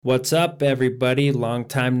What's up, everybody? Long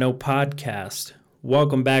time no podcast.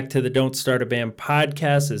 Welcome back to the Don't Start a Band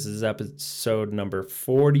podcast. This is episode number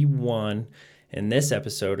 41, and this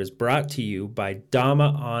episode is brought to you by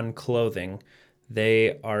Dama On Clothing.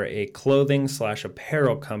 They are a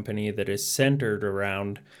clothing/apparel company that is centered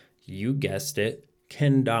around, you guessed it,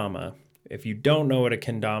 kendama. If you don't know what a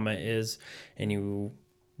kendama is and you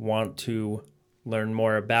want to learn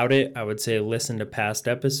more about it, I would say listen to past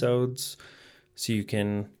episodes so you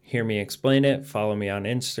can hear me explain it. Follow me on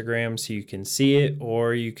Instagram so you can see it,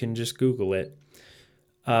 or you can just Google it.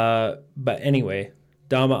 But anyway,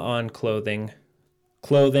 Dama On Clothing,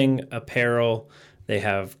 apparel. They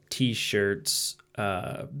have t-shirts,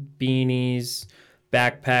 beanies,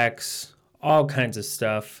 backpacks, all kinds of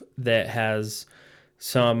stuff that has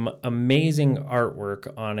some amazing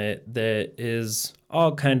artwork on it that is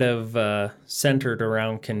all kind of centered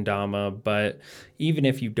around kendama. But even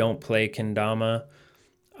if you don't play kendama,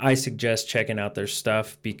 I suggest checking out their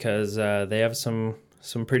stuff because they have some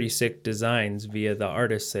pretty sick designs via the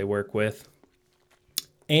artists they work with.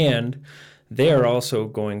 And they are also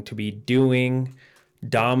going to be doing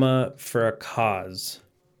Dama for a Cause.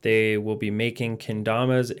 They will be making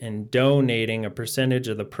kendamas and donating a percentage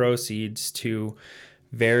of the proceeds to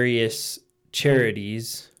various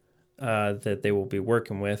charities that they will be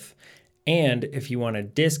working with. And if you want a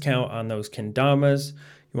discount on those kendamas,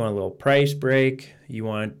 you want a little price break, you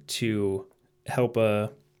want to help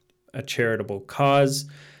a charitable cause,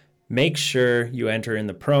 make sure you enter in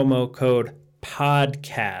the promo code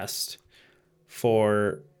PODCAST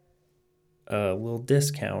for a little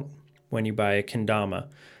discount when you buy a kendama.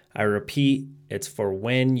 I repeat, it's for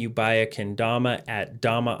when you buy a kendama at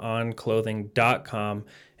DamaOnClothing.com.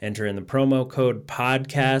 Enter in the promo code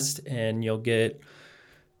PODCAST and you'll get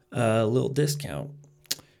a little discount.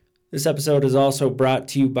 This episode is also brought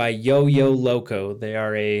to you by Yo-Yo Loco. They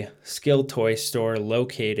are a skill toy store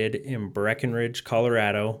located in Breckenridge,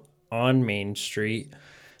 Colorado on Main Street.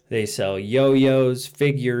 They sell yo-yos,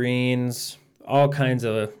 figurines, all kinds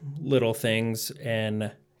of little things,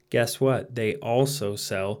 and guess what? They also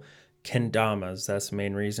sell kendamas. That's the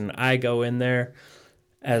main reason I go in there,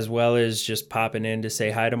 as well as just popping in to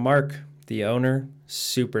say hi to Mark, the owner.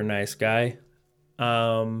 Super nice guy.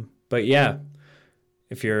 But yeah,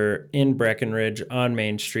 if you're in Breckenridge on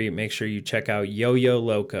Main Street, make sure you check out Yo-Yo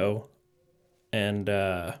Loco. And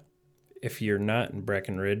if you're not in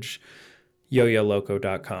Breckenridge,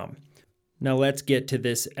 yoyoloco.com. Now let's get to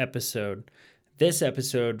this episode. This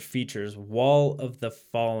episode features Wall of the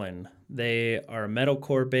Fallen. They are a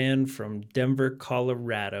metalcore band from Denver,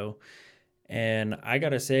 Colorado. And I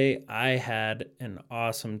gotta say, I had an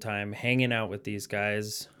awesome time hanging out with these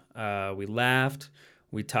guys. We laughed.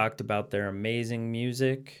 We talked about their amazing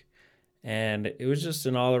music. And it was just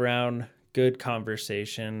an all-around good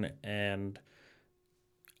conversation and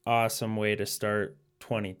awesome way to start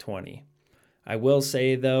 2020. I will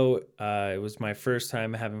say, though, it was my first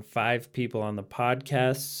time having 5 people on the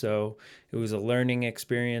podcast, so it was a learning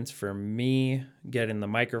experience for me, getting the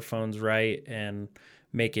microphones right and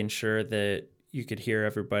making sure that you could hear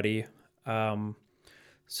everybody.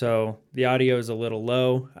 So the audio is a little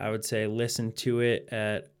low. I would say listen to it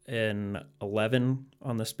at an 11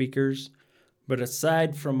 on the speakers. But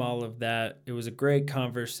aside from all of that, it was a great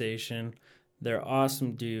conversation. They're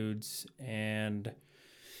awesome dudes, and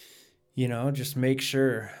you know, just make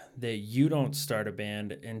sure that you don't start a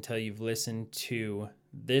band until you've listened to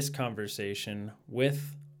this conversation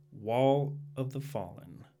with Wall of the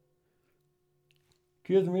Fallen.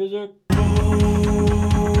 Cue the music.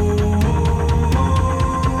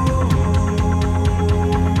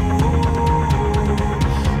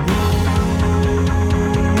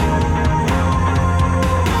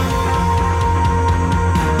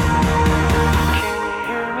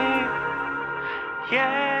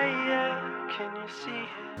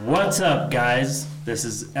 What's up, guys? This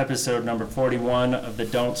is episode number 41 of the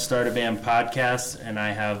Don't Start a Band podcast, and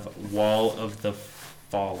I have Wall of the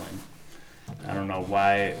Fallen. I don't know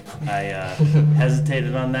why I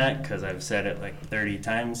hesitated on that, because I've said it like 30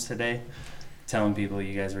 times today, telling people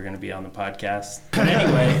you guys were going to be on the podcast. But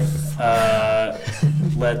anyway,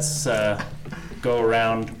 let's go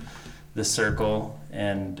around the circle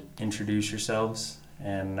and introduce yourselves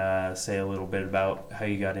and say a little bit about how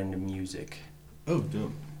you got into music. Oh,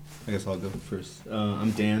 dope. I guess I'll go first.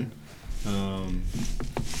 I'm Dan.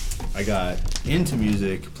 I got into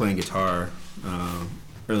music playing guitar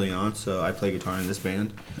early on, so I play guitar in this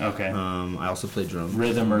band. Okay. I also play drums.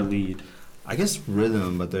 Rhythm or lead? I guess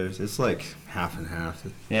rhythm, but it's like half and half.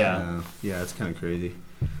 Yeah. Yeah, it's kind of crazy.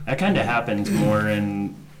 That kind of happens more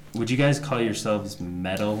in, would you guys call yourselves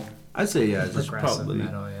metal I'd say just progressive probably.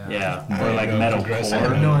 metal, yeah. Yeah, or like metal progressive. core.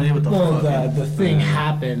 I have no idea what the fuck. The thing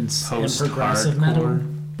happens in progressive metal,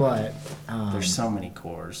 Post-hardcore. but There's so many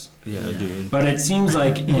cores. Yeah, dude. But it seems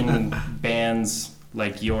like in bands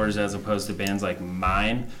like yours as opposed to bands like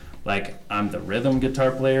mine, like I'm the rhythm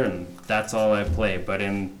guitar player and that's all I play. But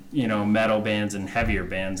in, metal bands and heavier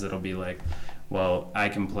bands, it'll be like, well, I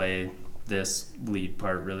can play this lead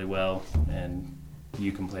part really well and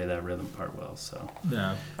you can play that rhythm part well, so.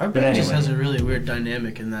 yeah. Our But band just anyway. has a really weird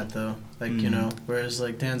dynamic in that, though. Like, whereas,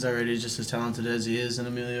 like, Dan's already just as talented as he is, and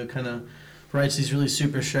Emilio kind of writes these really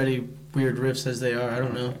super shreddy, weird riffs as they are. I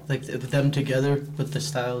don't know. Like, them together with the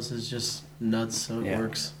styles is just nuts, so it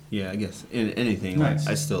works. Yeah, I guess in anything, Nice.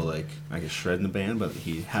 I still I guess shred in the band, but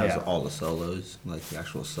he has Yeah. all the solos, like the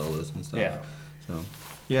actual solos and stuff. Yeah. So,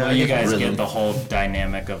 Well, I you guess guys rhythm. get the whole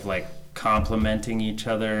dynamic of like complementing each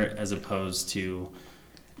other as opposed to,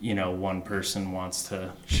 one person wants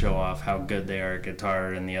to show off how good they are at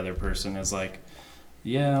guitar and the other person is like,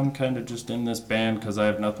 yeah, I'm kind of just in this band because I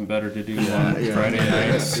have nothing better to do on Friday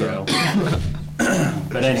nights. So,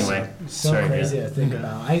 but anyway, So sorry, crazy yeah. to think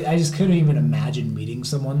about. I just couldn't even imagine meeting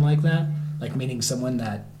someone like that. Like meeting someone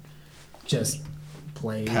that just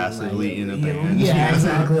plays Passively in a band. Yeah,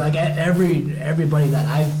 exactly. Like everybody that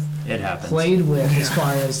I've It happens. played with, as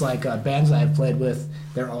far as like bands that I've played with,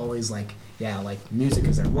 they're always like, yeah, like music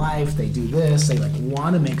is their life. They do this. They like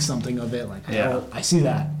want to make something of it. Like, Yeah. I see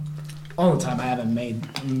that all the time. I haven't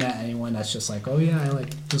met anyone that's just like, oh yeah, I like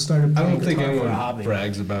just started I playing don't think guitar for a anyone hobby.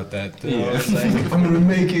 brags about that. Though. Yeah. It's like, I'm gonna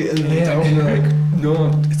make it, and then they tell me like,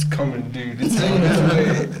 no, it's coming, dude. It's on its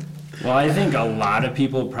way. Well, I think a lot of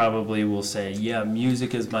people probably will say, yeah,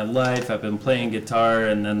 music is my life. I've been playing guitar.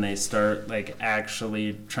 And then they start like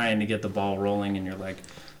actually trying to get the ball rolling. And you're like,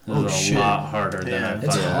 this is a shit. lot harder than I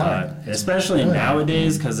It's thought. hard. Especially really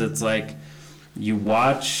nowadays, because it's like you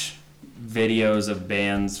watch videos of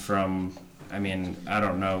bands from, I mean, I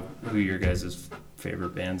don't know who your guys'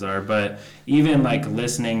 favorite bands are, but even like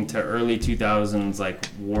listening to early 2000s like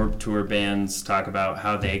Warped Tour bands talk about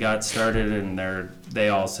how they got started, and they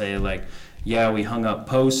all say like, yeah, we hung up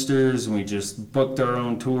posters and we just booked our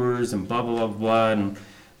own tours and blah blah blah blah. And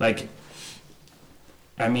like,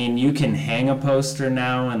 I mean, you can hang a poster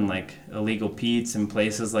now in like Illegal Pete's and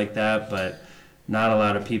places like that, but not a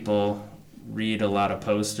lot of people read a lot of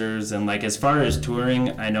posters. And like, as far as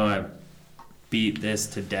touring, I know I beat this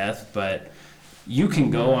to death, but you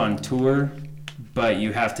can go on tour, but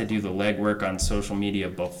you have to do the legwork on social media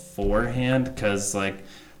beforehand, because like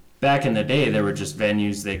back in the day there were just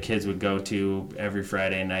venues that kids would go to every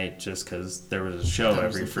Friday night just because there was a show That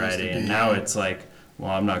was every the place to Friday, be, and now yeah. it's like,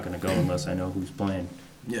 well, I'm not going to go unless I know who's playing.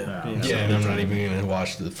 Yeah. Yeah, and I'm not even gonna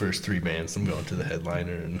watch the first three bands. I'm going to the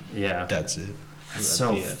headliner, and Yeah. that's it. It's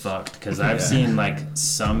so BS. fucked, because I've seen like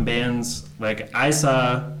some bands, like I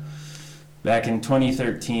saw back in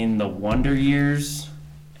 2013 the Wonder Years,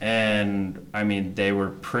 and I mean they were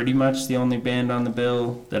pretty much the only band on the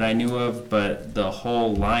bill that I knew of, but the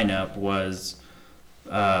whole lineup was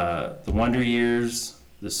the Wonder Years,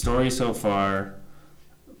 The Story So Far,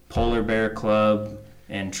 Polar Bear Club,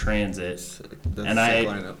 and Transit. That's And a I- sick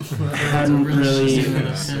lineup. I hadn't really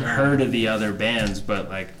shitty. heard of the other bands, but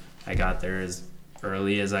like I got there as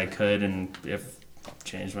early as I could, and it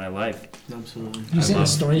changed my life. Absolutely. You said the love-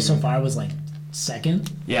 story so far was like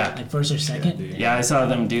second, Yeah, like first or second. yeah, I saw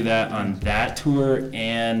them do that on that tour,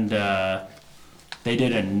 and they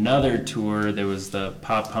did another tour. There was the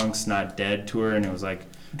Pop Punk's Not Dead tour, and it was like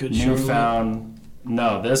Good show. Newfound.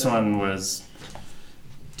 No, this one was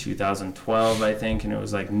 2012, I think, and it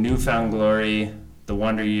was like Newfound Glory, The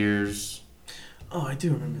Wonder Years, Oh, I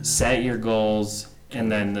do remember that. Set Your Goals,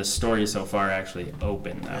 and then The Story So Far actually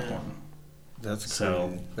opened that Yeah. one. That's So,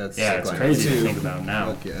 crazy. That's yeah, sick it's lineup, crazy to too. think about now.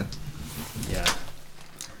 Fuck yeah. Yeah.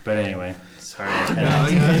 But anyway, sorry. I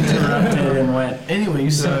interrupted and went. Anyway,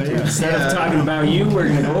 you suck, dude. Instead of talking about you, we're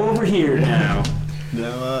going to go over here now.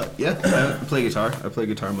 No, yeah, I play guitar. I play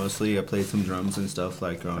guitar mostly. I played some drums and stuff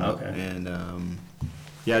like growing up, Okay. and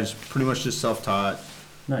yeah, just pretty much just self-taught,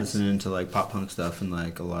 Nice. listening to like pop punk stuff and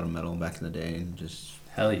like a lot of metal back in the day, and just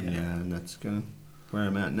Hell yeah. and that's kind of where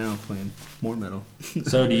I'm at now, playing more metal.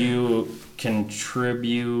 So do you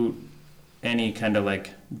contribute any kind of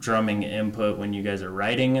like drumming input when you guys are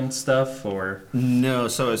writing and stuff, or? No,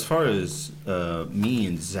 so as far as me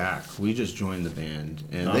and Zach, we just joined the band,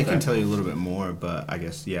 and they Okay. can tell you a little bit more. But I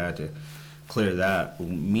guess to clear that,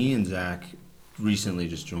 me and Zach recently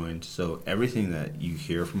just joined, so everything that you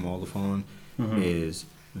hear from All the Fallen is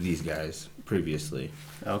these guys previously.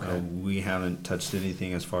 Okay. We haven't touched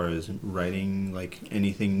anything as far as writing like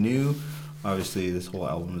anything new, obviously this whole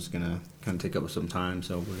album is gonna kind of take up some time,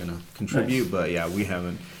 so we're gonna contribute. Nice. But yeah, we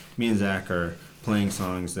haven't. Me and Zach are playing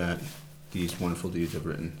songs that these wonderful dudes have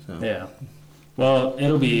written. So. Yeah. Well,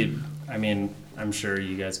 it'll be, I mean, I'm sure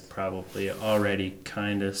you guys probably already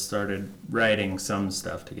kind of started writing some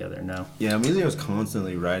stuff together now. Yeah, Emilio's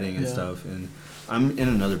constantly writing and stuff, and I'm in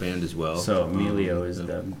another band as well. So Emilio is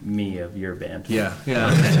the me of your band. Yeah.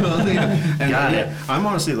 And Got it. I'm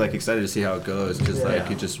honestly like excited to see how it goes because like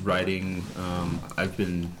it's just writing. I've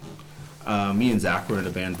been me and Zach were in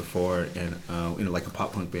a band before, and like a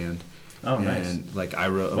pop punk band. Oh, nice. And like I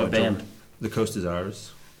wrote. What band? The Coast is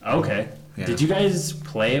Ours. Okay. Yeah. Did you guys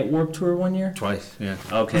play at Warped Tour one year? Twice. Yeah.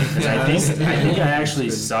 Okay, because I think I actually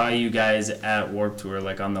saw you guys at Warped Tour,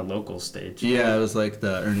 like on the local stage. Yeah, it was like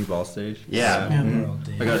the Ernie Ball stage. Yeah.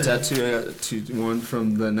 I got a tattoo. I got one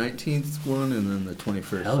from the 19th one and then the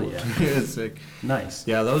 21st. Hell yeah. It's sick. Nice.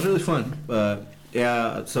 Yeah, that was really fun.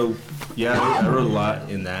 Yeah, so yeah, I wrote a lot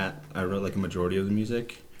in that. I wrote like a majority of the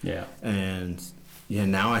music. Yeah. And yeah,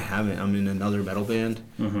 now I haven't. I'm in another metal band.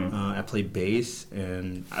 Mm-hmm. I play bass,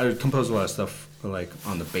 and I compose a lot of stuff like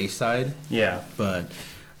on the bass side. Yeah. But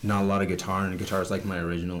not a lot of guitar, and guitar is like my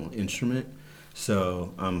original instrument.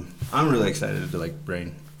 So I'm really excited to like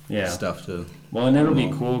bring stuff to. Well, and it'll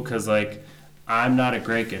be cool because like I'm not a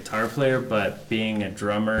great guitar player, but being a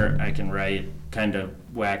drummer, I can write kind of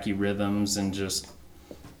wacky rhythms and just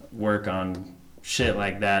work on shit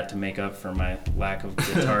like that to make up for my lack of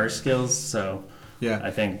guitar skills. So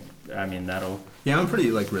yeah, I mean that'll. Yeah, I'm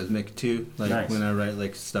pretty like rhythmic too. Like nice. When I write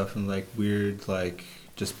like stuff in like weird like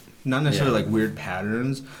just not necessarily like weird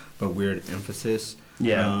patterns, but weird emphasis.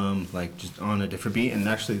 Yeah. Like just on a different beat, and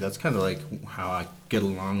actually that's kind of like how I get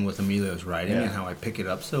along with Emilio's writing and how I pick it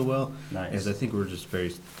up so well. Nice. Is I think we're just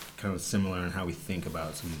very kind of similar in how we think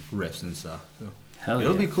about some riffs and stuff. So Hell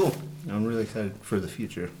it'll yeah. be cool. I'm really excited for the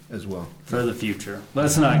future as well. For the future.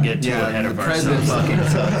 Let's not get too ahead of the present ourselves. fucking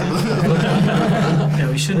sucks.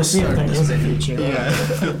 Yeah, we should have See if started there this is a thing. future.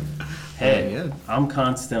 Yeah. Hey, Yeah. I'm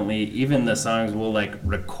constantly, even the songs, we'll like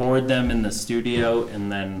record them in the studio,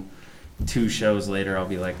 and then 2 shows later I'll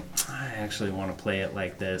be like, I actually want to play it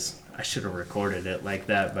like this. I should have recorded it like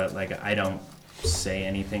that, but like I don't say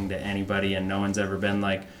anything to anybody, and no one's ever been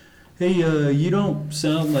like, hey, you don't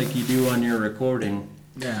sound like you do on your recording.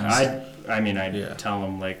 Yeah. I mean, I tell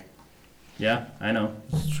them like, yeah, I know.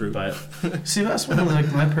 It's true. But See, that's one of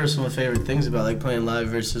like my personal favorite things about like playing live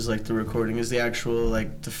versus like the recording is the actual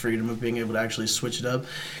like the freedom of being able to actually switch it up,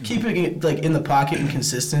 keeping it like in the pocket and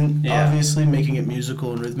consistent. Yeah. Obviously, making it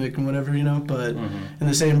musical and rhythmic and whatever, you know. But in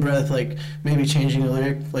the same breath, like maybe changing a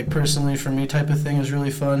lyric, like personally for me, type of thing is really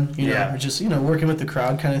fun. You know, or just working with the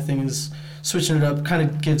crowd kind of thing is. Switching it up kind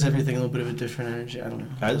of gives everything a little bit of a different energy. I don't know.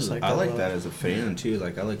 I like that as a fan too.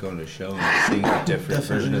 Like I like going to a show and like, seeing a different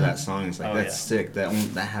version of that song. It's like that's sick. That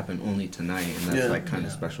happened only tonight, and that's like kind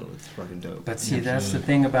of special. It's fucking dope. But see, that's the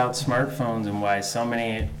thing about smartphones and why so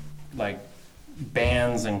many like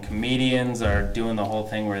bands and comedians are doing the whole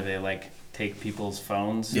thing where they like take people's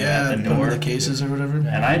phones at the door, the cases or whatever.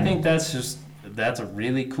 And I think that's a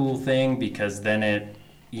really cool thing because then it.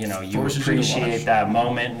 You Forces you to appreciate watch. that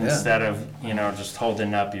moment instead of, just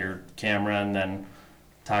holding up your camera and then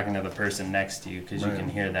talking to the person next to you because you can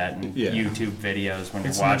hear that in YouTube videos when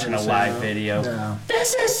you're watching a live video. Yeah.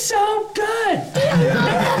 This is so good! They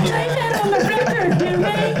don't play that on the record, do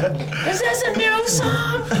they? Is this a new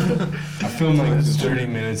song? I filmed like 30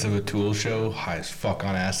 minutes of a Tool show, high as fuck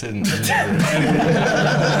on acid, and just like,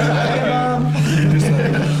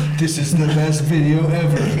 this is the best video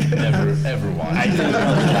ever. Never, ever watched. I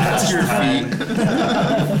think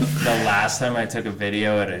the last time I took a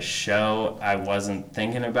video at a show, I wasn't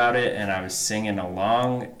thinking about it, and I was singing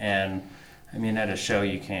along, and I mean, at a show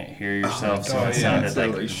you can't hear yourself, so it sounded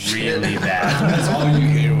like really bad. That's all you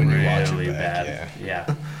hear when you watch Really it back. bad.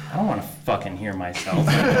 Yeah. I don't want to fucking hear myself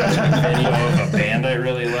watching a video of a band I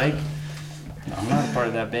really like. I'm not a part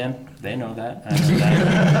of that band. They know that. I know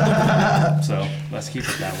that. So let's keep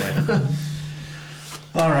it that way.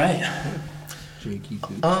 All right.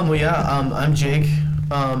 I'm Jake.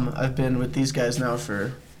 I've been with these guys now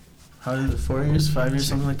for 4 years, 5 years,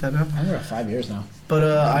 something like that now. I'm about 5 years now. But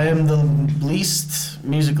I am the least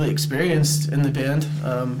musically experienced in the band.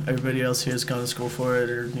 Everybody else here has gone to school for it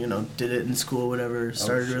or, did it in school, whatever,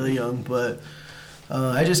 started really young. But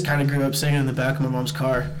I just kind of grew up singing in the back of my mom's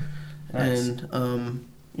car. Nice. And,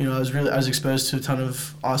 I was exposed to a ton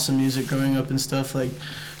of awesome music growing up and stuff, like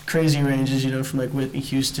crazy ranges, from like Whitney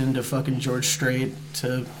Houston to fucking George Strait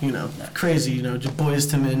to, crazy, just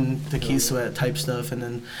Boyz II Men, the Keith Sweat type stuff and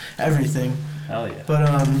then everything. Hell yeah. But,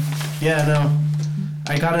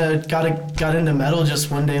 I got into metal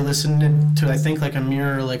just one day listening to I think like a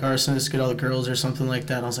Mirror, like Arsonist, Get All the Girls or something like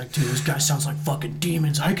that. And I was like, dude, this guy sounds like fucking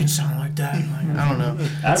demons. I can sound like that. Like, I don't know.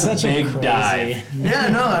 That's Such a a big crazy- dive. Yeah,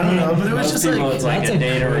 no, I don't know. But it was Most just people, like it's like that's a a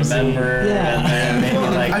day to crazy- remember, yeah. and then maybe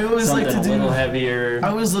Well, like I always something like to a do- little heavier. I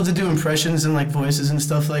always love to do impressions and like voices and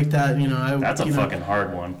stuff like that. You know, That's a you know, fucking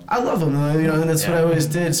hard one. I love them though, you know, and that's what I Yeah. always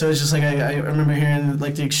did. So it's just like I remember hearing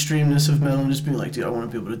like the extremeness of metal and just being like, dude, I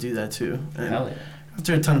want to be able to do that too. And Hell yeah.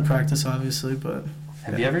 after a ton of practice, obviously, but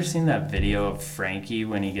Have you ever seen that video of Frankie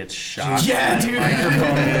when he gets shot? yeah, by a dude.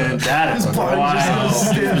 microphone? That is His body just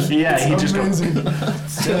goes wild. stiff. Yeah, he just goes amazing.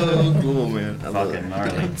 So cool, man. I love fucking it.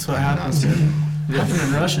 gnarly. That's what happens. Happened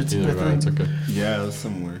in Russia too, I think. It's okay. Yeah, it was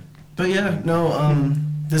somewhere. But yeah, no,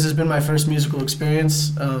 this has been my first musical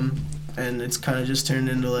experience, and it's kind of just turned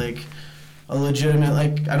into like a legitimate,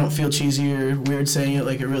 like, I don't feel cheesy or weird saying it,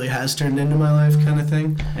 like it really has turned into my life kind of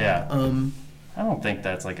thing. Yeah. Um, I don't think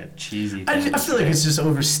that's like a cheesy I thing. to feel like say. it's just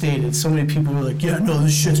overstated. So many people are like, yeah, no,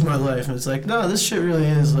 this shit's my life. And it's like, no, this shit really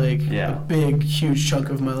is like Yeah. a big, huge chunk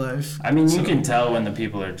of my life. I mean, you So- can tell when the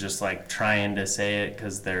people are just like trying to say it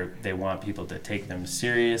because they want people to take them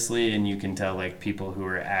seriously, and you can tell like people who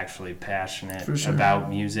are actually passionate For sure. about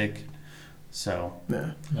music. So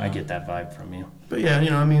Yeah. I get that vibe from you. But yeah, you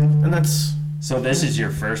know, I mean, and that's, So this is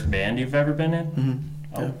your first band you've ever been in? mhm,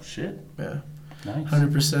 Oh Yeah. shit! yeah. Nice.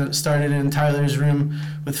 100%. Started in Tyler's room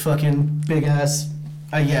with fucking big ass,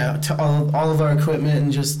 all of our equipment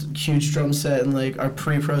and just huge drum set, and like our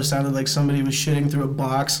pre-pro sounded like somebody was shitting through a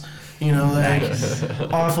box, you know, like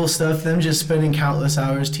awful stuff. Them just spending countless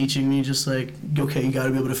hours teaching me, just like, okay, you got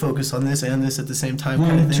to be able to focus on this and this at the same time,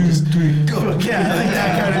 kind of thing. Just, 3, go. yeah, like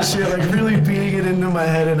that kind of shit, like really beating it into my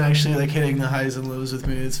head and actually like hitting the highs and lows with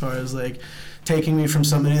me, as far as like taking me from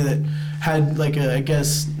somebody that had like a, I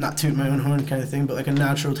guess, not toot my own horn kind of thing, but like a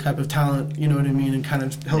natural type of talent, you know what I mean, and kind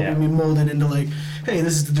of helping Yeah. me mold it into like, hey,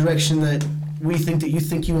 this is the direction that we think that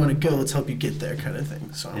you want to go, let's help you get there kind of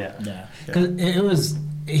thing. So Yeah. Yeah, 'cause it was,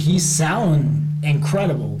 he sound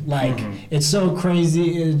incredible. Like it's so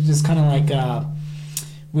crazy. It's just kind of like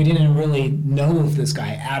we didn't really know of this guy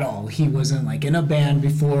at all. He wasn't like in a band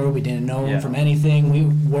before. We didn't know him Yeah. from anything. We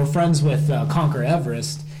were friends with Conquer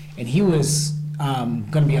Everest, and he was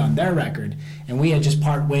going to be on their record. And we had just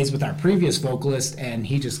part ways with our previous vocalist, and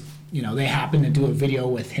he just, you know, they happened to do a video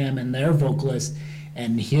with him and their vocalist,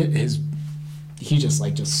 and he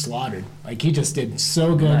just slaughtered. Like he just did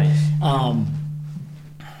so good. Nice.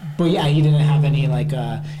 But yeah, he didn't have any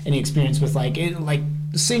any experience with like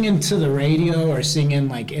singing to the radio or singing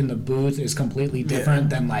like in the booth is completely different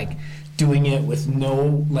than like doing it with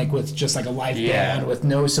with just like a live Yeah. band with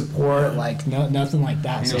no support, like nothing like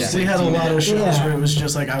that. So we had a lot of shows Yeah. where it was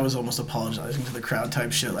just like I was almost apologizing to the crowd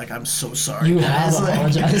type shit, like I'm so sorry. you guys. have Like,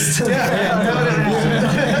 apologized to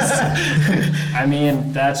I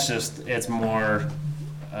mean, it's more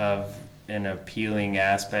of an appealing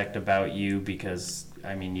aspect about you because,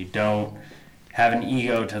 I mean, you don't have an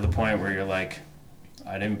ego to the point where you're like,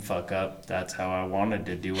 I didn't fuck up. That's how I wanted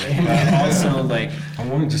to do it. But also, like, I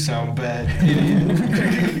wanted to sound bad.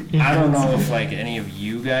 I don't know if, like, any of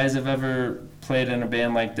you guys have ever played in a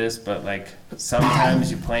band like this, but, like, sometimes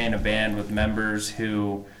you play in a band with members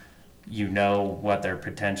who you know what their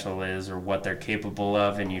potential is or what they're capable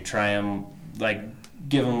of, and you try them, like,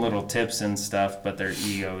 give them little tips and stuff, but their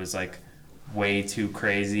ego is, like, way too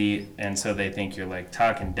crazy, and so they think you're, like,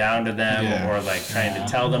 talking down to them or, like, trying to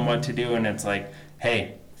tell them what to do, and it's like,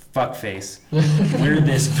 hey, fuckface, we're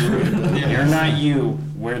this group. You're not you,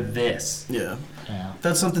 we're this. Yeah. Yeah.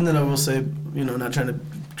 That's something that I will say, you know, not trying to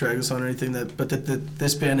drag us on or anything, but that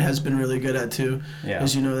this band has been really good at too. Yeah.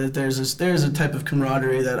 Is, you know, that there's a type of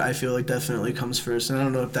camaraderie that I feel like definitely comes first. And I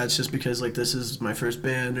don't know if that's just because like this is my first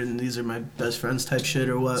band and these are my best friends type shit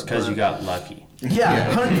or what. It's because you got lucky.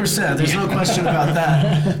 Yeah, 100%. There's no question about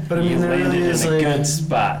that. But I You mean, there landed really is in a like good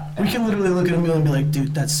spot. we can literally look at him and be like,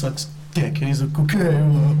 dude, that sucks dick. And he's like, okay,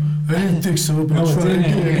 well, I didn't think so, but I'll try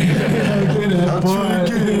again. I'll try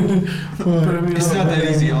again. But I mean, It's not that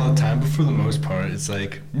easy all the time, but for the most part, it's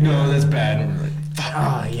like, no, that's bad. And we're like, fuck.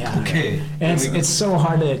 Oh yeah. Okay. And it's so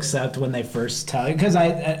hard to accept when they first tell you, because I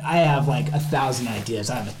have like 1,000 ideas.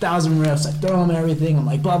 I have 1,000 riffs. I throw them and everything. I'm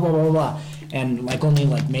like blah blah blah blah, and like only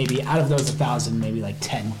like maybe out of those 1,000, maybe like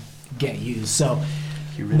 10 get used. So.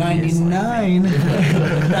 He really is like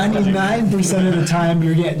 99% of the time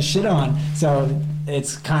you're getting shit on. So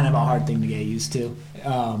it's kind of a hard thing to get used to.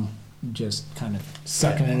 Just kind of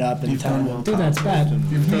sucking it up and You've telling done them, dude, that's bad.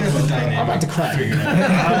 I'm about to cry.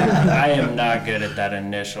 I am not good at that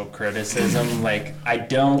initial criticism. Like, I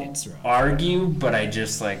don't It's rough. argue, but I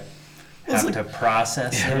just like have to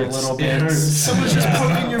process it a little bit. It hurts. Someone's just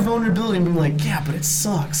poking your vulnerability and being like, yeah, but it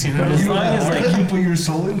sucks, you know? But as long as like you put your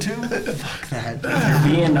soul into, fuck that. if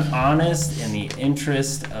you're being honest in the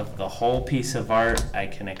interest of the whole piece of art, I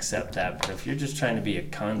can accept that. But if you're just trying to be a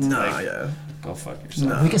cunt, go fuck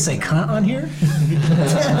yourself. We can say cunt on here?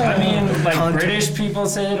 I mean, like British people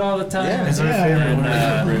say it all the time. Yeah, it's our favorite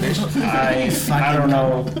And, British. I don't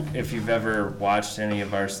know if you've ever watched any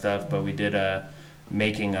of our stuff, but we did a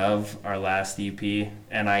making of our last EP,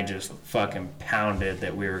 and I just fucking pounded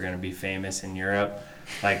that we were going to be famous in Europe.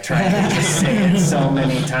 Like trying to just say it so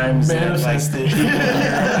many times that like people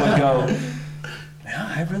would go, "Yeah,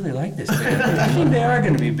 I really like this band. I think they are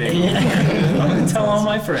going to be big. I'm going to tell all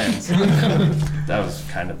my friends." That was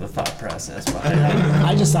kind of the thought process behind it.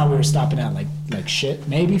 I just thought we were stopping at like shit,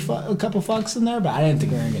 maybe a couple fucks in there, but I didn't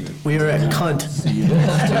think we were gonna get to. We were at cunt.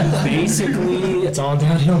 Basically, It's all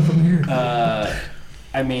downhill from here.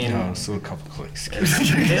 I mean, No, still a couple clicks.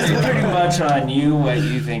 it's pretty much on you what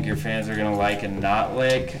you think your fans are gonna like and not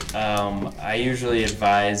like. I usually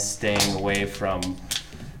advise staying away from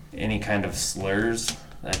any kind of slurs.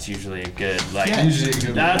 That's usually a good Usually a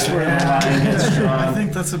good That's one. where the line gets I strong.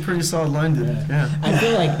 think that's a pretty solid line, dude. Yeah. I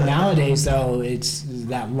feel like nowadays though, it's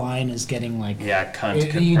that line is getting like. Yeah,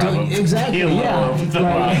 cunt could You do probably exactly, be a little yeah. over the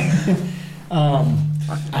line.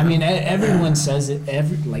 I mean, everyone says it.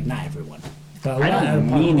 Not everyone, but a I lot don't of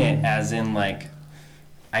mean it as in like.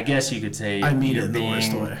 I guess you could say I mean you're it the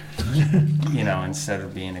worst being, way. you know, instead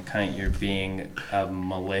of being a cunt, you're being a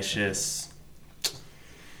malicious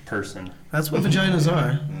person. That's what vaginas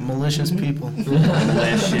are. Malicious people.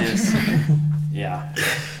 Malicious. Yeah.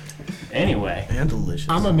 Anyway. And delicious.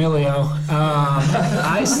 I'm Emilio.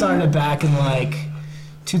 I started back in like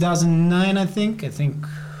 2009, I think.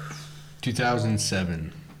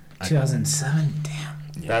 2007. 2007. Damn.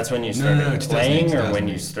 That's when you No, no, started no, playing, or 2008. when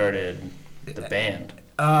you started the band?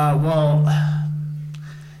 Well,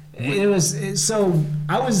 it was so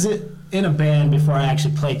I was in a band before I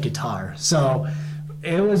actually played guitar. So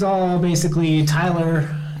it was all basically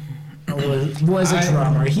Tyler was a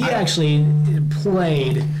drummer. He actually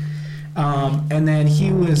played, and then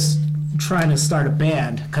he was trying to start a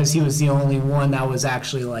band because he was the only one that was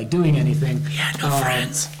actually like doing anything. He had no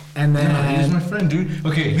friends. And He was then my friend, dude.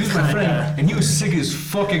 Okay, he was my friend, and he was sick as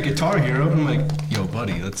fuck at Guitar Hero. I'm like, yo,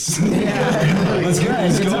 buddy, let's let's get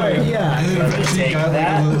this going. yeah. And then You eventually take got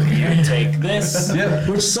that, like a little- you take this. Yeah.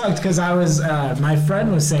 Which sucked because I was my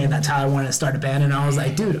friend was saying that Tyler wanted to start a band, and I was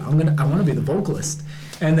like, dude, I want to be the vocalist.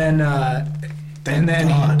 And then right,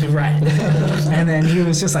 and then he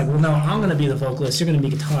was just like, well, no, I'm gonna be the vocalist. You're gonna be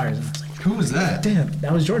guitars. And I was like, Who was that? damn,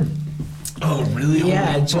 that was Jordan. Oh, really?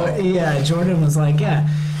 Yeah, Jordan was like, yeah.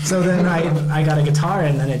 So then I got a guitar,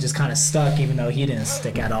 and then it just kind of stuck, even though he didn't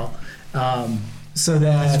stick at all. So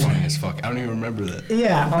then That's funny as fuck. I don't even remember that.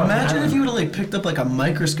 yeah. Imagine if you would have like picked up like a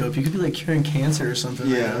microscope. You could be like curing cancer or something.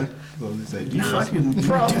 Yeah. You fucking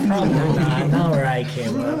Probably not where I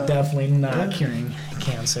came up. Definitely not curing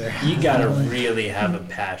cancer. You gotta really have a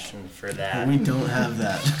passion for that. We don't have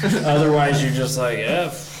that. Otherwise, you're just like,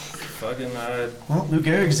 fucking. Well, Lou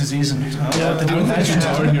Gehrig's disease and I don't know what to I do don't with think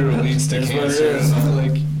that. Guitar Hero leads to Is what it cancer. is.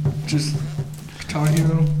 Like, just Guitar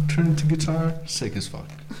Hero, turn into guitar, sick as fuck.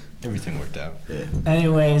 Everything worked out.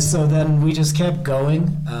 Anyway, so then we just kept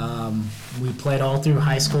going. We played all through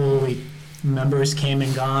high school. Members came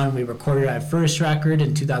and gone. We recorded our first record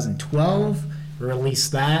in 2012,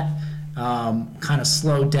 released that, kind of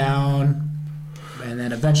slowed down, and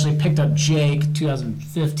then eventually picked up Jake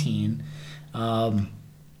 2015.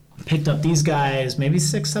 Picked up these guys maybe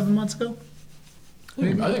 6-7 months ago. I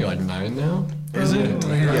think like 9 now. Is it?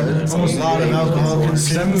 Yeah, that's Almost a lot of alcohol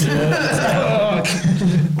consumed.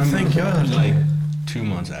 Thank God. Like 2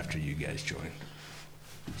 months after you guys joined.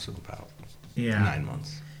 So about 9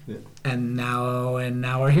 months. And now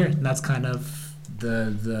we're here. And that's kind of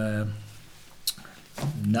the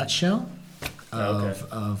nutshell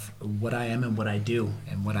of what I am and what I do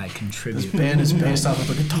and what I This contribute. band is based off of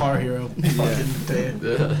a Guitar Hero fucking band.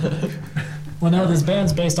 Well, no, this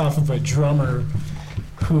band's based off of a drummer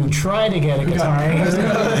who tried to get a guitar.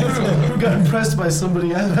 Who got impressed by somebody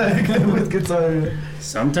with Guitar Hero?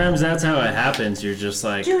 Sometimes that's how it happens. You're just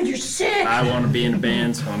like, dude, you're sick. I want to be in a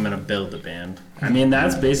band, so I'm gonna build a band. I mean,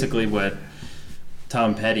 that's basically what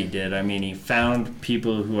Tom Petty did. I mean, he found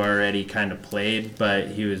people who already kind of played, but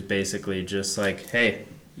he was basically just like, hey,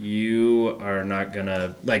 you are not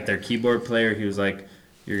gonna, like their keyboard player, he was like,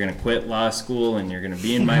 you're gonna quit law school and you're gonna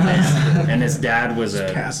be in my band. And his dad was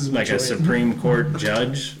passes a majority. Supreme Court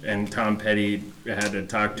judge, and Tom Petty had to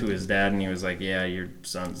talk to his dad, and he was like, yeah, your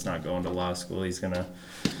son's not going to law school. He's gonna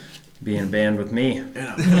be in a band with me.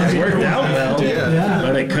 It worked out well, Yeah.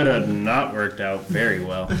 but it could have not worked out very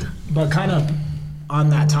well. But kind of on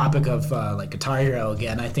that topic of like Guitar Hero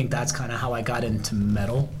again, I think that's kind of how I got into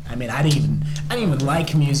metal. I mean, I didn't even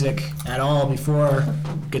like music at all before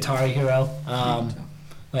Guitar Hero.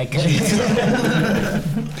 Like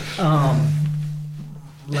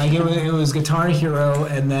it was Guitar Hero,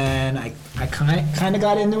 and then I kind of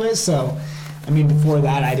got into it. So, I mean, before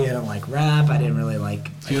that, I didn't like rap. I didn't really like.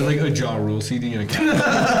 You had like a Ja Rule CD and a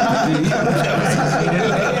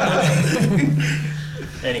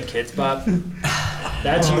Any Kids Bop?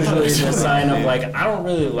 That's usually the sign of like, I don't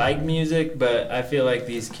really like music, but I feel like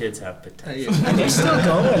these kids have potential. And they're still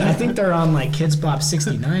going. I think they're on like Kids Bop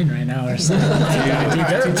 69 right now or something.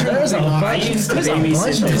 There's a I bunch. used to There's a bunch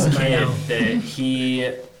babysit of this them right kid now. that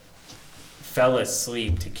he fell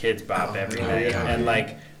asleep to Kids Bop every night, God. and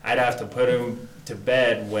like I'd have to put him to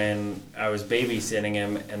bed when I was babysitting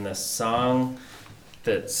him, and the song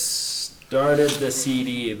that started the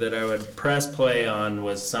CD that I would press play on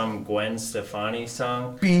was some Gwen Stefani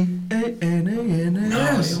song. No,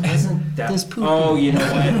 it wasn't that. This poopy. Oh, you know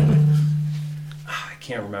what? I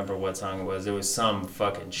can't remember what song it was. It was some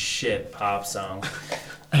fucking shit pop song.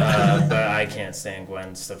 But I can't stand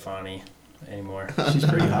Gwen Stefani anymore. She's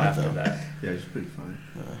pretty hot, after though. that. Yeah, she's pretty fun.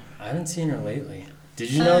 I haven't seen her lately. Did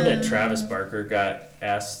you know that Travis Barker got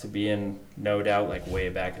asked to be in No Doubt like way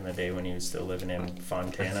back in the day when he was still living in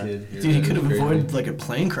Fontana? Dude, he could have avoided like a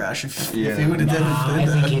plane crash if he would have done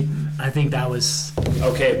I think that was.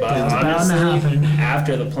 Okay, but That's bound to honestly, happen.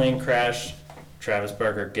 after the plane crash, Travis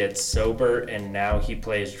Barker gets sober and now he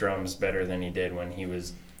plays drums better than he did when he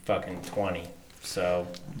was fucking 20. So,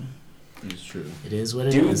 It's true. It is what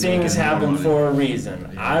it do is. things more happen money. for a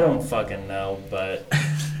reason. I don't fucking know, but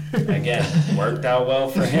again, worked out well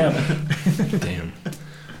for him. Damn.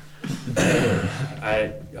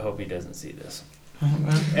 I hope he doesn't see this.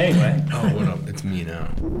 Anyway, Oh, what up? It's me now.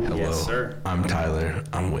 Hello. Yes, sir. I'm Tyler.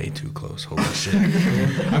 I'm way too close. Holy shit.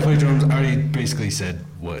 I play drums. I already basically said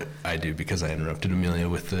what I do because I interrupted Amelia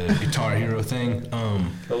with the Guitar Hero thing.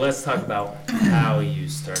 but let's talk about how you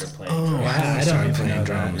started playing drums. How did I I don't start even playing know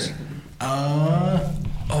drums?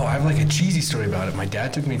 I have like a cheesy story about it. My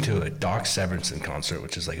dad took me to a Doc Severinsen concert,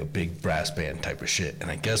 which is like a big brass band type of shit.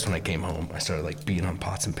 And I guess when I came home, I started like being on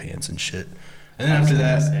pots and pans and shit. And then after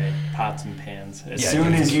that, Say pots and pans. As Yeah,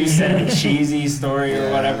 soon dude. as you said a cheesy story or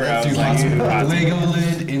whatever, I was dude, like, the pots and Lego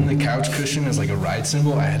pans. lid in the couch cushion is like a ride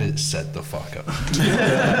cymbal. I had it set the fuck up.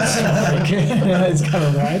 It's got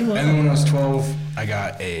a ride one. And then when I was 12, I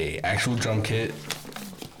got a actual drum kit,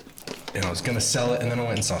 and I was gonna sell it. And then I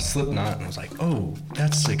went and saw Slipknot, and I was like, "Oh,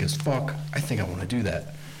 that's sick as fuck! I think I want to do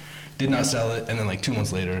that." Did not sell it, and then like 2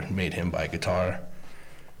 months later, made him buy a guitar.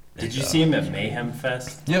 Did you see him at Mayhem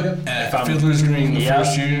Fest? Yep, at If I'm- Fiddler's Green the Yep.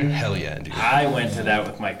 first year. Hell yeah, dude. I went to that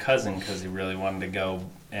with my cousin because he really wanted to go,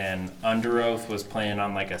 and Under Oath was playing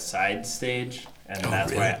on like a side stage, and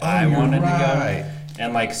that's really? why Oh, I you're wanted to right. go.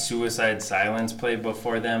 And like Suicide Silence played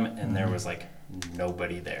before them, and there was like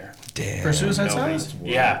nobody there. Damn. For Suicide Nobody. Silence?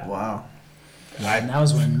 Yeah, Wow. And that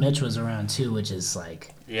was when Mitch was around too, which is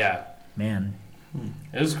like, yeah. man.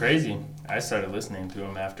 It was crazy. I started listening to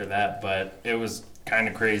him after that, but it was kind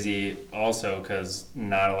of crazy also because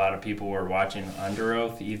not a lot of people were watching Under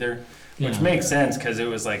Oath either, which Yeah. makes sense because it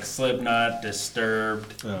was like Slipknot,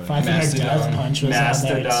 Disturbed, 500 Mastodon. Death Punch was on there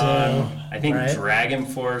Mastodon. too. I think right? Dragon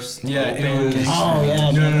Force. Yeah, it opened. was. Oh,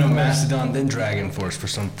 yeah, No, Dragon Mastodon, then Dragon Force for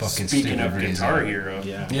some fucking Speaking stupid of reason. Guitar Hero,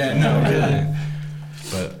 Yeah, no, really.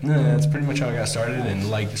 But no, that's pretty much how I got started and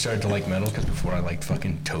started to like metal because before I liked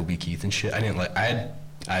fucking Toby Keith and shit. I didn't like. I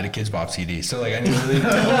had a Kids Bop CD, so like I didn't really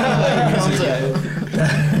like music.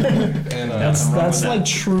 And That's like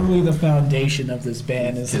truly the foundation of this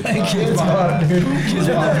band. Is like Kids Kids Bop. Bop, dude. Kids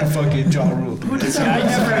Bop and fucking Ja Rule. See, I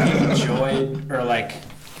never enjoyed, or like,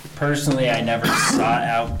 personally, I never sought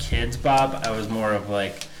out Kids Bop. I was more of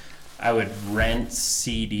like, I would rent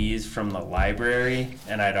CDs from the library,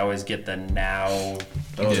 and I'd always get the Now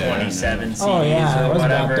 27 CDs Oh yeah, I or was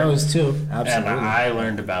about whatever. those too. And Absolutely. I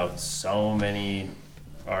learned about so many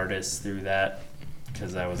artists through that,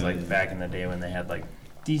 because I was like back in the day when they had like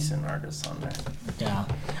decent artists on there. Yeah,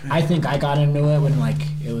 I think I got into it when like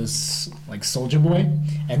it was like Soldier Boy,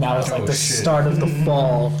 and that was like Oh, the shit. start of the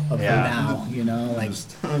fall of the Yeah. Now. You know, like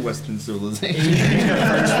Western civilization. The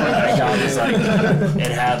first one I got was like,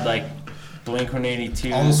 it had like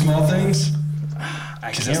Blink-182. All the small things.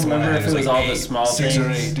 I 'Cause can't that's the one I remember had. if it was all the 8, small 6 things,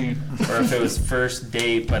 or 8, dude. or if it was First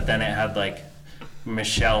Date, but then it had like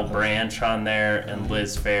Michelle Branch on there and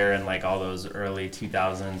Liz Phair and like all those early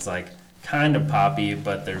 2000s like kind of poppy,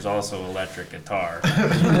 but there's also electric guitar.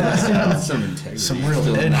 Some integrity. Some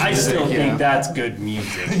real edge. I still think that's good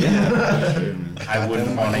music. I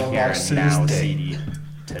wouldn't want to hear a Now CD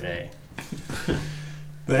today.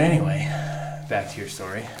 But anyway, back to your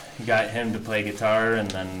story. You got him to play guitar, and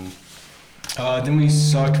then Then we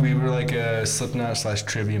sucked. We were like a Slipknot /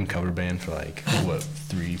 Trivium cover band for like, what,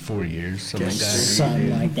 3-4 years? Something like that.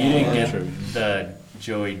 Something like you that. didn't get the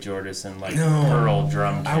Joey Jordison No. Pearl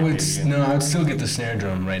drum kit, I would did you? no, I would still get the snare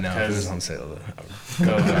drum right now if it 'Cause- was on sale.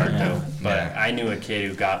 Go Darko. But Yeah. I knew a kid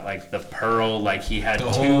who got like the Pearl, like he had The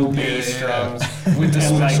 2 whole bass drums. with the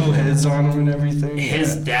And, like, special heads on them and everything.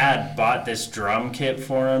 His Yeah. dad bought this drum kit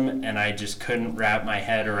for him, and I just couldn't wrap my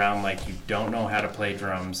head around, like, you don't know how to play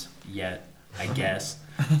drums yet, I guess.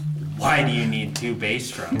 Why do you need 2 bass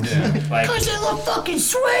drums? Yeah. Like, They look fucking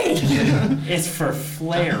sweet. it's for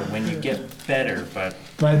flair when you get better, but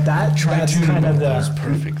But that's kind of was the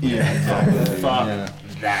perfect. fuck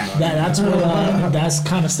that. that's what that's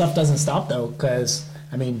kind of stuff doesn't stop though, because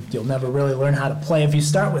I mean you'll never really learn how to play if you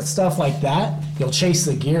start with stuff like that. You'll chase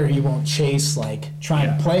the gear, you won't chase like trying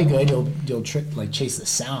Yeah. to play good. You'll like chase the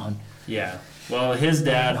sound. Yeah. Well, his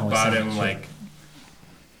dad Oh, bought it's him not like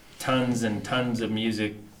tons and tons of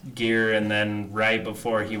music gear, and then right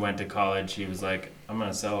before he went to college, he was like, "I'm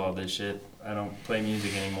gonna sell all this shit. I don't play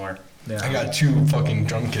music anymore." I got 2 fucking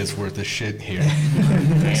drum kits worth of shit here.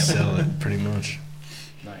 Sell it pretty much.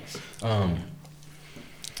 Nice.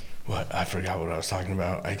 What? I forgot what I was talking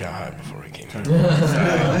about. I got high before we came here.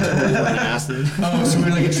 Acid. Oh, so we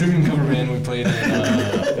were like a Trivium cover band. We played in.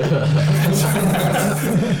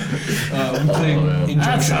 We played in That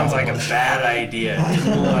Junction. sounds like a bad idea.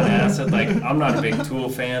 Tool on acid. Like, I'm not a big Tool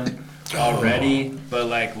fan already, but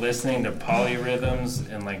like listening to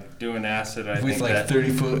polyrhythms and like doing acid, I with think like that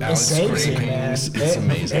 30-foot It Alex saves spray you, man. paintings. It's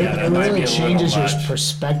amazing. Yeah, It that might really be a little changes your much.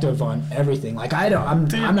 perspective on everything. Like I'm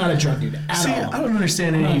not a drug dude at See, all. I don't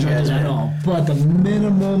understand I'm any not of a you drug guys, dude at man. all. But the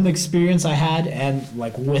minimum experience I had, and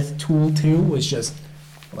like with Tool 2, was just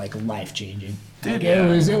like life changing. Like,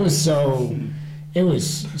 it was so. I do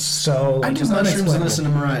just mushrooms and unexplainable. listen to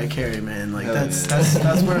Mariah Carey, man. Like Hell that's yeah.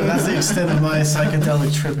 that's the extent of my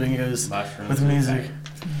psychedelic tripping goes Mushrooms with are music.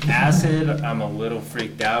 acid, I'm a little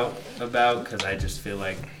freaked out about because I just feel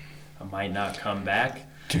like I might not come back.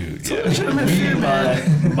 Dude, But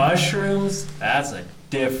mushrooms, that's a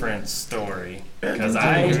different story. Because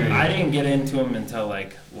I didn't get into them until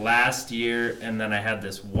like last year, and then I had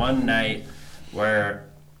this one night where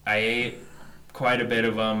I ate quite a bit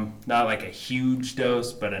of them, not like a huge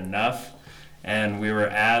dose, but enough. And we were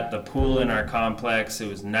at the pool in our complex. It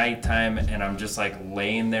was nighttime, and I'm just like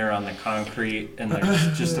laying there on the concrete, and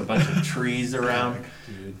there's just a bunch of trees around.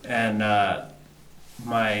 And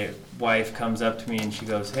my wife comes up to me and she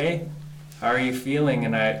goes, "Hey, how are you feeling?"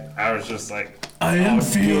 And I was just like, I am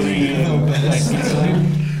feeling the best.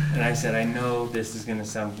 And I said, "I know this is gonna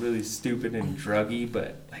sound really stupid and druggy,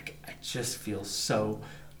 but like I just feel so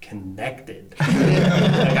connected. Like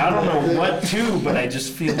I don't know what to, but I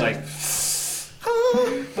just feel like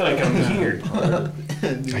I'm here."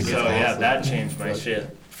 So yeah, that changed my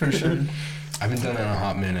shit. For sure. I haven't done it in a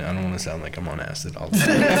hot minute. I don't want to sound like I'm on acid all the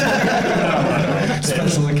time.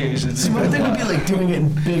 Special occasions. See, my thing would be like doing it in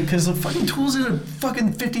big, because the fucking Tool's in a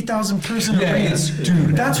fucking 50,000 person Yeah, arena. it's,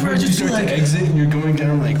 dude. That's where I when just you be start like, to exit and you're going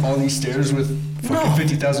down like all these stairs with fucking No.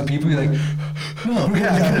 50,000 people. You're like, no,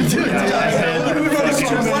 yeah, I gotta do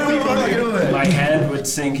it. My head would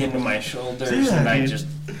sink into my shoulders, Yeah, and I dude. just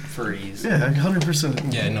freeze. Yeah,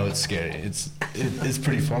 100%. yeah, no, it's scary. It's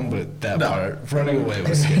pretty fun, but that part running away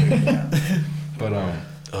was scary. But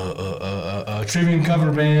Trivium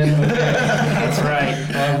cover band. That's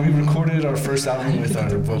right. We recorded our first album with our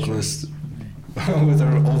vocalist, with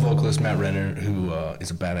our old vocalist Matt Renner, who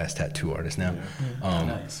is a badass tattoo artist now.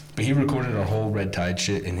 Nice. But he recorded our whole Red Tide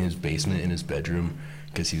shit in his basement, in his bedroom,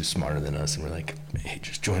 because he was smarter than us, and we're like, "Hey,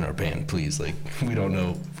 just join our band, please." Like, we don't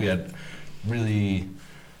know. We had really,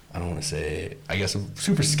 I don't want to say, I guess,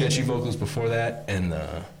 super sketchy vocals before that, and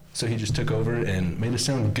so he just took over and made us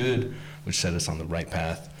sound good, which set us on the right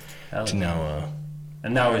path Hell to yeah. now.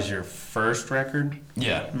 And that was your first record?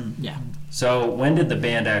 Yeah. Yeah. So when did the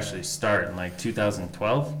band actually start? In like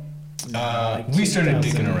 2012? We started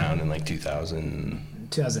dicking around in like 2000.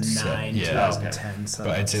 2009, Yeah. 2010. So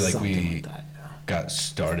But I'd say like something we like that, yeah. got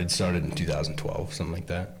started in 2012, something like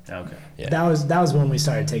that. Okay. Yeah. That was when we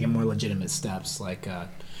started taking more legitimate steps, like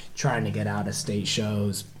trying to get out of state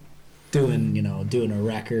shows, doing a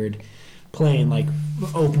record, playing like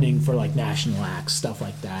opening for like national acts, stuff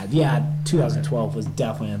like that. Yeah, 2012 was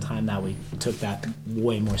definitely a time that we took that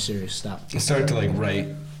way more serious stuff. I started to like write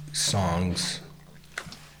songs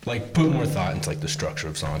like put more thought into like the structure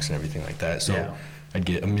of songs and everything like that. So Yeah. I'd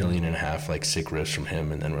get 1.5 million like sick riffs from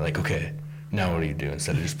him, and then we're like, okay, now what do you do?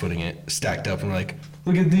 Instead of just putting it stacked up, and we're like,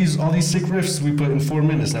 look at all these sick riffs we put in 4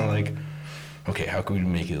 minutes. Now we're like, okay, how can we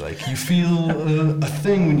make it like you feel a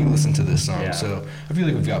thing when you listen to this song? Yeah. So I feel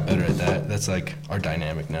like we've got better at that. That's like our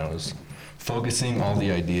dynamic now is focusing all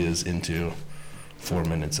the ideas into 4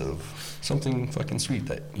 minutes of something fucking sweet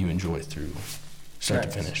that you enjoy through start to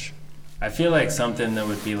Nice. finish. I feel like something that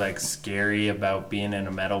would be like scary about being in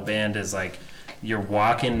a metal band is like you're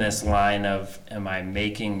walking this line of, am I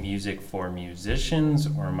making music for musicians,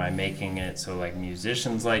 or am I making it so like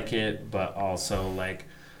musicians like it, but also like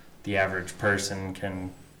the average person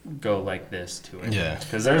can go like this to it? Yeah.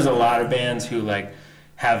 Because there's a lot of bands who like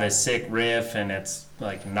have a sick riff and it's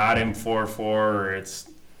like not in 4/4, or it's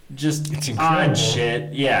just It's incredible. odd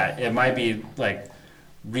shit. Yeah, it might be like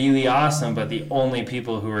really awesome, but the only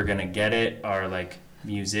people who are gonna get it are like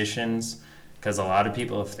musicians. Because a lot of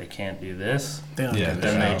people, if they can't do this, They don't Yeah, get it.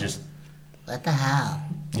 then they're they out. just, What the hell?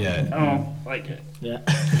 Yeah, I don't like it. Yeah.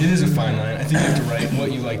 it is a fine line. I think you have to write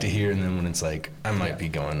what you like to hear, and then when it's like, I might be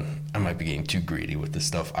getting too greedy with the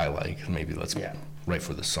stuff I like. Maybe let's Yeah. write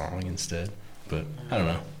for the song instead. But I don't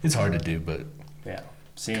know. It's hard to do, but Yeah.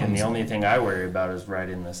 See, and the only thing I worry about is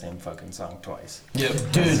writing the same fucking song twice. yep.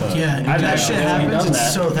 Dude, So, yeah, and I've that shit actually happens. done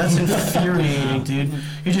It's that. that's infuriating, dude.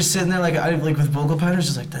 You're just sitting there like with vocal patterns,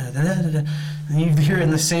 just like da, da, da, da, da, and you hear it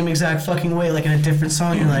in the same exact fucking way, like in a different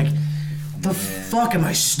song. You're like, the fuck, am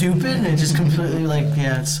I stupid? And it just completely like,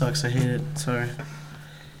 yeah, it sucks. I hate it. Sorry.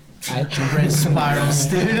 Red spirals,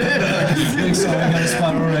 dude.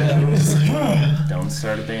 Don't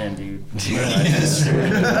start a band, dude. Unless you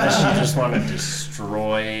just want to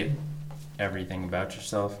destroy everything about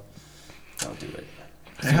yourself, don't do it.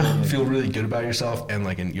 Feel really good about yourself, and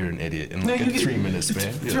like you're an idiot in No, like you a get- 3 minute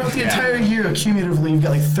span. You're Throughout like, the entire year, accumulatively, you've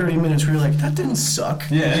got like 30 minutes where you're like, that didn't suck.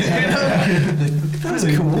 yeah. That was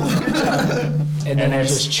cool. And then And you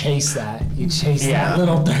it's- just chase that. You chase Yeah. that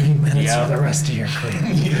little 30 minutes Yeah. for the rest of your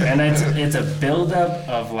career. And it's a buildup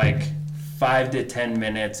of like 5 to 10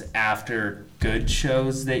 minutes after good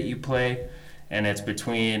shows that you play, and it's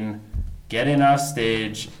between getting off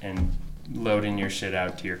stage and loading your shit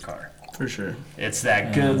out to your car. For sure. It's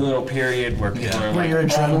that good little period where people Yeah. are Where like, your "Oh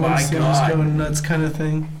adrenaline my just god, going nuts kind of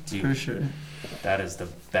thing. Dude. For sure. that is the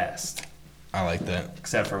best." I like that.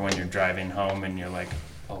 Except for when you're driving home and you're like,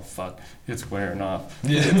 "Oh fuck, it's wearing off."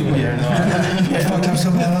 Yeah. And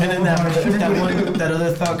then that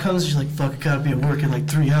other thought comes, you're like, fuck, I gotta be at work in like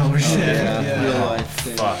 3 hours. Real life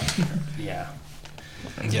thing. Fuck. Yeah.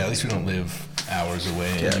 Yeah, at least we don't live hours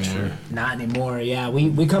away anymore. Not anymore. Yeah,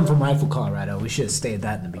 we come from Rifle, Colorado. We should have stayed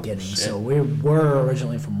that in the beginning. So we were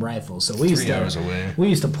originally from Rifle. So we used 3 to hours away. We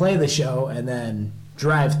used to play the show and then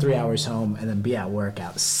drive 3 hours home and then be at work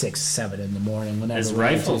at 6, 7 in the morning. Whenever Is we were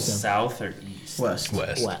Rifle to- south or east? West.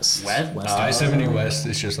 West. West. West? West. I-70 West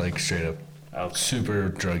is just like straight up Okay. super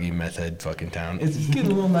druggy meth head fucking town. It's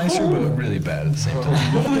getting a little nicer, but really bad at the same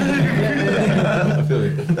time. I feel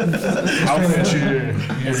like How Sure.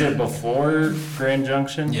 is it before Grand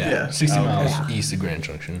Junction? Yeah, Yeah. 60 Oh, miles yeah. east of Grand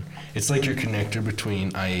Junction. It's like your connector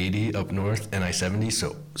between I-80 up north and I-70,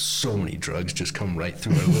 so many drugs just come right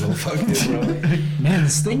through our little fucking road. Man,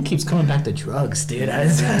 this thing keeps coming back to drugs, dude. I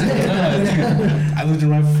lived in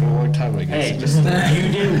Rifle for a long time, I guess. Hey, It just,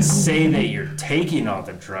 you didn't say that you're taking all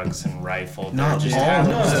the drugs in Rifle. There No, just all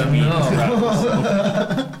happens of to be them,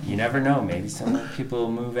 drugs. You never know. Maybe some people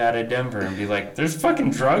will move out of Denver and be like, "There's fucking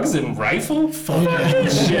drugs in Rifle? Fuck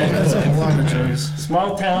this shit." That's a lot of drugs.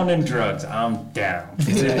 Small town and drugs. I'm down.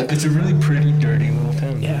 it's a really pretty, dirty little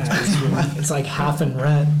town. Yeah, it's like half in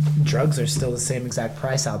rent. Drugs are still the same exact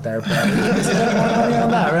price out there, but we spend more money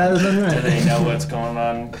on that rather than Do rent. they know what's going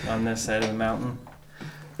on this side of the mountain?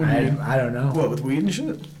 I don't know. What, with weed and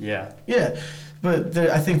shit? Yeah. Yeah. But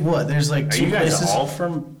there, I think there's like Are 2 you guys places. all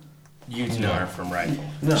from? You two aren't from Rifle.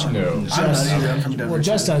 No. No. I'm not either. I'm from Denver. Well,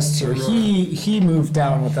 just us two. He moved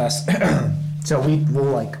down with us, so we will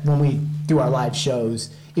like when we do our live shows.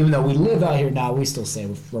 Even though we live out here now, we still say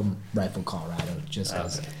we're from Rifle, Colorado, just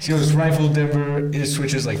because. She goes Rifle, Denver. It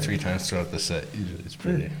switches like 3 times throughout the set. It's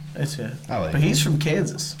pretty. It's, yeah. I like But it. he's from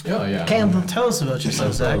Kansas. Oh, yeah. Tell us about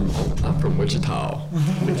yourself, Zach. I'm from Wichita.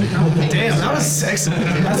 Damn, that was sexy.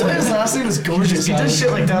 That's why his last name is gorgeous. He does shit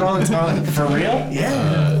like that all the time. For real? Yeah.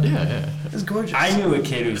 Yeah, yeah. It's gorgeous. I knew a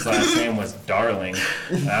kid whose last name was Darling.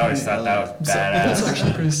 I always thought that was That's badass.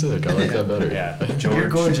 actually pretty sick. I like that better. Yeah, You're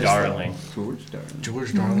George gorgeous, Darling. George Darling.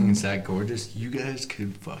 George Darling and Zach Gorgeous, you guys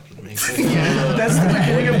could fucking make that. That's the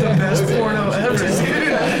beginning of the best porno ever.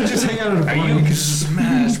 Just hang out at a bar and you could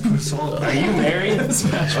smash, put salt. Are you married?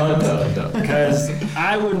 Oh, no. Because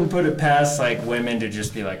I wouldn't put it past like women to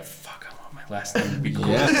just be like, "Fuck, I want my last name to be cool."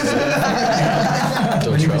 Don't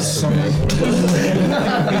trust him, man.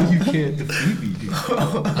 You can't defeat me, dude.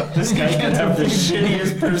 This guy can have the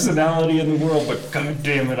shittiest personality in the world, but god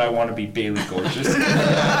damn it, I want to be Bailey Gorgeous.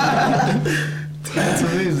 That's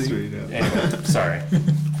amazing. Straight up. Anyway, sorry.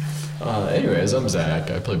 Anyways, I'm Zach.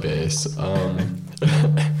 I play bass.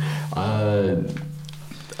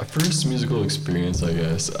 A first musical experience, I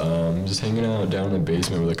guess. Just hanging out down in the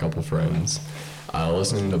basement with a couple friends,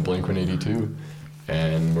 listening to Blink-182,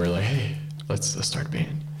 and we're like, hey, let's start a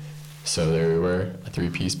band. So there we were, a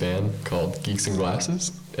 3-piece band called Geeks and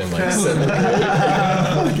Glasses, and like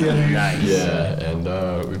 7th grade. Nice. Yeah, and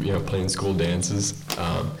we playing school dances.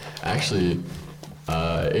 Actually,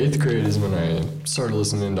 8th grade is when I started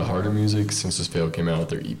listening to harder music since this Fail came out with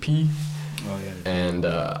their EP. Oh, yeah. And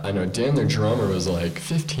I know Dan, their drummer, was like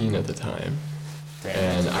 15 at the time.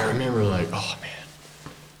 And I remember like, oh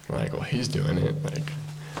man, like, well, he's doing it. Like,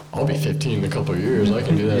 I'll be 15 in a couple of years. I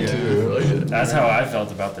can do that too. Like, That's how I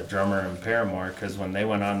felt about the drummer in Paramore, because when they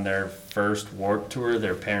went on their first Warped Tour,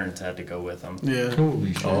 their parents had to go with them. Yeah,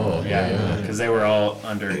 Holy shit. oh yeah. Because they were all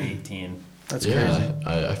under 18. that's crazy.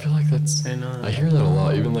 Yeah, I feel like that's. I know. I hear that a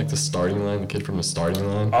lot. Even like the starting line, the kid from the starting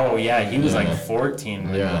line. Oh yeah, he was Yeah. like 14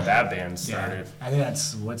 when Yeah. that band started. I think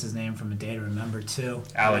that's what's his name from A Day to Remember too.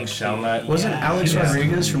 Alex Shelnut. Wasn't Yeah. Alex Yeah.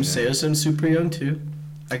 Rodriguez from Seosin super young too?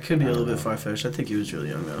 I could be a little bit far-fetched. I think he was really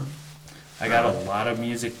young though. I got a lot of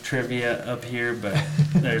music trivia up here, but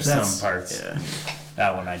there's some parts. Yeah.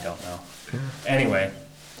 That one I don't know. Anyway,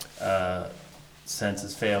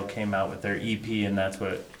 Senses Fail came out with their EP, and that's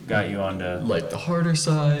what got you onto. Like the harder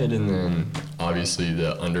side, and then obviously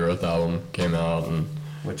the Under Oath album came out, and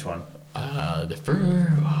Which one? the first.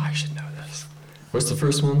 Oh, I should know this. What's the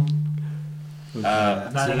first one?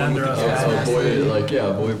 Not an Under Oath.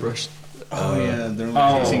 Boy Brush. Oh, yeah. They're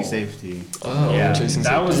Oh. chasing safety. Oh, Yeah, Chasing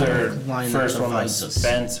that was Safety. their Lineup first one was divides us.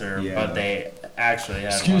 Spencer, Yeah. but they actually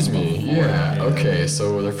had Excuse one me. before. Yeah. Okay.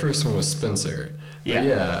 So their first one was Spencer. Yeah. But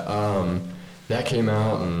yeah. That came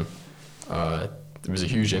out, and it was a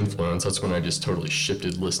huge influence. That's when I just totally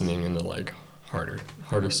shifted listening into like harder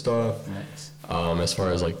stuff. Nice. As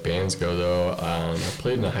far as like bands go, though, I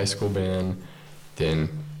played in a high school band, then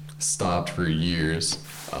stopped for years.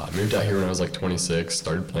 Moved out here when I was like 26.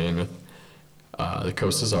 Started playing with the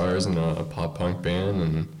Coast Azars and a pop punk band,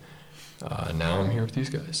 and now I'm here with these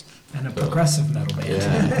guys. And a progressive metal band.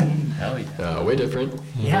 Yeah, Hell yeah. way different.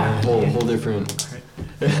 you Yeah. know, whole different.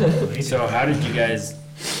 So how did you guys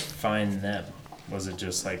find them? Was it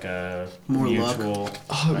just like a More luck. mutual?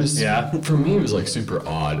 Oh, it was, Yeah. For me, it was like super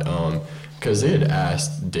odd, because they had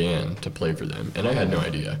asked Dan to play for them, and I had no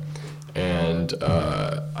idea. And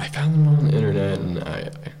I found them on the internet, and I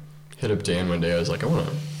hit up Dan one day. I was like, I'm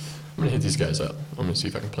gonna hit these guys up. I'm gonna see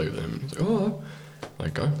if I can play with them. And he's like, oh,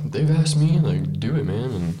 like they've asked me, like, do it,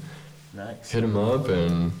 man. And Nice. hit him up,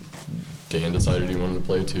 and Dan decided he wanted to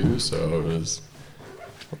play too, so it was.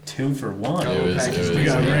 2 for 1. It was.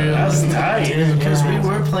 That's tight. Because we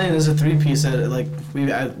were playing as a 3-piece at like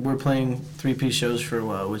we're playing 3-piece shows for a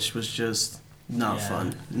while, which was just not Yeah.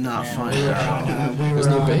 fun. Not Yeah, fun. we were on, There's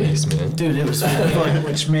no bass, man. Dude, it was fun.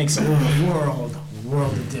 which makes a world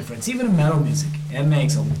of difference. Even in metal music, it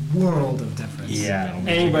makes a world of difference. Yeah.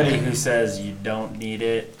 Anybody who says you don't need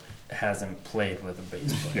it hasn't played with a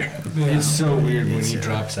bass player. It's so weird when he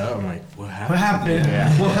drops out. I'm like, what happened? What happened?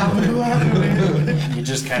 Yeah. What happened? What happened? You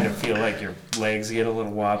just kind of feel like your legs get a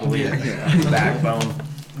little wobbly, backbone.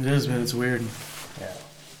 It is, man. It's weird. Yeah.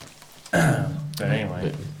 But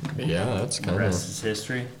anyway, Yeah, that's the kind rest of. is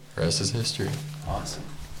history. Rest is history. Awesome.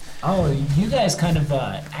 Oh, you guys kind of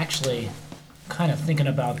actually kind of thinking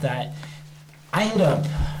about that. I hit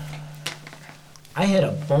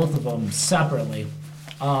up both of them separately.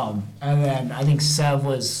 And then I think Sev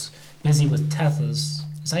was busy with Tethys.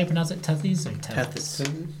 Is that how you pronounce it? Tethys or Tethys? I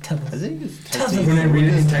Tethys. think it's Tethys. When I read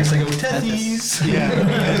it in text, I go, Tethies! Yeah.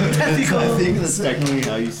 I think that's technically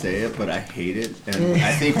how you say it, but I hate it. And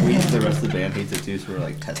I think the rest of the band hates it too, so we're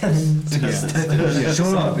like, Tetris. Yeah.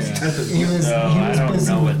 Shut up. He was, So he I was don't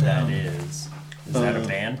busy know what with that them. is. Is that a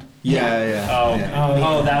band? Yeah. Oh, yeah.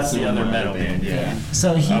 oh, that's the Super other Mario metal band. yeah.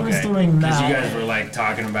 So he was doing Because that. you guys were like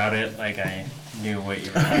talking about it, like I knew what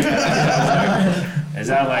you were talking about. Is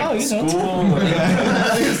that like Oh, you know, school?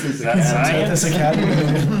 Is that science?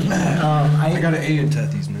 I got an A in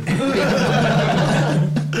Tethy's, man.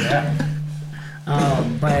 Yeah.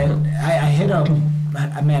 But I hit up,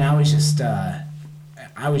 man, I was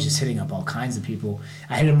just hitting up all kinds of people.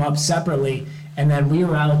 I hit them up separately, and then we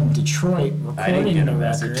were out in Detroit I didn't recording get the a record.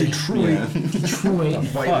 message. Detroit.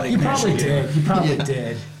 White Lake, You probably Michigan. did. You probably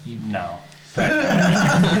did. No.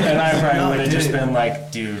 And I probably would have just been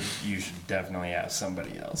like, dude, you should definitely have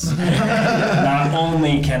somebody else. Not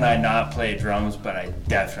only can I not play drums, but I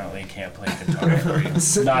definitely can't play guitar for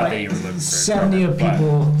you. Not that you were looking for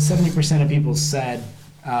a 70% of people said,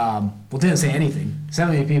 didn't say anything.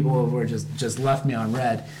 70 people were just left me on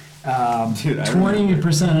red. Dude, I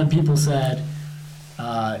 20% of people said,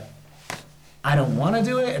 I don't want to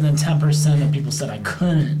do it, and then 10% of people said I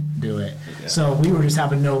couldn't do it. Yeah. So we were just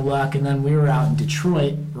having no luck, and then we were out in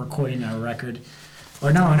Detroit recording our record.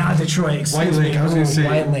 Or no, not Detroit. Excuse White Lake. me. I was gonna say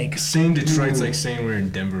White Lake. Saying Detroit's like saying we're in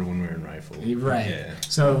Denver when we're in Rifle. Right. Yeah.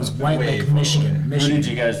 So it was White Way Lake, far Michigan. away. Who Michigan. did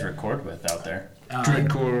you guys record with out there?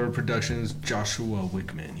 Dreadcore Productions, Joshua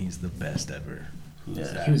Wickman. He's the best ever. Who's Yeah.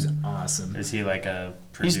 that? He was awesome. Is he like a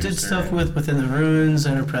He's producer? did stuff with Within the Ruins,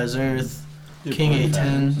 Enterprise Earth, King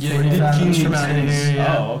 810, Yeah, 40 he did Fathoms King from out 810's here.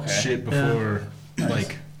 Yeah. Oh, okay. Shit before,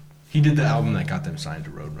 like, he did the album that got them signed to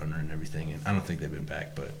Roadrunner and everything. And I don't think they've been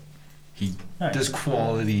back, but he Nice. does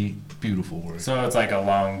quality, beautiful work. So it's like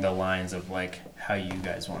along the lines of like how you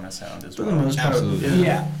guys want to sound as For the well. most part, Absolutely.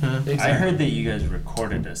 Yeah. Yeah. I heard that you guys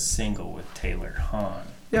recorded a single with Taylor Hahn.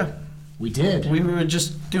 Yeah. We did. We were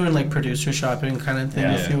just doing like producer shopping kind of thing,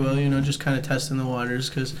 Yeah. if you will, just kind of testing the waters,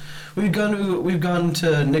 because we've gone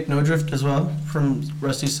to Nick Nodrift as well from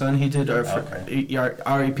Rusty Sun. He did our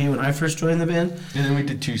our EP when I first joined the band. And then we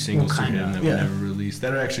did 2 singles through kinda, him that yeah. we never released.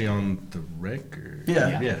 That are actually on the record.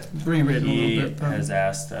 Yeah. Yeah. Rewritten a He little bit. has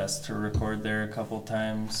asked us to record there a couple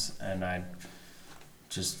times, and I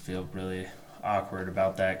just feel really awkward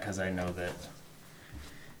about that because I know that.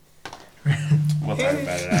 We'll talk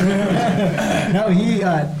about it after. No,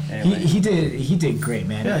 Anyway. he did great,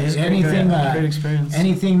 man. Yeah, he's anything great experience.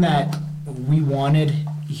 anything that we wanted,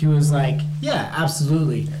 he was like, yeah,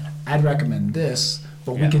 absolutely. I'd recommend this,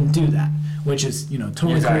 but Yeah. we can do that, which is totally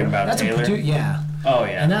You're talking cool. about That's Taylor? yeah, Oh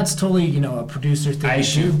yeah. and that's totally a producer thing. I to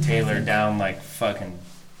shoot do. Taylor down like fucking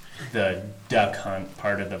the duck hunt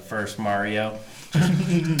part of the first Mario.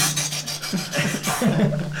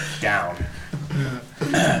 Down.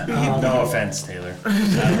 No offense, Taylor.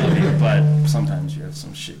 I love you, but sometimes you have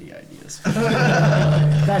some shitty ideas.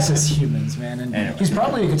 That's just humans, man. And Anyway. he's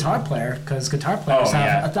probably a guitar player because guitar players Oh, have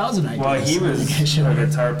yeah. 1,000 ideas. Well, he was Get shit a on.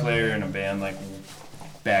 guitar player in a band like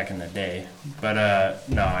back in the day. But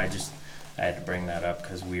no, I had to bring that up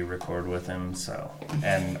because we record with him. So,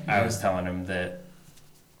 and I was telling him that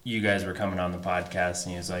you guys were coming on the podcast,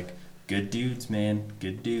 and he was like, "Good dudes, man,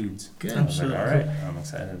 good dudes." Good. I was like, Absolutely. "All right, I'm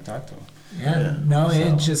excited to talk to him." Yeah. No, it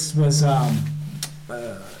So- just was.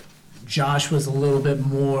 Josh was a little bit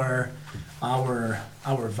more our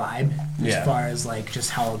vibe Yeah. as far as like just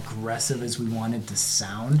how aggressive as we wanted to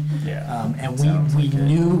sound. Yeah. And Sounds we like it.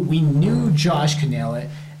 knew Josh could nail it,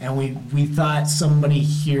 and we thought somebody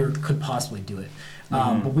here could possibly do it.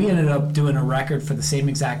 Mm-hmm. But we ended up doing a record for the same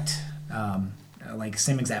exact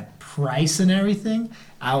price and everything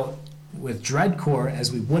out with Dreadcore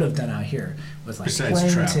as we would have done out here with like Besides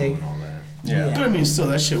plane travel ticket. and all that. Yeah. But I mean, still,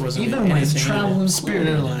 that shit wasn't Even when it's anything. traveling Spirit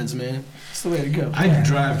slow. Airlines, man. It's the way to go. I had to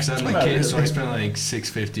drive because I had my Right, kids, so I really. spent like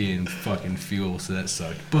 $650 in fucking fuel, so that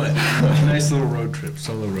sucked. But a nice little road trip,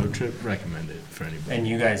 solo road trip, recommend it for anybody. And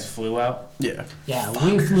you guys flew out? Yeah. Yeah,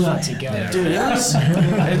 we flew out together. Yeah. Dude, it was. I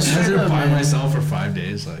It's was straight there up, by man. myself for 5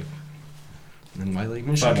 days, like in White Lake,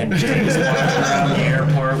 Fucking Michigan. Jay's walking around the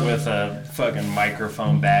airport with a fucking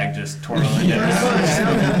microphone bag just twirling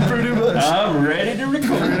it. Pretty much. I'm ready to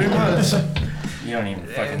record. Pretty much. You don't even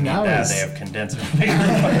fucking need that that. was- They have condenser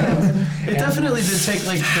paper. It definitely did take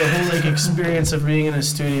like the whole like experience of being in a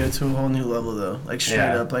studio to a whole new level though. Like straight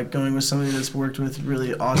Yeah. up, like going with somebody that's worked with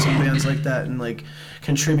really awesome bands like that and like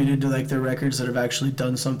contributed to like their records that have actually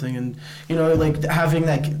done something, and like having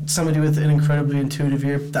that somebody with an incredibly intuitive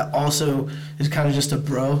ear that also is kind of just a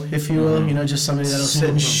bro, if you will. Just somebody that'll sit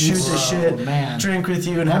and shoot the Bro, shit, man. drink with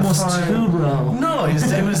you, and Almost have fun. too bro. No, it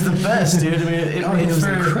was the best, dude. I mean, it Oh, made it was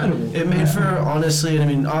for incredible. It made for honestly, and I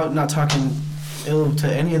mean, I'm not talking ill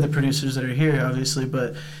to any of the producers that are here, obviously,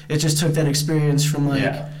 but it just took that experience from like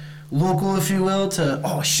Yeah. local, if you will, to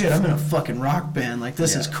oh shit, I'm in a fucking rock band. Like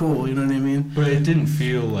this is Yeah. cool. You know what I mean? But it didn't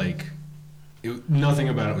feel like nothing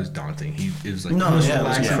about it was daunting. It was like No, the most yeah, it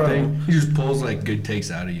was relaxing incredible. thing. He just pulls like good takes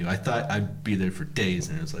out of you. I thought I'd be there for days,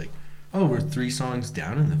 and it was like oh, we're 3 songs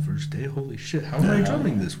down in the first day. Holy shit! How am I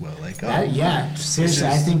drumming this well? Like, oh, Yeah, seriously,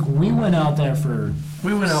 I just- think we went out there for.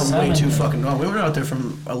 We went out 7 way too days. fucking long. We went out there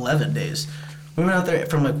from 11 days. We went out there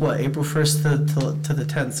from like what, April 1st to the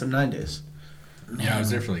 10th, so 9 days. yeah, I was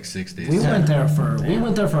there for like 6 days. We went there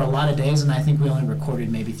for a lot of days, and I think we only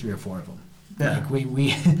recorded maybe 3 or 4 of them. Yeah. Like we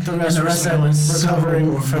The rest and of of it was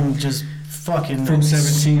recovering so- from just fucking from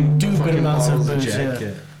 17 stupid fucking amounts of bottles of booze. Jack.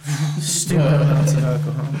 Yeah. Stupid amounts of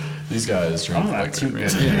alcohol. These guys drink I'm not liquor, too man.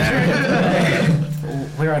 good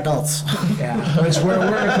at We're adults. Yeah, which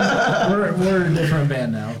we're a different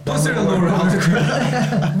band now. Plus, they're at lower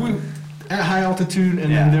altitude. At high altitude,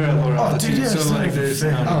 and then they're at lower altitude. dude, yeah, so like, there's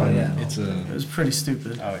yeah. it's It was pretty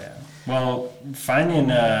stupid. Oh yeah. Well, finding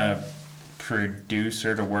a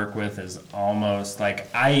producer to work with is almost like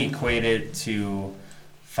I equate it to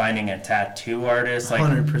finding a tattoo artist. Like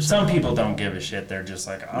 100%. some people don't give a shit. They're just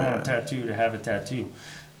like, I want a tattoo to have a tattoo.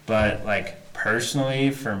 But like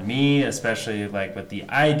personally, for me, especially like with the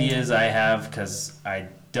ideas I have, because I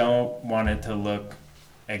don't want it to look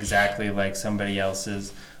exactly like somebody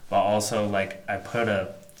else's, but also like I put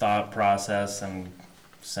a thought process and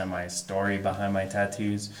semi-story behind my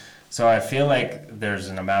tattoos. So I feel like there's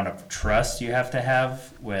an amount of trust you have to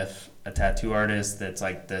have with a tattoo artist that's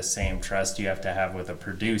like the same trust you have to have with a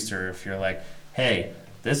producer. If you're like, hey,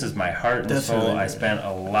 this is my heart and soul. Definitely. I spent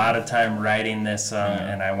a lot of time writing this song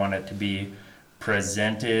and I want it to be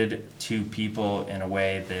presented to people in a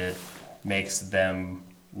way that makes them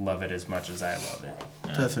love it as much as I love it.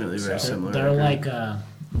 Definitely very So- similar. They're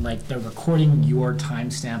like they're recording your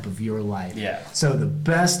timestamp of your life. Yeah. So the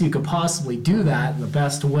best you could possibly do that, the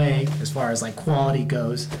best way as far as like quality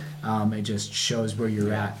goes, it just shows where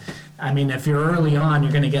you're at. I mean, if you're early on,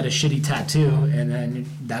 you're gonna get a shitty tattoo, and then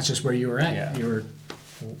that's just where you were at. Yeah. You were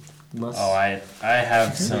less. Oh, I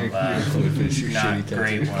have some not shitty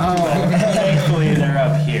great ones. Oh. But thankfully, they're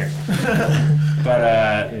up here.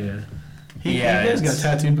 But Yeah. He yeah, guys got it's-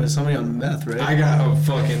 tattooed by somebody on meth, right? I got a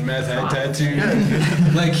fucking meth head tattoo.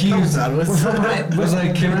 Like he was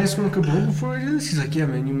like, "Can I smoke a bowl before I do this?" He's like, "Yeah,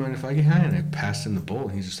 man. You mind if I get high?" And I passed him the bowl,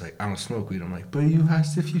 and he's just like, "I don't smoke weed." I'm like, "But you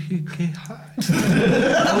asked if you could get high."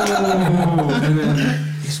 Oh, and then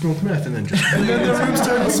he smoked meth, and then just. And then the room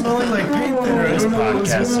started smelling like paint thinner. This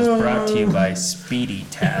podcast is brought to you by Speedy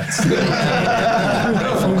Tats from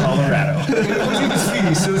Colorado.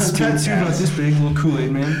 So it's tattooed on this big little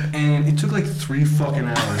Kool-Aid man, and it took like 3 fucking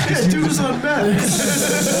hours. Dude was on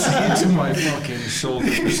meth. Into my fucking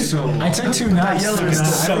shoulder for so long. I took 2 nights. yellow and is I-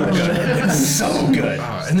 So good. So good.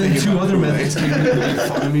 And then 2 other methods came to make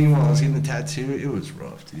fun of me while I was getting the tattoo. It was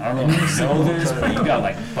rough, dude. I don't know if you know this, but you got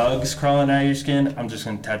like bugs crawling out of your skin. I'm just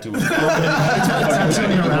gonna tattoo it. Whatever.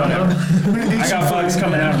 I got bugs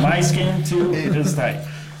coming out of my skin too. Just like,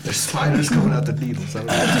 There's spiders coming out the needles. I don't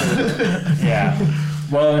know. yeah.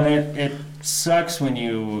 Well, and it sucks when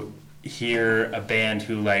you hear a band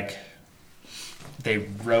who like they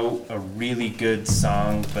wrote a really good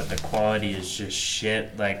song, but the quality is just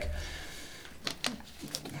shit. Like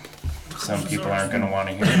some people aren't gonna want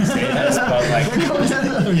to hear me say this, but like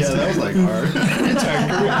Yeah, that was like hard.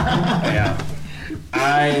 yeah.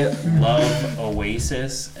 I love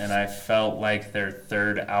Oasis, and I felt like their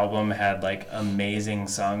third album had like amazing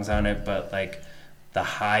songs on it, but like the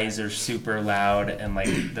highs are super loud and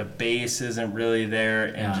like the bass isn't really there,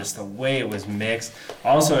 and Yeah. just the way it was mixed.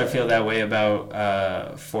 Also, I feel that way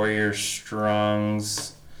about Four Year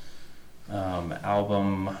Strong's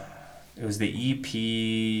album. It was the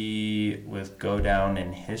EP with Go Down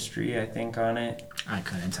in History, I think, on it. I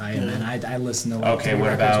couldn't tell you, man. I listened to like Okay, 3 what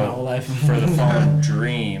records my about whole life. For the Fallen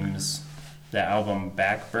Dreams, the album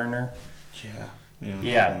Backburner?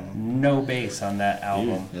 Yeah, no bass on that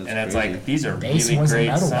album. that's And it's crazy. like, these are Bass really wasn't great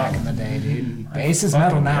metal back in songs. the day, dude. I Bass is fucking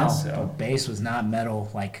metal now, guess so. but bass was not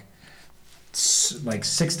metal like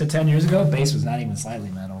 6 to 10 years ago. Bass was not even slightly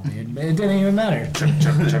metal, dude. It didn't even matter.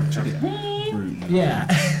 Yeah.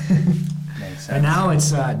 Makes And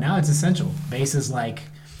sense. now it's essential. Bass is like,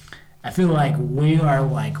 I feel like we are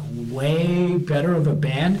like way better of a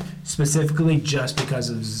band specifically just because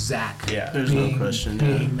of Zach. Yeah. There's no question,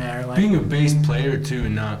 yeah. Being there, like Being a bass player too,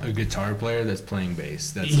 and not a guitar player that's playing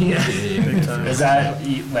bass. That's Yeah. Big time. Is that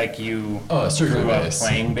like you Oh, strictly grew up bass.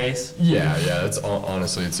 playing bass? Yeah, that's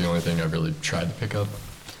honestly, it's the only thing I've really tried to pick up.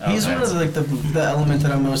 He's Okay. one of like the element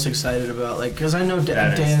that I'm most excited about, like, because I know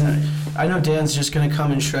That is Dan. I know Dan's just gonna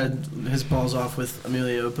come and shred his balls off with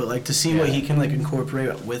Emilio, but like to see what Yeah. he can like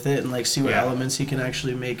incorporate with it and like see what Yeah. elements he can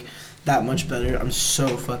actually make that much better. I'm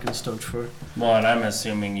so fucking stoked for. Well, and I'm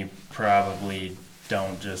assuming you probably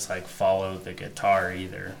don't just like follow the guitar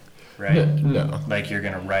either, right? No. Like you're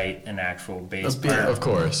gonna write an actual bass Yeah, part. Of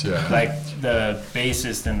course, yeah. Like the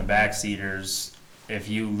bassist and the backseaters, if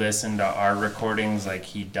you listen to our recordings, like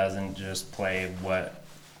he doesn't just play what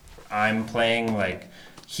I'm playing. Like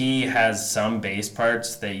he has some bass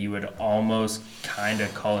parts that you would almost kind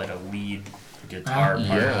of call it a lead guitar part.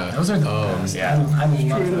 Yeah. Those are the best. yeah. I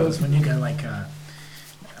love those when you can like.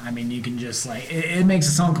 I mean, you can just like it makes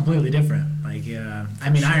a song completely different. Like, I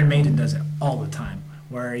mean, Iron Maiden does it all the time,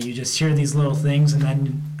 where you just hear these little things, and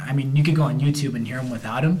then I mean, you could go on YouTube and hear them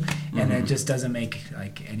without them, and it just doesn't make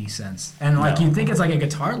like any sense. And like No. you think it's like a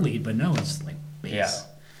guitar lead, but no, it's like bass. Yeah.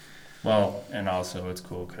 Well, and also it's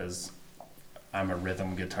cool because I'm a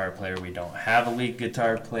rhythm guitar player. We don't have a lead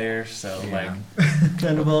guitar player, so like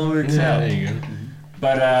Kind of all works Yeah, out. there you go.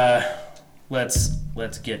 But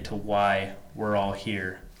let's get to why we're all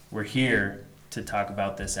here. We're here to talk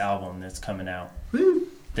about this album that's coming out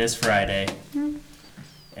this Friday.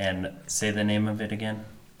 And say the name of it again.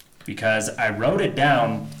 Because I wrote it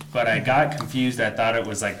down, but I got confused. I thought it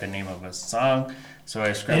was like the name of a song, so I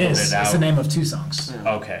It scribbled is. it out. It's the name of 2 songs.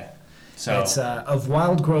 Okay. So It's Of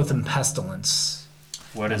Wild Growth and Pestilence.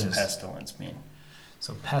 what does just- pestilence mean?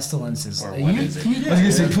 So Pestilence is. Or what is it? I was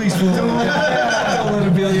gonna say, please don't let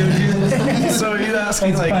Emilio do this. So are you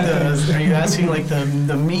asking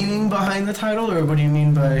the meaning behind the title, or what do you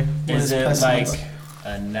mean by what Is it pestilence? like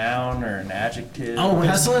a noun or an adjective? Oh,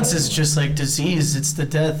 Pestilence is just like disease. It's the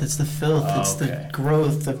death. It's the filth. Oh, it's okay. the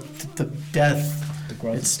growth. The death. The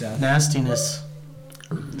growth It's of death. nastiness.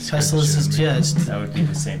 Pestilence is it's That would be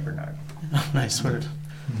the Saint Bernard. nice word.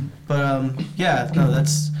 But yeah, no,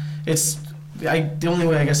 the only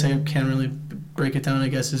way I guess I can really break it down, I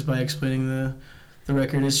guess, is by explaining the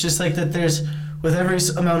record. It's just like that. There's with every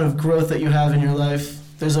amount of growth that you have in your life,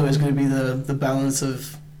 there's always going to be the balance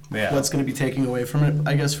of Yeah. what's going to be taking away from it,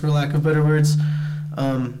 I guess, for lack of better words.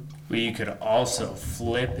 Well, you could also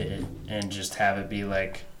flip it and just have it be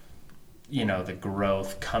like, you know, the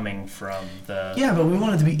growth coming from the. Yeah, but we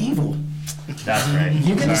want it to be evil. That's right.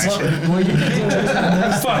 You can Sorry. well, you can do it.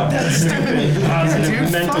 Fuck that stupid positive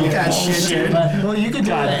Dude, mental fuck that shit, bullshit. dude. Well, you can do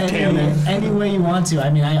God it damn any way you want to. I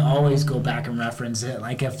mean, I always go back and reference it.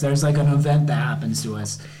 Like if there's like an event that happens to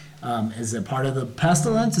us, is it part of the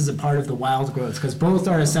pestilence? Is it part of the wild growth? Because both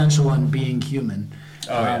are essential in being human.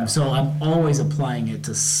 Oh, yeah. So I'm always applying it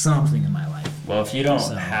to something in my life. Well, if you don't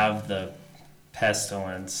So- have the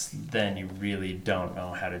pestilence, then you really don't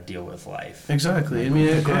know how to deal with life. Exactly. I mean,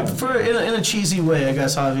 in a cheesy way, I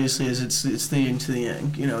guess. Obviously, is it's the yin to the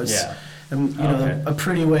yang. You know, it's Yeah. a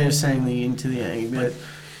pretty way of saying the yin to the yang. But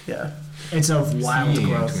yeah, It's of wild Yeah,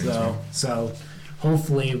 growth, twins, though. man. So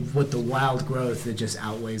hopefully, with the wild growth, it just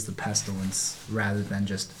outweighs the pestilence rather than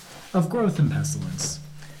just of growth and pestilence.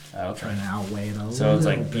 Okay. Trying to outweigh it a little So it's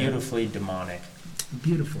like bit. beautifully demonic.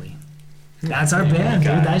 Beautifully. That's our band,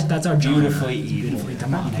 dude. God. That's our genre. Beautifully It's evil. Beautifully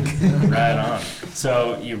demonic. Right on.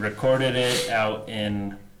 So you recorded it out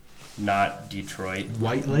in not Detroit.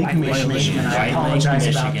 White Lake, White Lake, Michigan. Michigan. I White Lake, apologize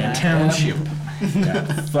about Michigan. that. Township.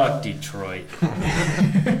 Yeah, fuck Detroit.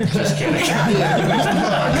 Just kidding.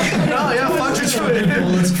 no, yeah, fuck Detroit.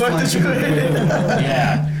 Fuck Detroit.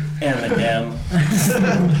 Yeah. Eminem.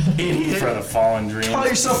 Idiot for the fallen dreams. Call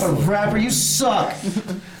yourself a rapper. You suck.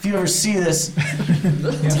 If you ever see this,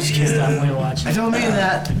 She's definitely watching. I don't mean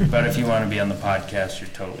that. But if you want to be on the podcast, you're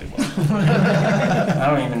totally welcome. I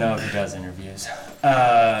don't even know if he does interviews.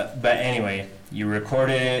 But anyway, you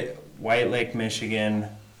recorded it, White Lake, Michigan,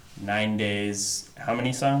 9 days. How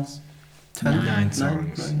many songs? 9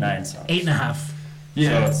 songs. 9 songs. 8.5.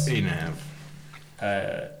 Yeah, it's- 8.5.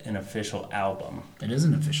 An official album, It is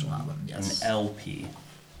an official album, an yes. LP.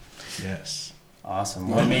 Yes. Awesome.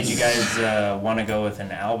 What made you guys want to go with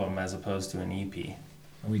an album as opposed to an EP?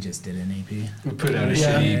 We just did an EP. We put out a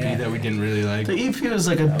Yeah. shitty EP that we didn't really like. The EP was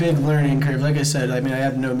like a big learning curve. Like I said, I mean, I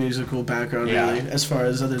have no musical background Yeah. really, as far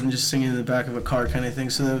as other than just singing in the back of a car kind of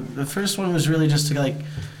thing. So the first one was really just to like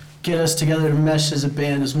get us together to mesh as a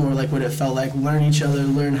band. Is more like what it felt like. Learn each other,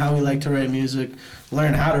 learn how we like to write music,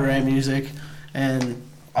 learn how to write music, and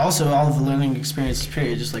also all of the learning experiences.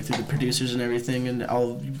 Period. Just like through the producers and everything, and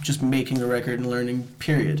all just making the record and learning.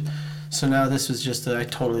 Period. So now this was just I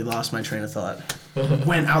totally lost my train of thought.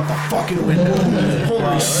 Went out the fucking window.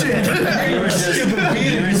 Holy shit. You were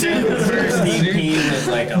just doing the first EP with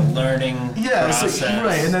like a learning Yeah, process. so,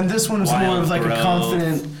 right, and then this one was more wild of like growth, a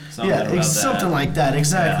confident, something about that. something like that,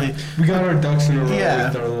 exactly. We got our ducks in a row Yeah.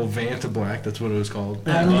 with our little Vanta Black. That's what it was called.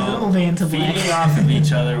 A little van to Feeding black. off of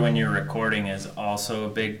each other when you're recording is also a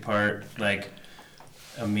big part. Like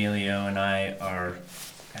Emilio and I are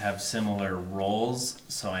have similar roles,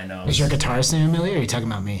 so I know. Is your guitarist name Amelia, or are you talking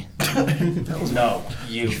about me? No,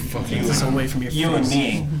 you away from your and face.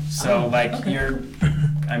 me. So like you're,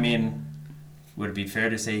 I mean, would it be fair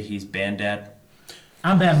to say he's band dad?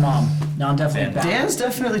 I'm band mom. No, I'm definitely band. Dan's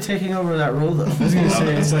definitely taking over that role, though. I was gonna say,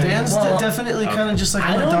 say, it's like- Dan's Well, definitely kind of just like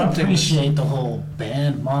I don't adopting. appreciate the whole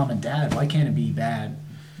band mom and dad. Why can't it be bad?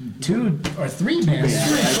 2 or 3 bands.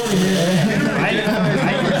 I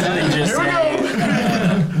really just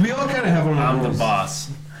say We all kind of have our I'm own the roles. boss.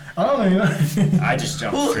 Oh, yeah. I just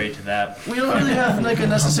jump straight to that. We don't really have like a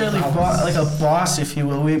necessarily like a boss, if you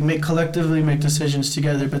will. We collectively make decisions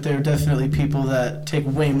together, but there are definitely people that take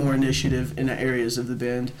way more initiative in areas of the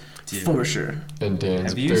band, Dude. for sure. And Dan's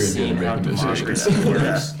Have you very good seen at how making decisions. democracy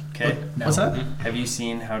works? Okay. No. What's that? Have you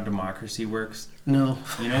seen how democracy works? No.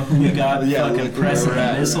 You know who we got Yeah, fucking look, pressing we're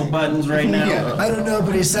at- missile buttons right now? I don't know,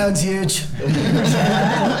 but he sounds huge.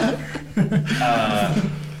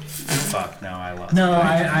 Fuck, no, I lost. No,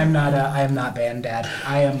 I am not. I am not band dad.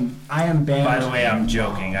 I am band. By the way, I'm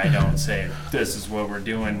joking. I don't say this is what we're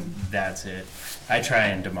doing. That's it. I try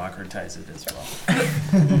and democratize it as well.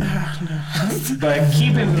 But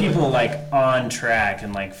keeping people like on track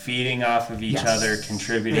and like feeding off of each Yes. other,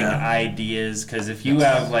 contributing Yeah. ideas. Because if you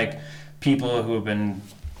have like people who have been,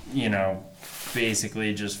 you know,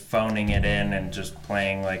 basically just phoning it in and just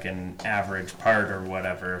playing like an average part or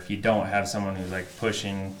whatever, if you don't have someone who's like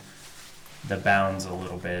pushing the bounds a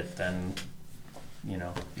little bit, then, you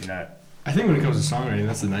know, you're not. I think when it comes to songwriting,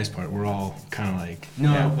 that's the nice part. We're all kind of like,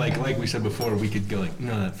 no, Yeah. like we said before, we could go like,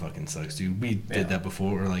 no, that fucking sucks, dude. We Yeah. did that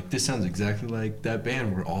before, or like, this sounds exactly like that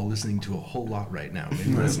band we're all listening to a whole lot right now.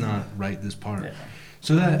 Maybe let's not write this part. Yeah.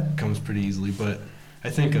 So that comes pretty easily, but I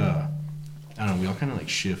think, I don't know, we all kind of like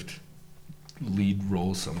shift lead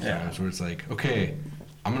roles sometimes, Yeah. where it's like, okay,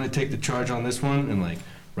 I'm gonna take the charge on this one, and like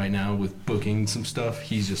right now with booking some stuff,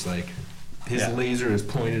 he's just like, his Yeah. laser is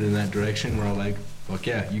pointed in that direction. We're all like, fuck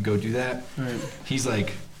yeah, you go do that. Right. He's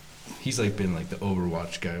like been like the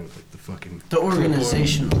Overwatch guy with like the fucking The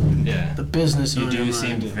organizational, yeah. the business. You on do your seem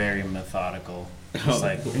mind. very methodical. Just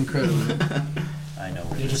like, Incredible. I know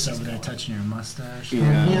where You're this just is over there going. touching your mustache.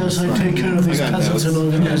 Yes, I take care of his I got peasants and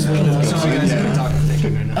notes. organize That's them. all you guys are talking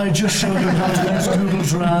thinking right now. I just showed him how to use Google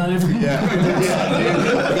Drive. Yeah,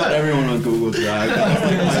 dude. I got everyone on Google Drive. That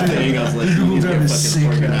was like my thing. I was like, you need to Drive get is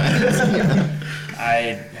fucking sick. organized. I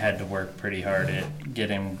had to work pretty hard at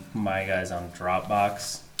getting my guys on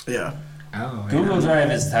Dropbox. Yeah. Oh, Google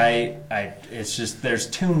Drive is tight. It's just there's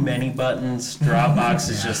too many buttons. Dropbox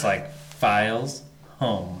is just like files,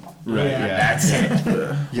 home. Right, Yeah. yeah. That's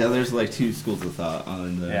it. Yeah, there's like 2 schools of thought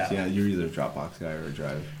on this. Yeah. Yeah, you're either a Dropbox guy or a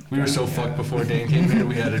Drive. We were so fucked before Dan came here.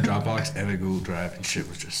 We had a Dropbox and a Google Drive, and shit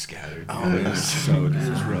was just scattered. Oh, it was so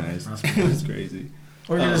disorganized. It was crazy.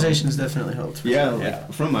 Organization's definitely helped. for Yeah, sure. like, Yeah.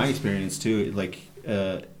 from my experience too, like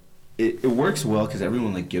it works well because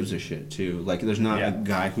everyone like gives a shit too. Like there's not Yeah. a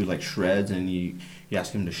guy who like shreds and you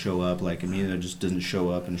ask him to show up. Like Amelia just doesn't show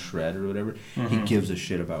up and shred or whatever. He gives a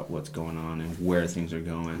shit about what's going on and where things are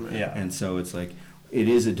going. Yeah. And so it's like it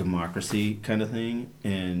is a democracy kind of thing,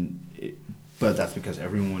 but that's because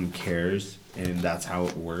everyone cares and that's how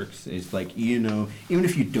it works. It's like, you know, even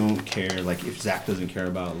if you don't care, like if Zach doesn't care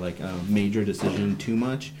about like a major decision too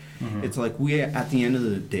much, it's like we at the end of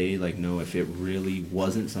the day like know if it really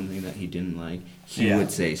wasn't something that he didn't like, he Yeah.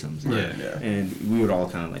 would say something. Yeah. Yeah. And we would all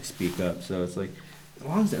kind of like speak up. So it's like as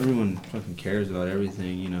long as everyone fucking cares about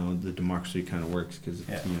everything, you know, the democracy kind of works because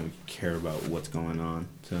Yeah. you know you care about what's going on.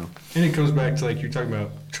 So And it goes back to like you're talking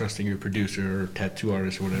about trusting your producer or tattoo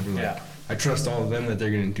artist or whatever. Like, Yeah. I trust all of them that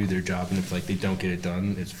they're gonna do their job, and if like they don't get it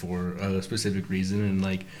done, it's for a specific reason, and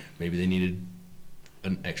like maybe they needed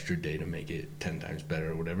an extra day to make it 10 times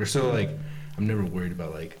better or whatever. So like I'm never worried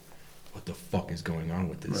about like what the fuck is going on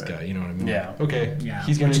with this Right. guy. You know what I mean? Yeah. Okay. Yeah.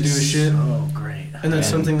 He's gonna Which do is his shit. Oh, great. And that's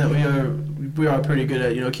something that we are pretty good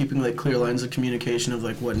at, you know, keeping like clear lines of communication of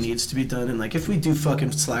like what needs to be done, and like if we do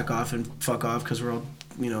fucking slack off and fuck off because we're all,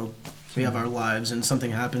 you know, we have our lives and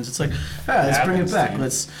something happens, it's like, let's bring it Happens, back. dude.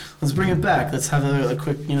 Let's bring it back. Let's have a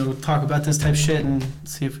quick, you know, talk about this type shit and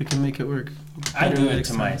see if we can make it work. I better do it next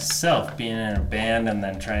to time. myself, being in a band and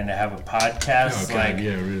then trying to have a podcast. Okay. Like,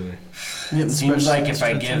 yeah, really. Yeah, it seems like if I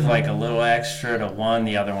stretch give it. like a little extra to one,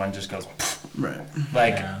 the other one just goes. Right.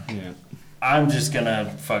 Like, Yeah. yeah. I'm just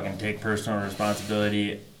gonna fucking take personal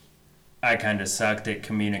responsibility. I kind of sucked at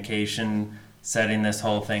communication, setting this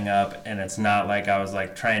whole thing up, and it's not like I was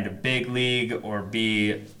like trying to big league or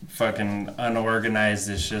be fucking unorganized.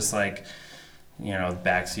 It's just like, you know, the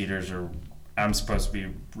backseaters are. I'm supposed to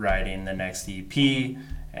be writing the next EP,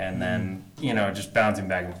 and then just bouncing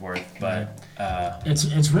back and forth. But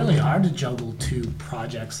It's really hard to juggle 2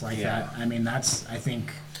 projects like Yeah. that. I mean, that's, I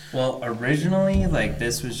think, well, originally, like,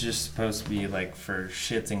 this was just supposed to be like for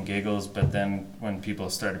shits and giggles, but then when people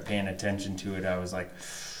started paying attention to it, I was like,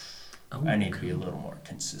 I need to be a little more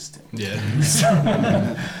consistent. Yeah.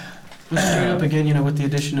 Straight up again, with the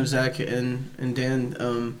addition of Zach and Dan,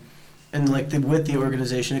 and like with the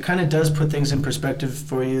organization, it kind of does put things in perspective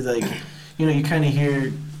for you. Like, you kind of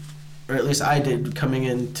hear, or at least I did, coming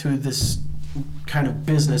into this kind of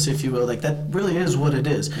business, if you will, like that really is what it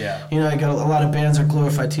is. Yeah. I got a lot of bands are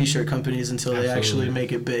glorified T-shirt companies until they Absolutely. actually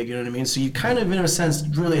make it big. You know what I mean? So you kind of, in a sense,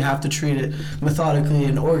 really have to treat it methodically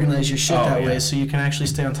and organize your shit that way, so you can actually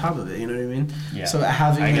stay on top of it. You know what I mean? Yeah. So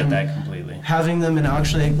having I get them, that completely. having them and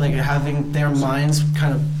actually like having their minds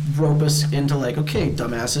kind of rope us into like, okay,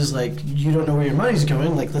 dumbasses, like you don't know where your money's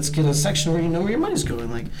going. Like let's get a section where you know where your money's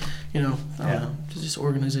going. Like, I don't know. Just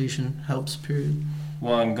organization helps. Period.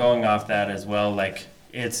 Well, and going off that as well, like,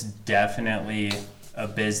 it's definitely a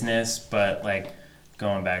business, but, like,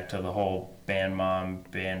 going back to the whole band mom,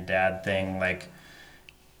 band dad thing, like,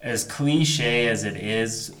 as cliche as it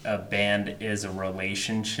is, a band is a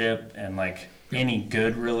relationship, and, like, any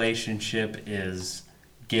good relationship is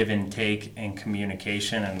give and take and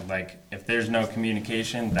communication, and, like, if there's no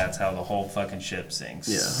communication, that's how the whole fucking ship sinks.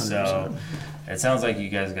 Yeah, 100%. So, it sounds like you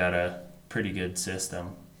guys got a pretty good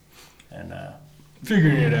system, and,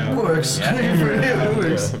 Figuring it out. Works. Yeah. It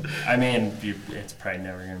works. I mean, it's probably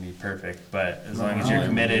never going to be perfect, but as long as you're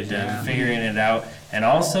committed to figuring it out, and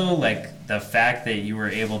also like the fact that you were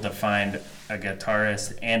able to find a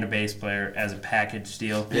guitarist and a bass player as a package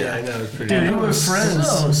deal. Yeah, I know. It's pretty. Dude, we were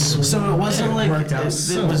friends, so it wasn't like worked out it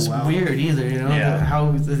so was well. weird either. Yeah.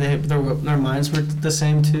 How their minds were the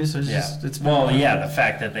same too. So it's Yeah. just it's Well, yeah, the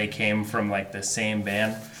fact that they came from like the same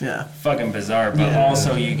band, yeah. fucking bizarre. But Yeah.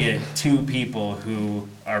 also, you get 2 people who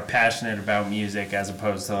are passionate about music, as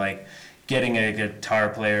opposed to like getting a guitar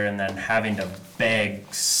player and then having to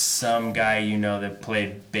beg some guy that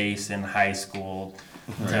played bass in high school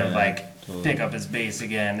to like pick up his bass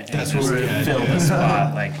again and That's just what we had, fill yeah. the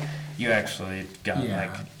spot. Like, you actually got Yeah.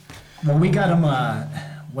 like, well, we got them.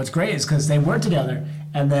 What's great is because they worked together,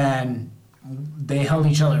 and then they held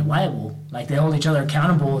each other liable. Like they hold each other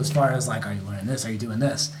accountable as far as like, are you learning this? Are you doing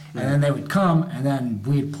this? And then they would come, and then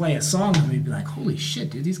we'd play a song, and we'd be like, holy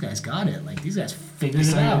shit, dude, these guys got it. Like these guys figured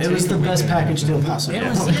it out. It was the best package deal possible. It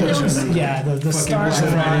was yeah, the stars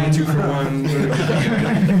Fucking aligned. 2 for 1.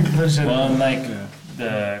 well, and like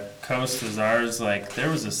the Coast is ours. Like, there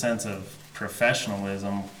was a sense of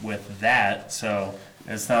professionalism with that. So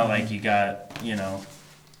it's not like you got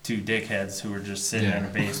 2 dickheads who were just sitting in a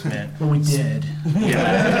basement. But we did.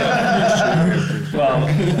 Well,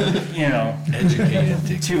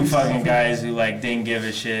 Educated. 2 fucking guys who like didn't give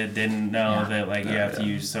a shit, didn't know that like you have to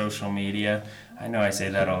use social media. I know I say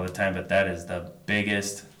that all the time, but that is the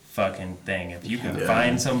biggest fucking thing. If you can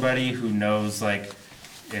find somebody who knows like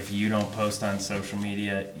if you don't post on social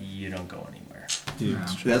media, you don't go anywhere. Dude, Yeah.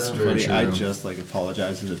 that's Very funny. I true. just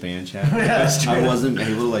apologized in the band chat. I wasn't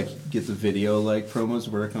able to get the video promos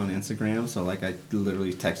work on Instagram, so I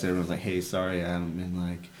literally texted everyone, was hey, sorry, I haven't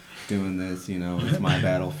been doing this. It's my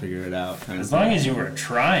bad. I'll figure it out. Kind As of long thing. as you were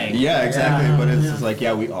trying. Yeah, exactly. Yeah. But it's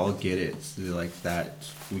just we all get it. So that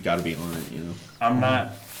we got to be on it. I'm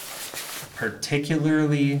not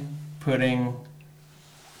particularly putting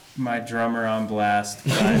my drummer on blast,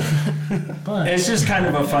 but But it's just kind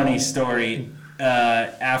of a funny story.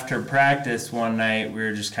 After practice one night, we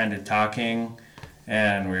were just kind of talking,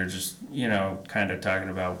 and we were just, kind of talking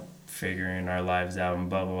about figuring our lives out and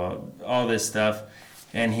blah, blah, blah, all this stuff.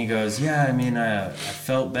 And he goes, yeah, I mean, I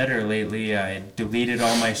felt better lately. I deleted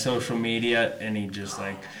all my social media. And he just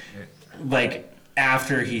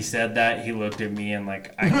after he said that, he looked at me and I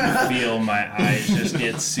could feel my eyes just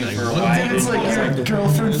get super wide. It's like your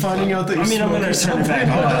girlfriend finding out that you I mean, I'm smoke gonna or turn it something.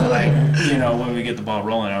 back on, when we get the ball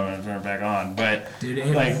rolling, I'm gonna turn it back on. But dude,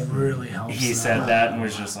 it really helps. he said that and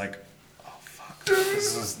was just like, "Oh fuck,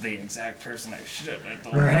 this is the exact person I should have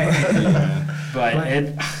told." Right. But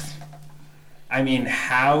I mean,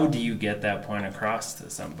 how do you get that point across to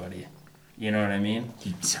somebody? You know what I mean?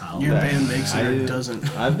 Your band makes it or it doesn't.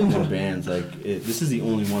 I've been to bands this is the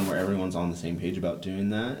only one where everyone's on the same page about doing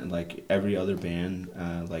that, and every other band,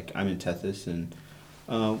 I'm in Tethys, and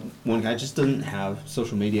one guy just doesn't have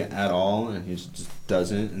social media at all, and he just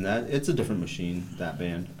doesn't, and that it's a different machine, that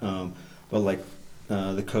band. But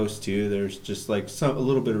the Coast too, there's just a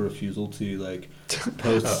little bit of refusal to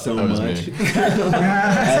post so that was much, me.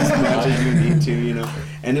 as much as you need to, you know.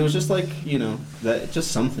 And it was just like, you know, that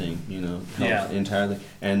just something, you know, helped entirely.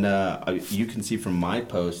 And you can see from my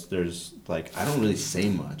post, there's like, I don't really say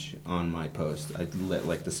much on my post. I let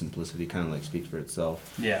like the simplicity kind of like speak for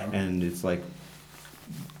itself. Yeah. And it's like,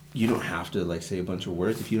 you don't have to like say a bunch of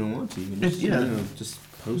words if you don't want to. You can just, you know, just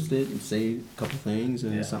post it and say a couple things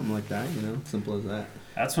and something like that, you know, simple as that.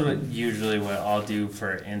 That's what what I'll do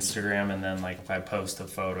for Instagram, and then like if I post a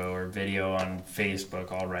photo or video on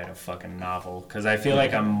Facebook, I'll write a fucking novel, because I feel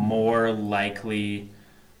like I'm more likely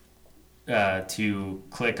to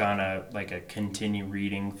click on a continue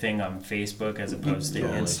reading thing on Facebook as opposed to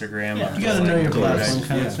Instagram. Yeah, I'm you just gotta know like, your dude, platform I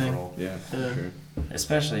kind of just thing. roll. Yeah, for sure.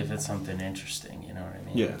 Especially if it's something interesting, you know what I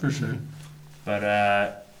mean? Yeah, For sure.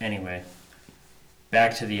 But anyway,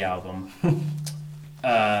 back to the album.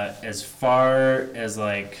 As far as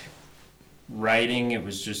like writing, it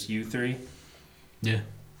was just you three. Yeah.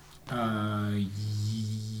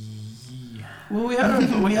 Well, we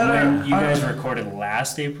had You guys recorded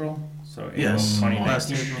last April, so April Yes, 2019.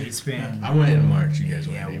 last April. It's been. I went in March. You guys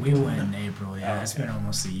went Yeah, in we April. went in April. Yeah, Oh, it's okay. been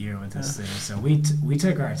almost a year with this thing. So we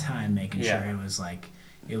took our time making Yeah. sure it was like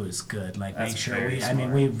it was good. Like That's make sure very I mean,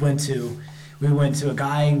 smart. we went to a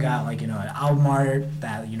guy and got like, you know, an album art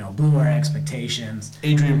that, you know, blew our expectations.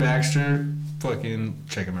 Adrian Baxter, fucking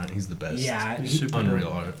check him out. He's the best. Yeah, He's super Unreal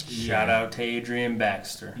art. Shout out to Adrian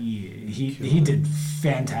Baxter. he did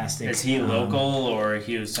fantastic. Is he local or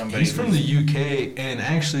he was somebody? He's from the UK and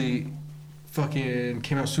actually fucking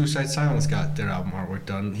came out. Suicide Silence got their album artwork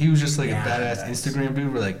done. He was just like Yeah, a badass nice. Instagram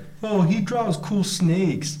dude. We're like, oh, he draws cool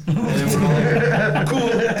snakes. And then we're like, cool,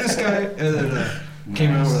 this guy. And then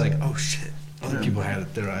came out. We're like, oh shit. Other people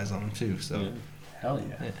had their eyes on him too. So Hell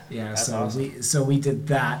yeah. Yeah, That's so awesome. we did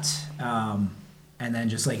that, and then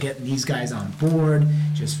just like getting these guys on board,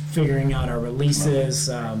 just figuring out our releases,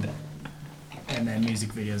 and then music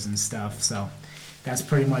videos and stuff. So that's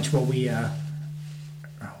pretty much what we had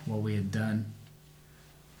done.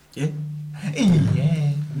 Yeah.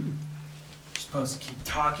 Yeah. You're supposed to keep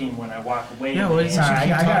talking when I walk away. Yeah, what did you man.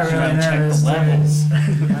 keep I got talking really about? Check the nervous. levels.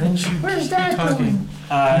 Why didn't you Where's keep that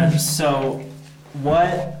talking? So,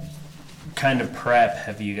 what kind of prep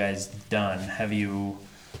have you guys done? Have you,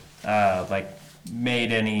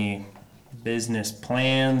 made any business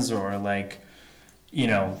plans or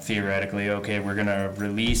theoretically, okay, we're gonna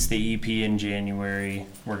release the EP in January.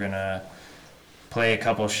 We're gonna play a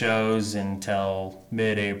couple shows until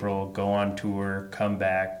mid-April, go on tour, come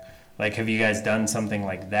back. Like, have you guys done something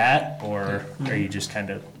like that, or are you just kind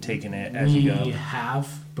of taking it as you go? We have,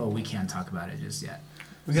 but we can't talk about it just yet.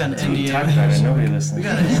 We got an Talk about it. NDA. Nobody listens. We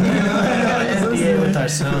got an NDA with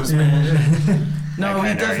ourselves, man. No, we I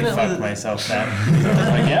kinda already fucked definitely. myself that. I was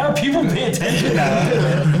like, yeah, people pay attention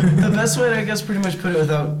now. The best way to, I guess, pretty much put it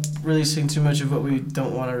without releasing too much of what we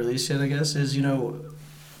don't want to release yet, I guess, is,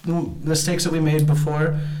 the mistakes that we made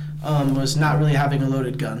before was not really having a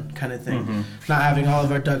loaded gun kind of thing. Mhm. Not having all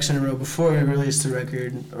of our ducks in a row before we released the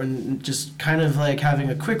record, or just kind of like having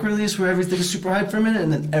a quick release where everything's super hyped for a minute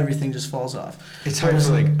and then everything just falls off. it's hard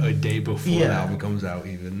for like a day before Yeah. the album comes out,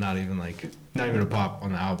 even not even a pop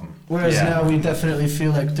on the album. Whereas Yeah. now we definitely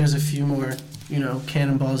feel like there's a few more,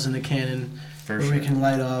 cannonballs in the cannon For where sure. we can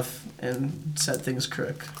light off and set things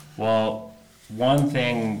crook. Well, one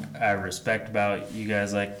thing I respect about you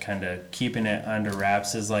guys, kind of keeping it under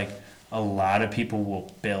wraps, is a lot of people will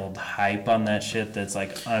build hype on that shit that's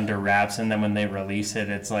under wraps, and then when they release it,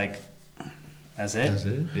 it's that's it. That's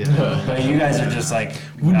it. Yeah. But you guys are just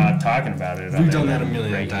not talking about it. We've other done that a than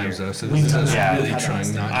million right times here. though, so We've this done is that. really Yeah.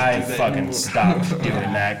 trying not to I do that fucking anymore. stopped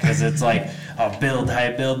doing that because it's I'll build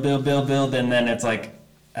hype, build, and then it's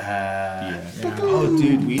Oh,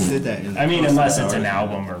 dude, we did that. In the I mean, Coast unless is it's an Ours.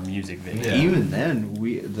 album or music video. Yeah. Even then,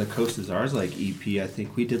 the Coast is Ours EP. I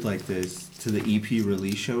think we did this to the EP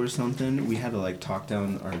release show or something. We had to talk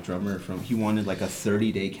down our drummer he wanted a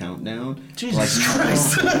 30-day countdown. Jesus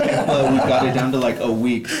Christ. But we got it down to a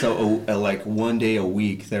week. So one day a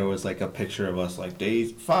week, there was a picture of us day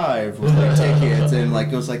 5 with tickets, and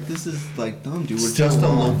it was this is dumb, dude. We're Still just a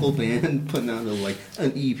long. local band putting out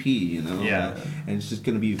an EP, Yeah. and it's just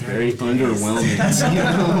gonna be very underwhelming.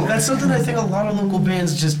 That's something I think a lot of local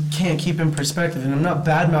bands just can't keep in perspective. And I'm not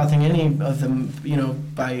bad-mouthing any of them,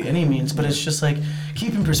 by any means, but it's just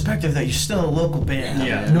keep in perspective that you're still a local band.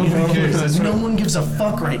 Yeah. Nobody cares. cares. No one gives a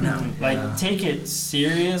fuck right now. Take it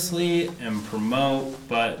seriously and promote,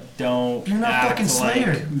 but don't You're not act fucking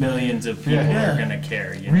Slayer. like millions of people Yeah. are gonna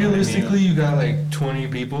care. You know what I mean? Realistically, you got 20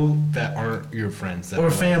 people that aren't your friends. That Or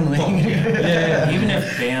are family. "Fuck yeah." Yeah. Even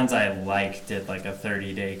if bands I like did a 30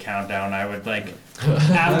 30-day countdown. I would like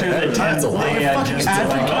after the 10th day, I just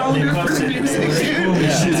like update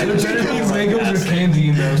Legos or candy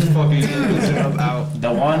in those fucking out.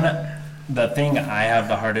 The thing I have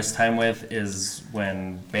the hardest time with is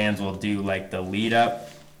when bands will do like the lead up,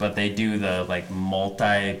 but they do the like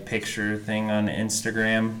multi-picture thing on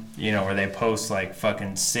Instagram, you know, where they post like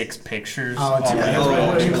fucking 6 pictures all in a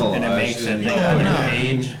row, and it makes it like on a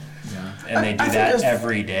page. And they do that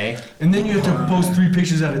every day. And then you have to post 3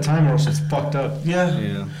 pictures at a time, or else it's fucked up.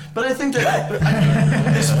 Yeah. But I think that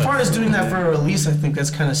as far as doing that for a release, I think that's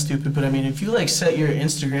kind of stupid. But I mean, if you like set your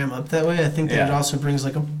Instagram up that way, I think that it also brings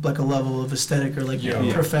like a level of aesthetic or like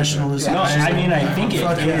professionalism. No, I mean, I think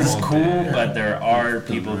it is cool, but there are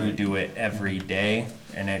people who do it every day,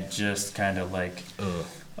 and it just kind of like.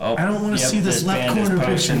 Oh, I don't want to see this left corner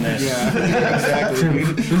picture. This. Yeah, exactly.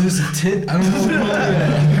 Is this a tit? I don't know.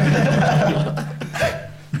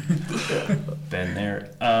 Been there.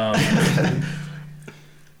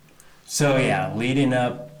 So yeah, leading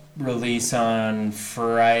up, release on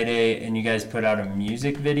Friday, and you guys put out a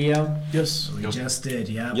music video, Yes. We just did,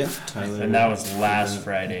 yeah. Yep. Tyler. and that was last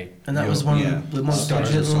Friday. And that was one of the most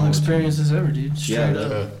legit little experiences ever, dude. Straight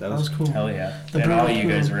up. That was cool. Hell yeah! The And all Bruno you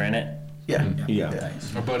guys crew. were in it. Yeah. Yeah.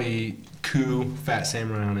 Our buddy Koo, Fat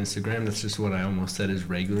Samurai on Instagram. That's just what I almost said his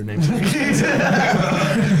regular name.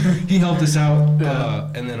 He helped us out,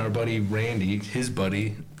 and then our buddy Randy, his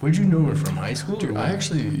buddy. Where'd you know her from? High school? Dude, I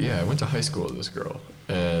went to high school with this girl,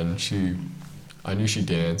 and I knew she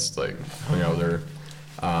danced, like hung out with her,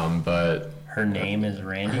 but Her name is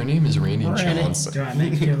Randy. her name is Randy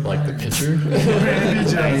Johnson. Like the pitcher.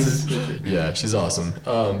 Yeah, she's awesome.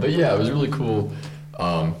 But yeah, it was really cool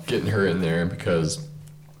getting her in there because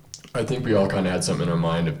I think we all kind of had something in our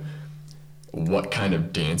mind of what kind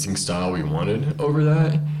of dancing style we wanted over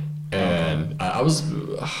that. And I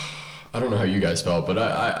don't know how you guys felt, but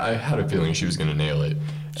I had a feeling she was going to nail it.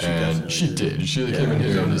 And she did. She came in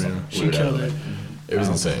here and just She killed it. It was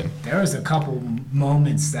insane. There was a couple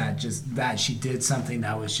moments that she did something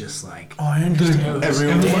that was just like, Oh, I understand.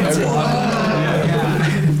 Everyone.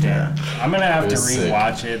 yeah. I'm gonna have It to was sick.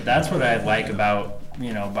 rewatch it. That's what I like about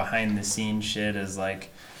behind the scenes shit is like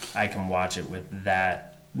I can watch it with that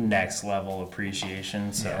next level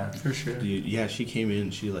appreciation. So For sure. Dude, yeah, she came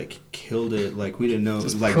in. She like killed it. Like we didn't know.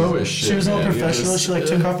 Like Pro as shit. She was all man. professional. She like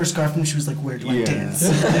took off her scarf and she was like, "Where do I Yeah. dance?"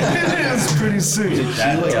 It was pretty sweet.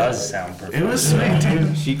 that does sound perfect. It was sweet,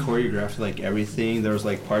 dude. She choreographed like everything. There was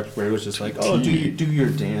like parts where it was just like, oh, do your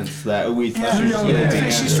dance that we thought she was gonna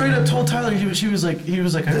dance. She straight up told Tyler. He was like,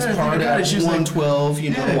 This I part got at it. She was like, 112,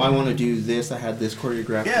 Yeah. I want to do this. I had this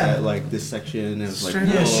choreographed Yeah. at like this section. And it was like, straight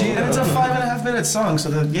up. And it's a 5.5 minute song,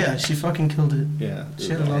 so she fucking killed it. yeah. She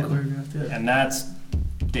had it all choreographed. Yeah. And that's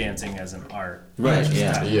dancing as an art. Right.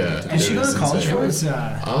 Yeah. Yeah. Did she it go was to college insane.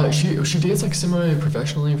 for it? She danced like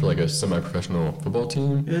semi-professionally for like a semi-professional football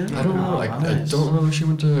team. Yeah. I don't know. I Nice. don't know if she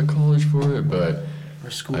went to college for it, but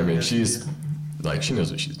Or school. I mean, guess, she's yeah. like she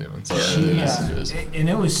knows what she's doing. So She, it is. and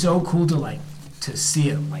it was so cool to see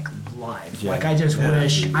it like live. Yeah. Like I just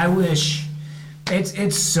wish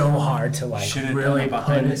it's so hard to like Should have really done a put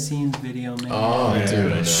behind the it. scenes video, man. Oh,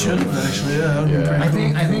 dude, I know. Should have actually. Yeah. That would've been Yeah.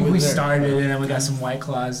 pretty I think we there. started and then we got some White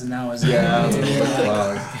Claws and that was Yeah.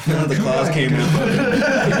 it. The claws came in.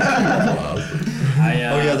 I,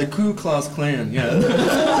 Oh yeah, the Ku Klux Klan. Yeah.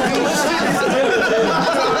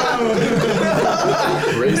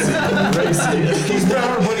 Racy. He's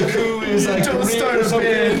brown, buddy Koo is like, Don't start a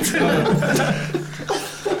band.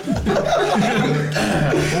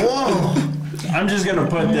 I'm just gonna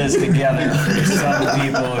put this together for some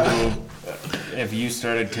people who, if you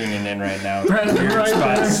started tuning in right now, weird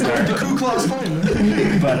spot to start. Ku Klux Klan.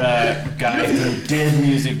 But a guy who did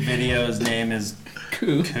music videos, name is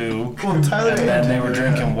Koo. Well, Tyler. And then they were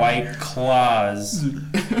drinking White Claws,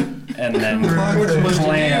 and then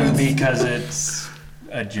Clan because it's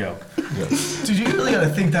a joke. Dude, you really gotta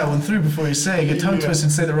think that one through before you say it. Get tongue twisted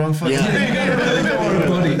and say the wrong fucking thing. You gotta really know our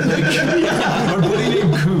buddy. Our buddy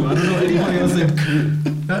named Koo. I don't know anybody else named Koo.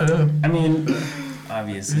 I don't know. I mean,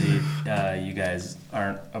 obviously, you guys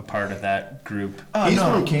aren't a part of that group. Oh, He's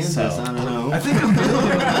no. from Kansas. So- I don't know. I think I'm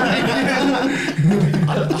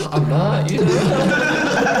not. You know?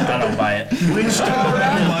 I don't buy it.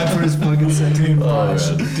 Live for his fucking set. Dude, Oh,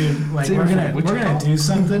 man. dude, like Take we're it from gonna Wichita. do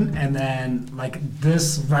something, and then like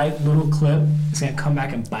this right little clip is gonna come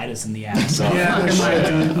back and bite us in the ass. Yeah, like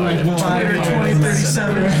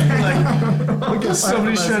 2037. Like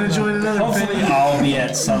somebody's trying to join another Hopefully, band. I'll be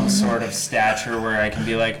at some sort of stature where I can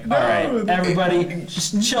be like, all right, everybody,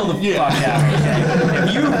 just chill the fuck out, okay?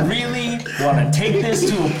 If you really want to take this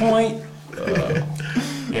to a point,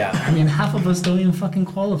 Yeah. I mean, half of us don't even fucking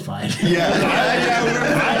qualify. I didn't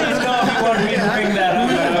know if you wanted me to bring that up,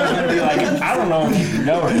 but I was going to be like, I don't know if you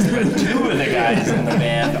know it, but 2 of the guys in the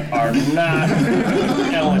band are not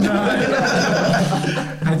eligible.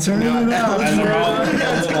 I turned it out. And they're all a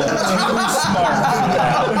little too smart for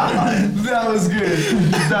that. That was good.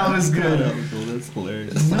 That was good. That's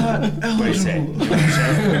hilarious. Not What do you say? eligible. You want to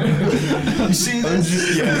say? You see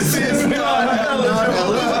this? Yes. It's not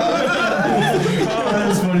eligible.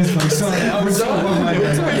 That's funny as fuck. Sorry, we're done.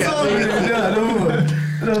 It's over.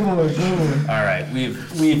 No more. All right,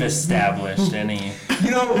 we've established any.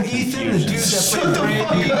 You know, Ethan, the dude that played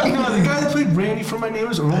Randy. You know, the guy that played Randy from My Name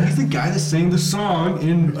Is Earl. He's the guy that sang the song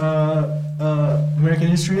in American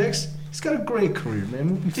History X. He's got a great career, man.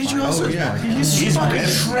 We'll be Did fine. you also? He's fucking ripped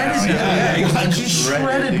shredded now, now. He's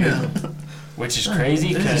shredded now. Which is crazy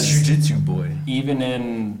He's a because jiu-jitsu boy. even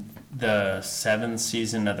in the 7th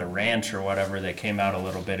season of The Ranch or whatever that came out a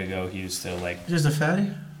little bit ago, he was still like Just a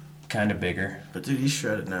fatty? kind of bigger. But dude, he's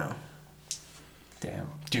shredded now. Damn.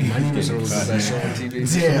 Dude, My Name Is Earl was the best show on TV.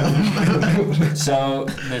 Damn. So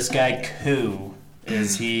this guy Koo,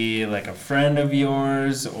 is he like a friend of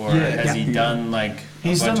yours, or Yeah, has he done like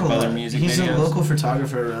He's a bunch done of a other lot. music He's videos? a local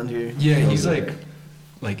photographer around here. Yeah, he's like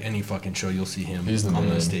any fucking show you'll see him He's the on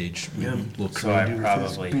man. the stage. Yeah. Little So I curly dude with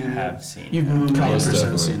his probably beard. have seen. You've him. probably Most 100%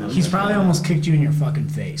 definitely. seen him. He's probably almost kicked you in your fucking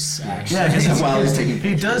face, actually. Yeah, because While he's taking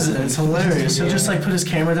he does it. It's hilarious. He'll just like put his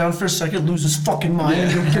camera down for a second, lose his fucking mind,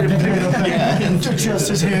 and go get it, pick it up, and adjust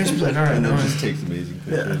his hair. He's like, all right, And no. then just takes amazing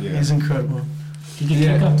pictures. Yeah, he's incredible. He can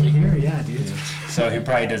kick up to here, yeah, dude. So he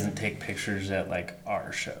probably doesn't take pictures at like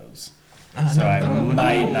our shows. So I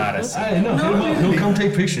might not have seen. I know. He'll come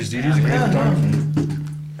take pictures, dude. He's a great photographer.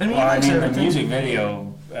 I mean, Well, I he likes mean, the everything. music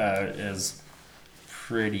video is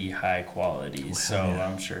pretty high quality, so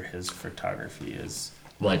I'm sure his photography is.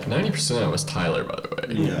 Like 90% was Tyler, by the way.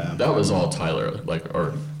 Yeah. That was all Tyler. Like,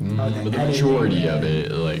 or the the editing, majority yeah. of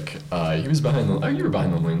it. Like, he was behind the. Oh, you were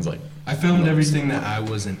behind the lens. Like, I filmed everything that I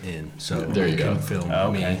wasn't in, so There you he couldn't go. film Oh,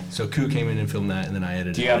 okay. me. So Koo came in and filmed that, and then I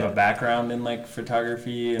edited. Do you have it. a background in like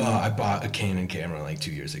photography? And I bought a Canon camera like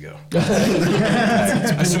 2 years ago.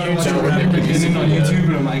 I started watching Sure, rap make a beginning music on video. YouTube,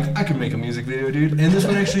 and I'm like, I could make a music video, dude. And this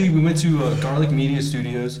one actually, we went to Garlic Media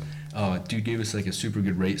Studios. Dude gave us like a super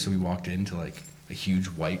good rate, so we walked into like a huge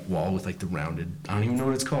white wall with like the rounded. I don't even know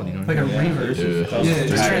what it's called. You know what Like I a mean? reverb. dude. Yeah,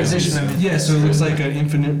 It's transition. I mean, Yeah, so it looks like an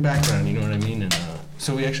infinite background, you know what I mean? And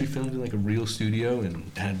so we actually filmed in like a real studio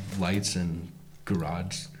and had lights and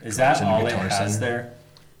garage. is that and a all it guitar has center. there?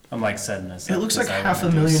 I'm like setting this it up looks like 'cause I half a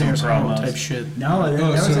wanna do some millionaire's home promos. type shit. No, there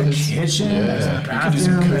was so a it's- kitchen, there's a You could do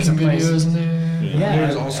some bathroom, there's a cooking place. videos in there. Yeah, There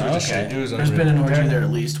was all sorts of Okay. shit. It was There's unreal. been an orgy there at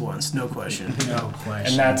least once, no question. no question.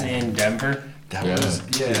 And that's in Denver. That Yeah. was,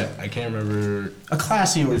 yeah, I can't remember. A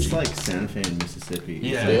classy orgy. It's like Santa Fe in Mississippi.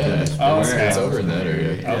 Yeah. Yeah, Oh, it's, okay. it's over in that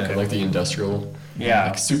area. Okay. Like the industrial. Yeah.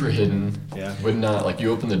 Like super hidden. Yeah. Would not like you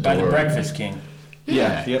open the By door. the Breakfast King.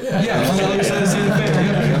 Yeah. Yep. Yeah, on the other side of Santa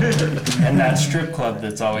Fe. And that strip club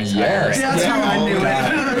that's always Yes. hiring. That's how I knew it.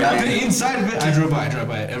 Yeah. The inside of it, I drove by it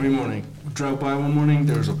every morning. Drove by one morning,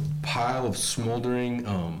 there was a pile of smoldering,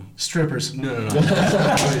 Strippers. no. Burn the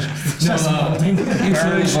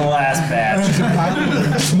last batch.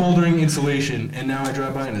 Pile of smoldering insulation, and now I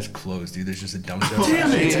drive by and it's closed, dude. There's just a dump site.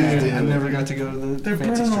 Damn it, dude. I never got to go to the. They're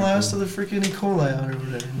fancy burning the strip last club. of the freaking E. coli out or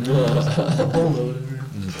whatever. Ebola, whatever.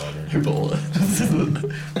 Ebola.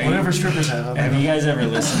 Whatever strippers have. Have you guys ever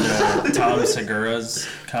listened to Tom Segura's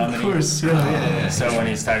comedy? Of course, yeah. So when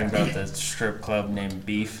he's talking about the strip club named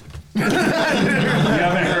Beef. You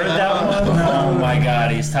haven't heard that one? Oh my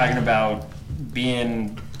god, he's talking about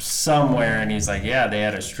being somewhere and he's like, yeah, they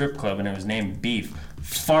had a strip club and it was named Beef.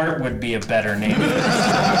 Fart would be a better name.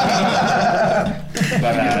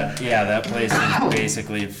 But yeah, that place is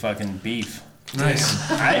basically fucking beef. Nice.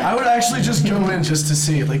 I would actually just go in just to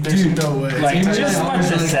see. Like, there's no way. Like, just what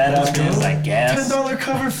the setup is, I guess. $10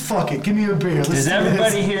 cover? Fuck it. Give me a beer. Let's Does do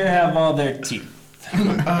everybody here have all their teeth? this.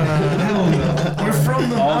 We're from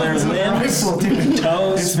the All their mountains of limbs? Rifle, dude.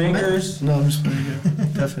 Toes, fingers? No, I'm just playing. Yeah.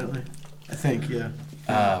 Definitely. I think, yeah.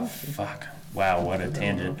 Fuck. Wow, what a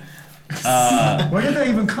tangent. Where did that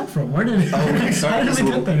even come from? Where did it? Oh, how sorry. did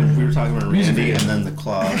we get there? We were talking about Randy, and then the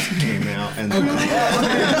claws came out, and then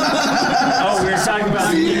Oh, we were talking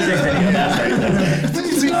about the music video. That's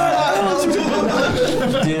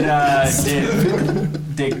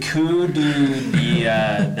right. Did Koo do the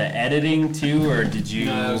editing too, or did you?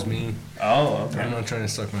 No, that was me. Oh, okay. I'm not trying to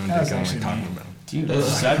suck my own That was dick. I'm actually like talking me. about. Dude,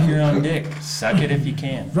 suck your own dick. Suck it if you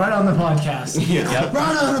can. Right on the podcast. yeah. Yep.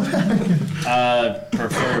 Right on the podcast.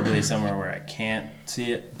 Preferably somewhere where I can't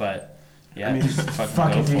see it, but Yeah, I mean, fucking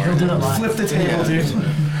Fuck go it, dude. for He'll it. do it live. Flip the table, dude.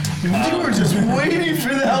 You were just waiting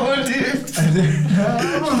for that one, dude.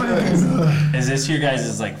 Is this your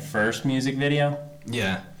guys' like first music video?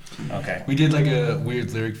 Yeah. Okay. We did like a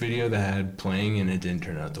weird lyric video that had playing and it didn't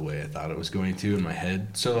turn out the way I thought it was going to in my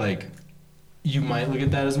head. So like, you might look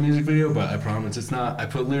at that as a music video, but I promise it's not. I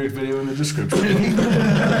put lyric video in the description.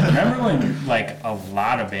 Remember when like a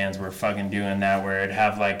lot of bands were fucking doing that, where it'd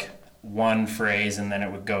have like one phrase and then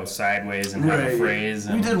it would go sideways and have a phrase.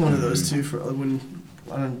 And, We did one of those too for when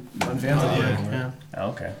on Vandal. Yeah. Oh,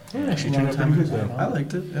 okay. Yeah, actually turned out pretty good though. I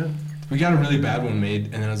liked it. Yeah. We got a really bad one made,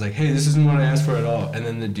 and then I was like, hey, this isn't what I asked for at all. And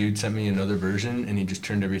then the dude sent me another version, and he just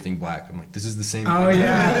turned everything black. I'm like, this is the same Oh thing.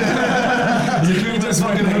 yeah. He just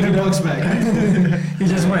fucking $100 back. He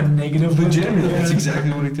just went negative. Legitimately, that's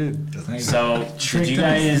exactly what he did. So did you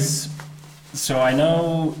guys? So I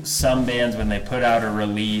know some bands when they put out a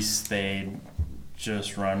release, they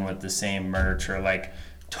just run with the same merch or like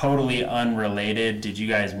totally unrelated. Did you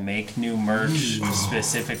guys make new merch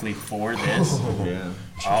specifically for this? Yeah.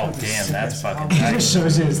 Oh damn, that's fucking He tight. just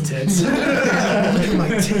shows you his tits.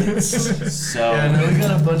 So Yeah, no, we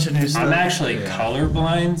got a bunch of new stuff. I'm actually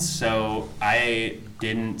colorblind, so I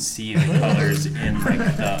didn't see the colors in like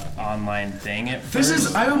the online thing at first. This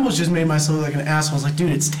is. I almost just made myself look like an asshole. I was like,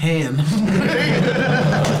 dude, it's tan. I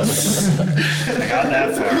got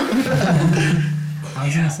that far. I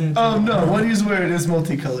was gonna say. No, what he's wearing is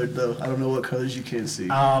multicolored though. I don't know what colors you can't see.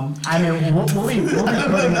 I mean, we'll be putting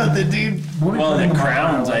Nothing, dude. Well, the them on our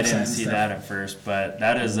crowns, I website didn't and see stuff. that at first, but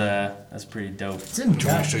that is that's pretty dope. It's in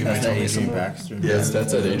draft. Show you my That's tummy Adrian some more. Baxter. Yes,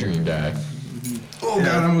 that's at Adrian Dack. Oh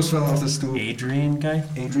god, I almost fell off the stool. Adrian guy?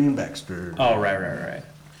 Adrian Baxter. Oh, right.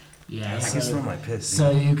 Yeah. I can smell my piss.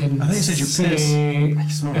 So you can I think it said your piss. see I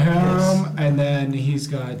smell my piss. him, and then he's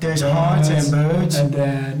got There's the hearts and eyes, birds. and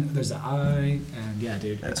then there's the eye, and yeah,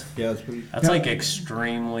 dude. Yeah, that's pretty. That's like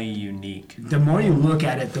extremely unique. The more you look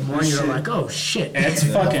at it, the more you're like, oh shit. It's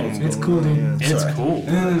fucking, It's cool, dude. it's Sorry. cool. And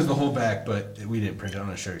then there's the whole back, but we didn't print it on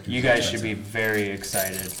a shirt. You guys should be very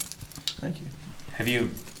excited. Thank you. Have you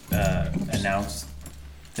announced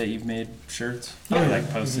that you've made shirts? Or like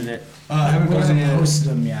posted it? I haven't We posted haven't yet. posted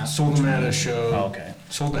them yet. Sold them at a show. Oh, okay.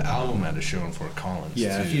 Sold the album at a show in Fort Collins.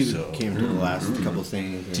 Yeah, too, if you so. came to the last couple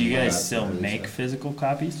things. Do you and guys got still some make stuff. physical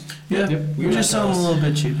copies? Yeah, Yep. we just sell them a little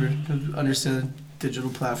bit cheaper. 'Cause understand digital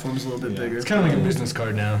platforms a little bit bigger. It's kind of like a business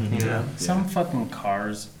card now, you know. Some fucking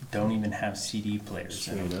cars don't even have CD players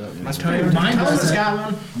in them. Straight up, man. My Toyota Mine Corolla's doesn't. got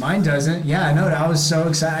one. Mine doesn't. Yeah, I know. I was so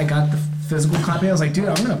excited. I got the physical copy. I was like, dude,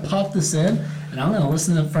 I'm gonna pop this in, and I'm gonna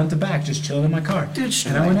listen to front to back, just chilling in my car. Dude,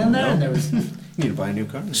 And I went in there, and there was. You need to buy a new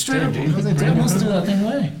car. Straight up. I was like, dude, let's do that thing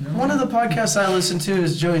away. One of the podcasts I listen to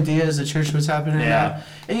is Joey Diaz, the Church What's Happening Yeah. Now.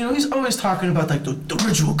 And you know, he's always talking about like the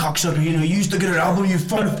ritual cocksucker, you know, you used to get an album, you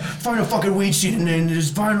find a fucking weed seed and then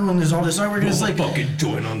there's vinyl and there's all this artwork and it's like fucking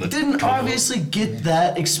joint on the. didn't cover. obviously get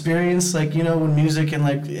that experience like, you know, when music and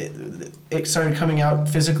like it started coming out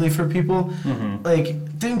physically for people. Like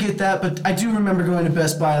didn't get that, but I do remember going to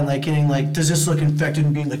Best Buy and like getting like, does this look infected,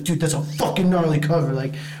 and being like, dude, that's a fucking gnarly cover,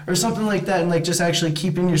 like, or something like that, and like just actually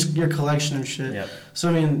keeping your collection and shit. Yep. So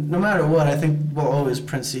I mean, no matter what, I think we'll always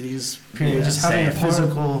print CDs. Period. Yeah, Just having a same.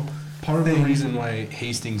 physical. Part of the reason why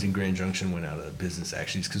Hastings and Grand Junction went out of business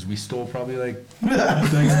actually is because we stole probably like Don't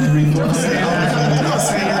say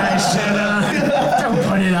that shit. Don't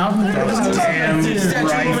put it out. Damn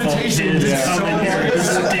rifle kids coming here to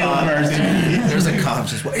steal mercy. There's a cop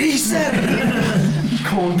just. He said.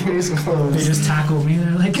 Cold case They closed. just tackled me.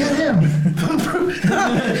 They're like, get him.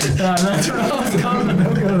 That's where I was going.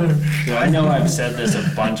 Don't go there. So I know I've said this a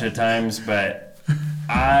bunch of times, but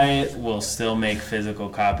I will still make physical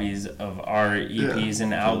copies of our EPs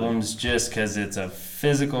and albums just because it's a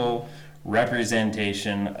physical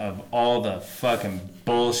representation of all the fucking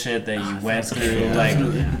bullshit that you went through, like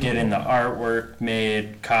getting the artwork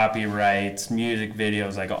made, copyrights, music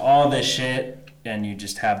videos, like all this shit, and you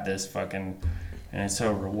just have this fucking, and it's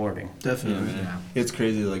so rewarding. Definitely. It's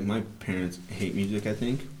crazy. Like my parents hate music, I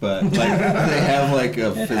think, but like they have like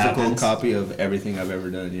a physical happens. copy of everything I've ever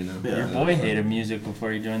done. You know. Yeah. Your boy hated music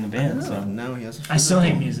before you joined the band, so. Now he has. A I still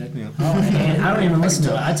hate music. Yeah. Oh, man, I don't even listen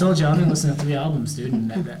to it. I told you I only listen to 3 albums, dude,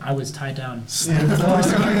 and I was tied down. Sure,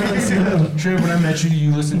 when I met you,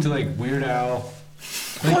 you listened to like Weird Al.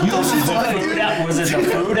 Like you listened to like Was it the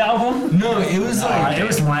Food album? no, it was like It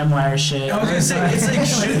was LimeWire shit. I was gonna say it's like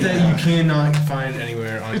shit that you cannot find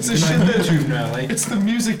anywhere on. It's the not shit that- YouTube now. Like It's the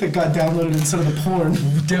music that got downloaded instead of the porn.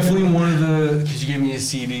 definitely one of the because you gave me a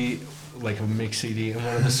CD. like a mix CD, and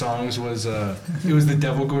one of the songs was it was The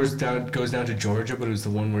Devil Goes Down to Georgia, but it was the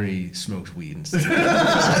one where he smokes weed and stuff.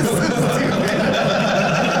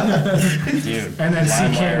 Dude. And then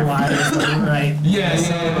CKY is right. Yeah.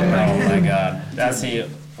 Oh my god. That's the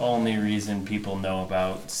only reason people know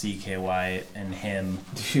about CKY and him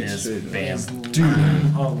is BAM.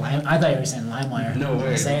 Oh, I thought you were saying LimeWire. No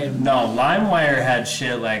way. Same. No, LimeWire had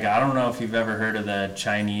shit like, I don't know if you've ever heard of the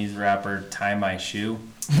Chinese rapper Tie My Shoe.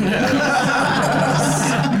 No,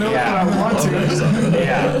 Yeah. I want to.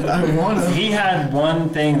 Yeah. I want to. He had one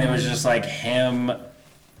thing that was just like him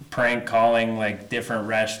prank calling like different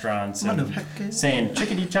restaurants and saying,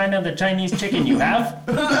 "Chickadee China, the Chinese chicken you have?"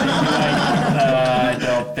 And you'd be like, I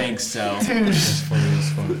don't think so. Dude,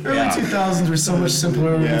 early Yeah. 2000s were so much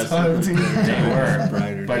simpler of a time, dude. They were.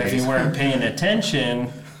 Brighter But if days. you weren't paying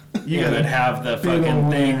attention, you gotta would have the big fucking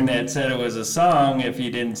old thing that said it was a song if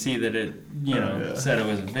you didn't see that it, said it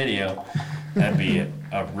was a video. That'd be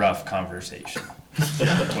a rough conversation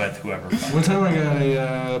with whoever. One time I got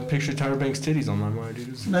a picture of Tyra Banks' titties on LimeWire, dude.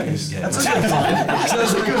 It was- Nice. Yeah. That's a good find. So I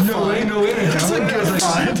was like, no way, no way. That's a good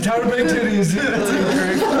find. Tyra Banks titties, dude. That's a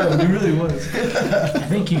great find. It really was. I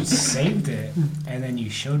think you saved it, and then you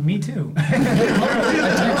showed me too.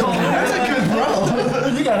 That's a good bro.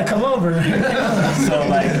 You gotta come over. So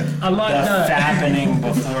like I like the that. fappening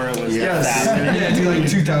before it was Yes. fappening. Yeah, dude, like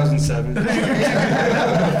 2007.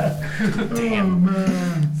 Damn.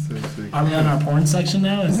 Are we on our porn section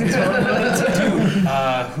now? Is this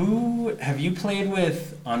Who have you played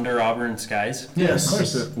with Under Auburn Skies? Yes. Of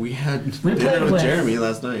course. We had We dinner played with with- Jeremy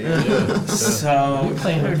last night. So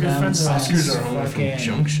playing with good them friends. since Oscars are home from fucking-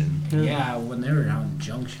 Junction. Yeah, when they were on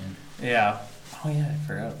Junction. yeah. Oh yeah, I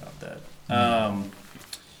forgot about that.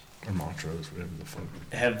 Or Montrose, whatever the fuck.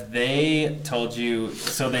 Have they told you?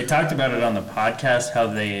 So they talked about it on the podcast how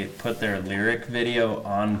they put their lyric video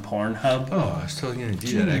on Pornhub. Oh, I was totally gonna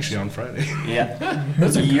do that actually on Friday. Yeah,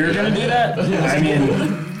 you're gonna do that? I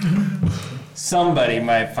mean, somebody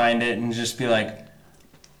might find it and just be like,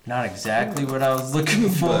 not exactly what I was looking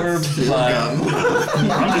for, but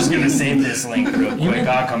I'm just gonna save this link real quick.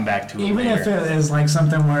 I'll come back to it Even if later. it is like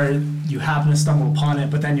something where you happen to stumble upon it,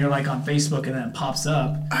 but then you're like on Facebook and then it pops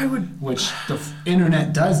up, I would. which the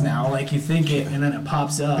internet does now. Like you think it and then it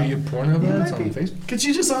pops up. Are you Pornhub ads on Facebook? Could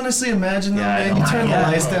you just honestly imagine though, Yeah, I man? You know. turn the Yeah.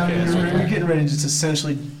 lights down Okay, in your that's room, okay. you're getting ready to just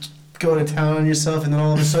essentially go to town on yourself, and then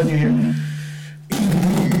all of a sudden you hear.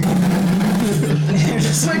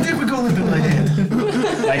 It's my dick would go limp in my hand.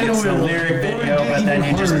 Like it's the lyric video, but then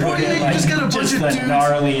you just Or put yeah, in you like just got a bunch just of the dudes.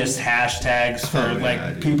 gnarliest hashtags for Oh, yeah,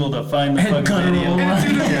 like dude. people to find the Head fucking cut video. roll. And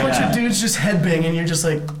dude, a bunch Yeah. of dudes just headbanging, you're just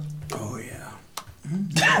like, Oh yeah.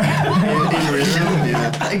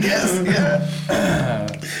 I guess, yeah.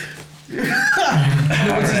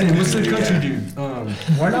 What's the country dude?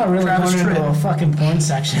 We're not really Travis going into Tritt. a fucking porn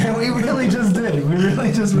section. We really just did. We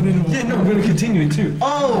really just went into. Yeah, no, we're gonna continue it too.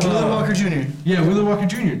 Oh, Willie Walker Jr. Yeah, Willie Walker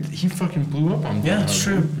Jr. He fucking blew up on Yeah, Pornhub, it's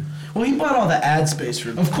dude. true. Well, he bought all the ad space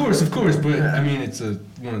for. Of course, but Yeah. I mean, it's one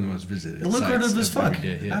of the most visited. Lucrative sites as fuck.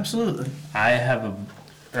 every day, yeah. Absolutely.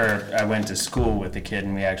 I went to school with a kid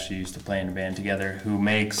and we actually used to play in a band together who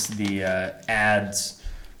makes the ads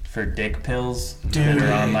for dick pills that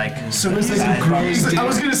are on like So it's like sidewalks. I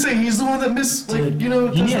was gonna say he's the one that missed, like, Dude, you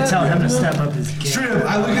know. You need to does tell that, him to you know? step up his game. Straight up,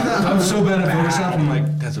 I look at that. I'm so bad at Photoshop. I'm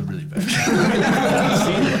like, that's a really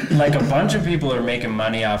bad. Like a bunch of people are making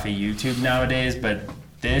money off of YouTube nowadays, but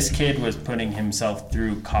this kid was putting himself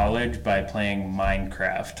through college by playing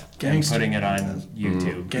Minecraft Gangster. and putting it on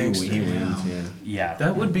YouTube. Gangster. He wins, yeah. Yeah.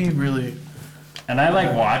 That would be really. And I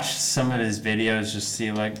like watched some of his videos just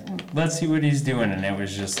see like, let's see what he's doing, and it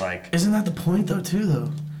was just like Isn't that the point though, too,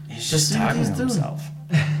 though? he's Just just see what talking he's to doing. himself.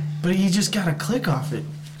 But you just gotta click off it.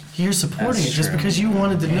 You're supporting That's it just true. because you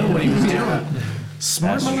wanted to know what he was doing.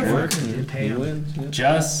 Smart That's true. motherfucker. You pay He him. wins, yeah.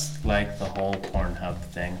 Just like the whole Pornhub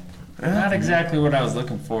thing. Yeah. Not exactly what I was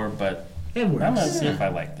looking for, but It I'm gonna works. see if I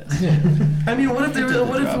like this. I mean, what if they really,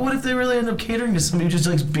 what if they really end up catering to somebody who just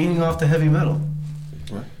likes beating off the heavy metal?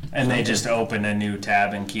 And they just open a new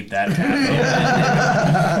tab and keep that tab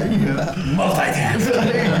open. Multi-tab.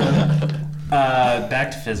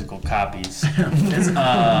 Back to physical copies.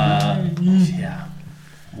 Yeah.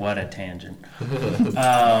 What a tangent.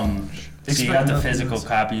 So you got the physical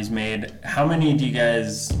copies made. How many do you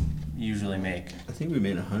guys usually make? I think we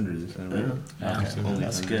made 100 this time, right? Okay, Only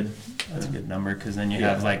that's 100. good. That's a good number because then you Yeah.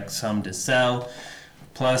 have like some to sell.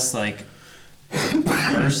 Plus, like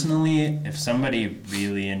personally, if somebody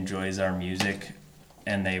really enjoys our music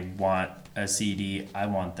and they want a CD, I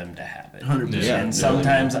want them to have it. 100%. Yeah. And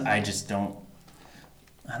sometimes I just don't.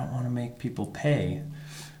 I don't want to make people pay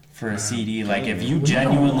for a CD. Like if you We don't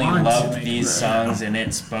genuinely want to loved make these it. songs and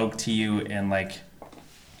it spoke to you and like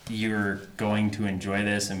you're going to enjoy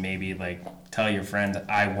this and maybe like tell your friends,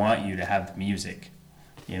 I want you to have the music.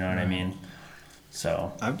 You know what I mean?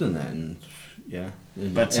 So I've done that, in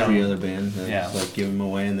But every some- other band. I yeah. just, like give them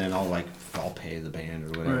away, and then I'll pay the band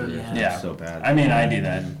or whatever. Right. if Yeah. it's so bad. I mean, I do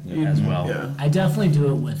that as well. Yeah. I definitely do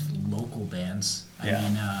it with local bands. Yeah. I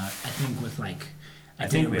mean, I think with like. I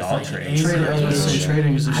think we with, all like, trade. Ace I was gonna say Age,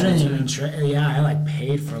 trading is a I shit didn't too. even trade. Yeah, I like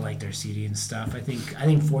paid for like their CD and stuff. I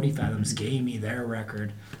think 40 Fathoms gave me their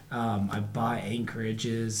record. I bought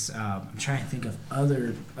Anchorage's. I'm trying to think of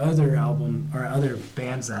other album or other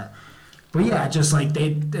bands that. But yeah, just like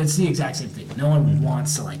it's the exact same thing. No one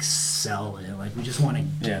wants to like sell it. Like we just want to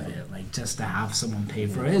give Yeah. it. Like just to have someone pay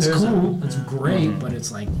for it. It's There's cool. It's great, but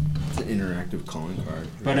it's like It's an interactive calling card.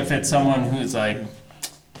 But if it's someone who's like,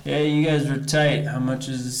 hey, you guys were tight. How much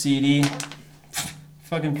is the CD?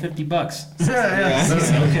 Fucking $50.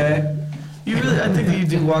 Yeah. Okay. You really, I think that you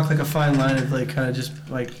do walk like a fine line of like kind of just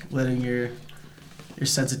like letting your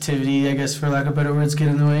sensitivity, I guess, for lack of better words, get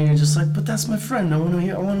in the way. And you're just like, but that's my friend. I want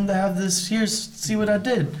him to have this. Here, see what I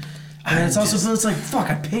did. And it's also, but it's like, fuck,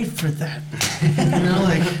 I paid for that. You know,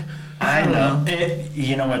 like. I know.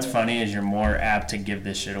 You know what's funny is you're more apt to give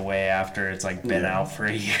this shit away after it's like been out for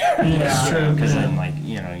a year. Yeah. True. Because then like,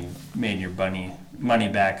 you know, you made your money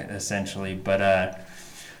back essentially. But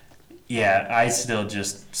yeah, I still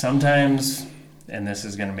just sometimes, and this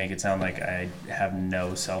is gonna make it sound like I have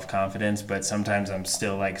no self-confidence, but sometimes I'm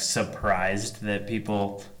still like surprised that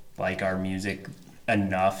people like our music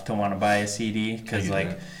enough to want to buy a CD. Because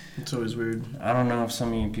like, It's always weird. I don't know if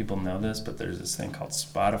some of you people know this, but there's this thing called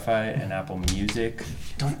Spotify and Apple Music.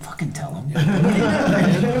 don't fucking tell them.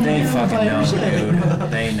 They fucking know,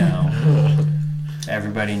 dude. They know.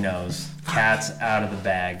 Everybody knows. Cat's out of the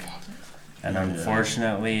bag. And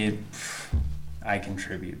unfortunately, I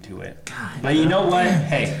contribute to it. But you know what?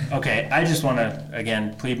 Hey, okay, I just want to,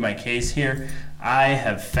 again, plead my case here. I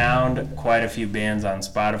have found quite a few bands on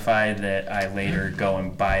Spotify that I later go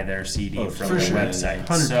and buy their CD from for the sure. website.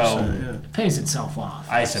 100%. So Yeah. It pays itself off.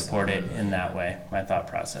 I support it in that way. My thought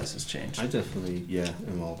process has changed. I definitely,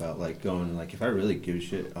 am all about like going like if I really give a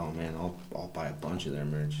shit, oh man, I'll buy a bunch of their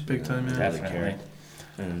merch. Big time, yeah. I really Definitely. care.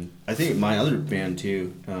 And I think my other band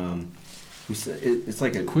too. It's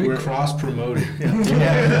like a Quick we're- cross promoted.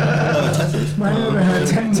 My neighborhood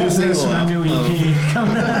 10 Two minutes single from out. new EP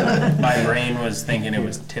coming up. My brain was thinking it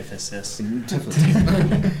was Typhosis.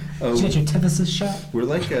 Get your Typhosis shot. We're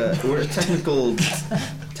like we're a technical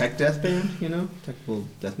tech death band, technical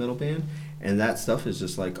death metal band, and that stuff is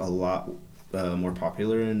just like a lot more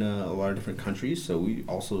popular in a lot of different countries. So we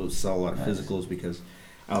also sell a lot of physicals because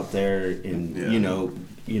out there in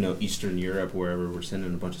Eastern Europe, wherever we're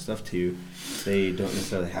sending a bunch of stuff to, they don't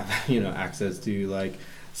necessarily have access to like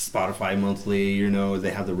Spotify monthly.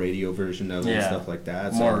 They have the radio version of it and Yeah. stuff like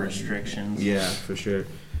that. More So- restrictions. Yeah, for sure.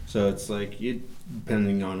 So it's like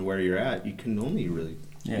depending on where you're at, you can only really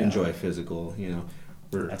Yeah. enjoy physical.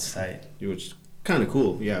 That's tight. Which is kind of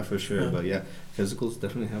cool. Yeah, for sure. But yeah, physicals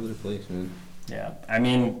definitely have their place, man. Yeah. I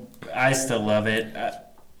mean, I still love it.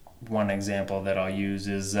 One example that I'll use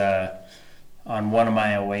is on one of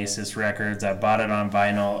my Oasis records. I bought it on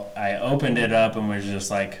vinyl. I opened it up and was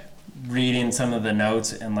just like reading some of the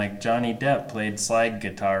notes, and like Johnny Depp played slide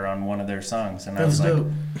guitar on one of their songs, and That's I was dope.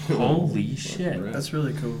 like, "Holy shit!" That's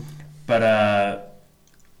really cool. But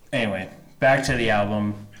anyway, back to the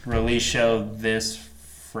album release show this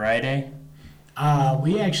Friday.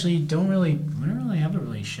 We actually don't really have a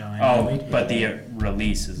release show. Oh, We- but the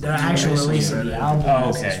release is the actual release of the album Oh,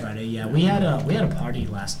 is this okay. Friday. Yeah, we had a party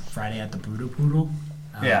last Friday at the Brutal Poodle.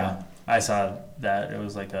 Yeah, I saw that. It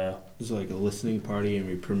was like a. It was like a listening party, and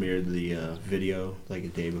we premiered the video like a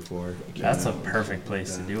day before. it came That's a out. perfect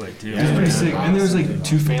place to do it too. It was pretty sick. And there was like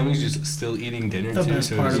two families just still eating dinner The too. best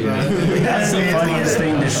So part it was, about it. That's the funniest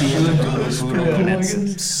thing to see in the Poodle when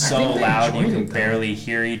it's so think they loud you enjoyed can it, though. barely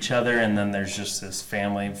hear each other, and then there's just this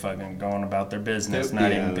family fucking going about their business,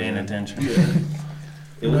 not Yeah, even paying man. attention.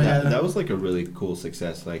 It was, Yeah. that was like a really cool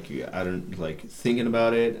success. Like I don't like thinking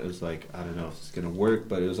about it. It was like I don't know if it's gonna work,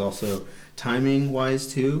 but it was also timing wise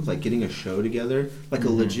too. Like getting a show together, like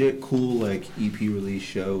a legit cool like EP release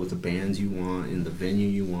show with the bands you want and the venue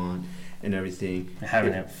you want and everything.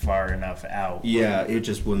 Having it far enough out. Yeah, it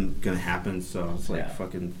just wasn't gonna happen. So I was like, Yeah.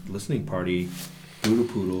 fucking listening party, Voodoo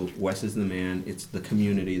Poodle, Wes is the man. It's the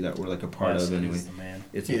community that we're like a part Wes of anyway. is the man.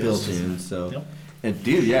 It's He is. built in. So, Yep. and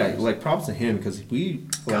dude, yeah, like props to him because we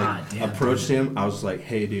God like damn, approached him. I was like,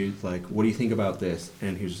 hey, dude, like, what do you think about this?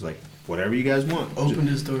 And he was just like, whatever you guys want. Opened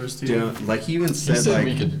his doors to You you. know, like he even He said, said like,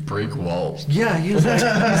 we could break walls. yeah, he was like,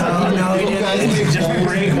 No, he didn't. Just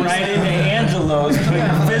break right into Angelo's,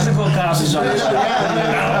 put physical copies on the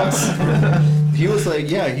shop. he was like,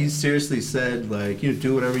 yeah, he seriously said, like, you know,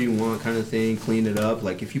 do whatever you want, kind of thing, clean it up.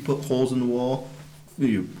 Like, if you put holes in the wall,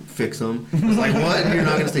 you fix them. It's like, what? You're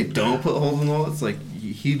not gonna say don't put holes in the wall? It's like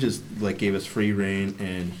he just like gave us free reign,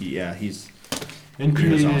 and he's. And He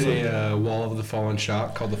was created awesome. a Wall of the Fallen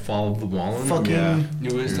shop called the Fall of the Wallen. Fucking Yeah.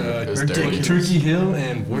 It was, It was ridiculous. Turkey Hill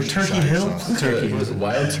and Worcestershire Turkey Hill? sauce. Turkey. It was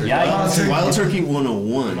wild turkey. Yeah. Wild Turkey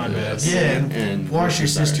 101. My bad. Yeah, and, And wash your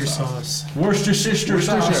Worcestershire sister sauce. sauce. Worcestershire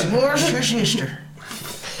sauce. Wash your sister.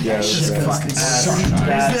 Yeah, it was Shit's bad. fucking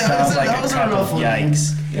That sounds like that a was a cup rough of one.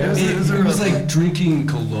 yikes. It was like drinking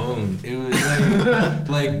cologne. It was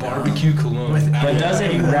like barbecue cologne. But does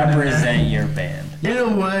it represent your band? In a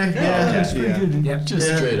way, yeah. That's pretty Yeah. good. Yep. Just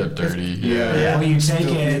Yeah. straight up dirty. Yeah. Well, you take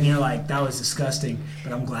it and you're like, that was disgusting,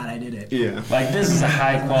 but I'm glad I did it. Yeah. Like, this is a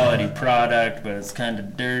high quality product, but it's kind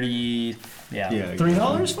of dirty. Yeah. Yeah.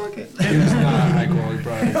 $3? Fuck it. It was not a high quality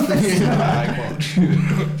product. It's not high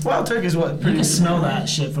quality. Wild turkey's what? You Pretty can smell that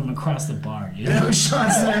shit from across the bar. You know,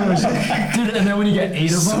 shots sandwich. Dude, and then when you get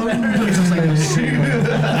 8 of them, it's just like this.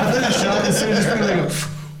 After the shot, it was just like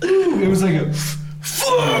a. It was like a.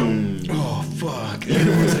 Oh fuck!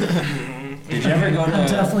 Did you ever go I'm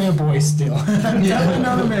to definitely a boy still. Definitely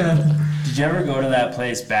not a man. Did you ever go to that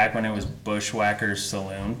place back when it was Bushwhackers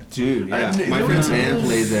Saloon? Dude, yeah. I- My it friend's was- band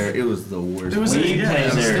played there. It was the worst. It was place. We yeah, played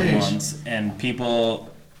on there stage. once, and people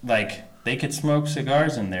like they could smoke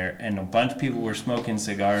cigars in there, and a bunch of people were smoking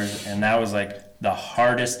cigars, and that was like the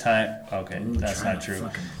hardest time. Okay, that's not true.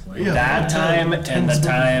 Yeah. That time and the Tense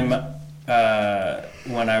time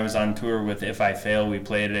when I was on tour with If I Fail, we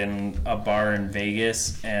played in a bar in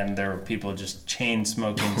Vegas, and there were people just chain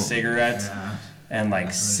smoking cigarettes. Yeah. And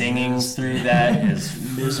like singing through that is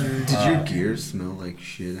misery. Did your gear smell like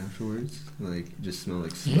shit afterwards? Like, just smell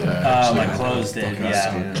like smoke? Yeah. my clothes did,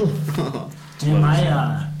 yeah. Dude, my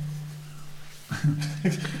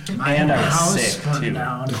And I was house sick, burnt too.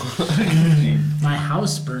 down. My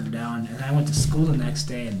house burnt down, and I went to school the next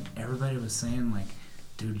day, and everybody was saying like,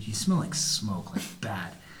 "Dude, you smell like smoke, like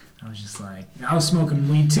bad." I was just like, I was smoking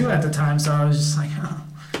weed too at the time, so I was just like, oh.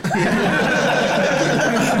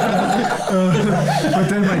 But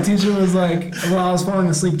then my teacher was like, well, I was falling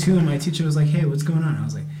asleep too, and my teacher was like, hey, what's going on? I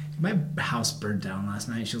was like, my house burned down last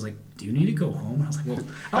night. She was like, do you need to go home? I was like, well,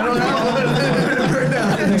 I don't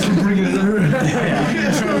know. Thanks for bringing it up.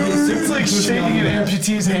 It's like shaking an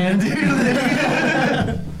amputee's hand, dude.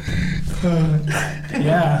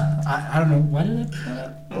 Yeah, I don't know. Why did it?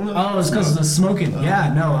 Oh, it's because of the smoking.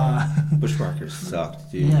 Yeah, no. Bushwhackers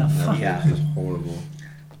sucked, dude. Yeah, That fuck yeah. was horrible.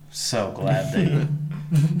 So glad they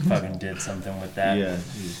fucking did something with that. Yeah,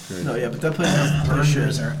 Jesus Christ. No, yeah, but that place has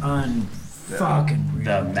Burgers are unfucking real.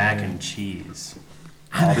 The mac and cheese.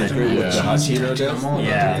 I The hot Cheeto dough? I'm all about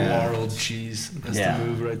Yeah. the Laurel cheese. That's Yeah. the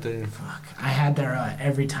move right there. I had their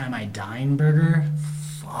every time I dine burger.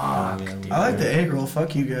 Fuck, dude. I like the egg roll.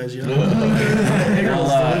 Fuck you guys, yo.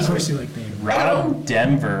 Well, Of course you like the. Rob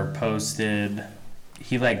Denver posted,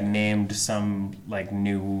 he like named some like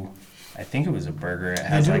new, I think it was a burger. It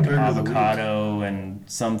has do a like burger of the week. avocado and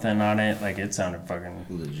something on it. Like it sounded fucking.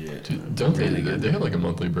 Legit. Dude, don't Really they? good. They have like a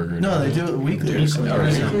monthly burger. No, don't they do it weekly or Dude, something. every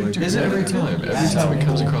Is time. it Every time. Every time it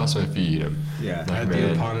comes across my feed, I'm Yeah. like, I had the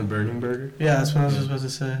man. upon and burning burger. Yeah, that's what I was just about to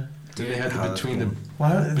say. Then they had Oh, the that's between the cool.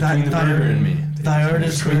 Why? between the burger and me. Thy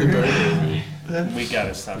artist Between the burger. burger and me. We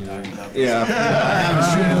gotta stop talking about this. Yeah.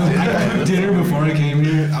 I had dinner before I came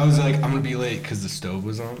here. I was like, I'm gonna be late because the stove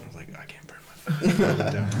was on. I was like, I can't burn my food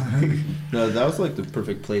down. No, that was like the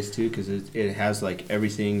perfect place too, because it has like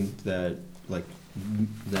everything that like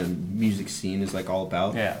the music scene is like all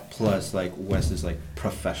about. Yeah. Plus, like Wes's like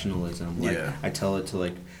professionalism. Like Yeah. I tell it to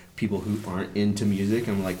like people who aren't into music.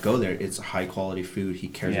 I'm like, go there. It's high quality food. He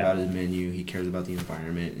cares Yeah. about his menu. He cares about the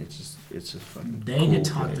environment. It's just fucking. They cool could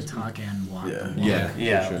talk the place. talk and walk Yeah. the walk. Yeah.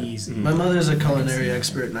 Yeah. For sure. Easy. My mother's a culinary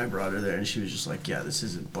expert, and I brought her there, and she was just like, "Yeah, this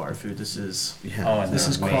isn't bar food. This is Yeah. Oh, and this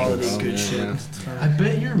they're is amazing. quality, Oh, good yeah, shit." yeah. I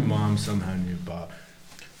bet your mom somehow knew Bob.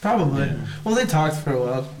 Probably. Yeah. Well, they talked for a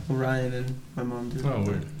while. Ryan and my mom did. Oh,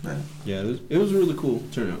 weird. Yeah, it was a really cool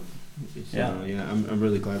turnout. So, Yeah. yeah, I'm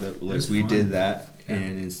really glad that like was we fun. did that,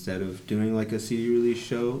 and instead of doing like a CD release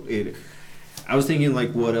show, I was thinking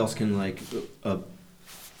like, what else can like,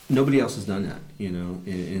 nobody else has done that, you know,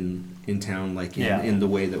 in town, like in, Yeah. in the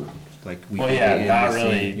way that like we. Well, play yeah, in not the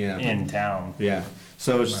really scene. Yeah. in town. Yeah.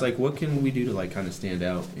 So it's just like, what can we do to like kind of stand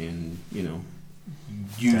out and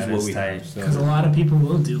use That what is we tight. have. Because a So. lot of people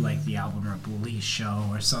will do like the album release show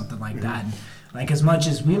or something like that. And, like as much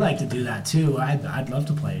as we like to do that too, I'd love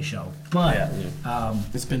to play a show. But Yeah.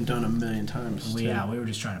 It's been done a million times. we too. we were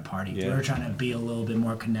just trying to party. Yeah. We were trying to be a little bit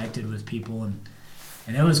more connected with people,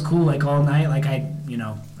 and it was cool. Like all night, like I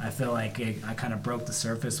feel like I kind of broke the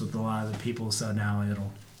surface with a lot of the people. So now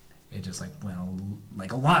it just like went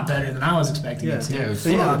like a lot better than I was expecting it to. Yeah, it was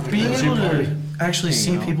But yeah, fun. being able to actually Hanging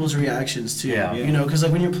see out. people's reactions too. Yeah. You know, because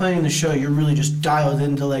like when you're playing the show, you're really just dialed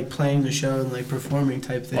into like playing the show and like performing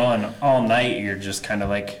type thing. Well, and all night you're just kind of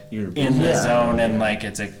like You're in the Yeah. zone, and like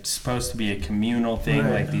it's supposed to be a communal thing.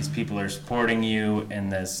 Right. Like these people are supporting you in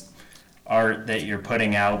this art that you're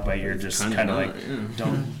putting out, but you're just Kinda kind of not, like, yeah.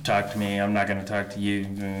 don't talk to me. I'm not going to talk to you.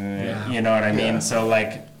 Yeah. You know what I mean? Yeah. So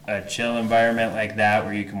like a chill environment like that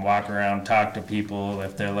where you can walk around, talk to people.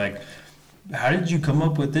 If they're like, how did you come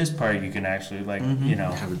up with this part? You can actually like, you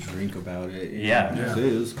know, Have a drink about it. Yeah.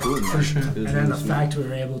 It was cool. Man. For sure. It was And then really the sweet. fact we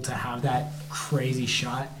were able to have that crazy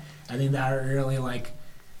shot, I think that really like,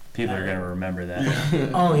 people are going to remember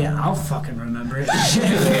that. oh yeah, I'll fucking remember it.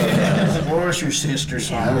 Or it's your sister's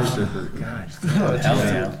God. Hell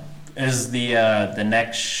yeah. Is the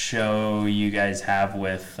next show you guys have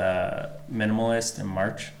with Minimalist in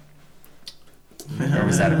March? Or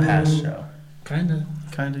was that a past show? Kinda.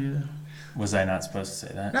 Kind of, yeah. Was I not supposed to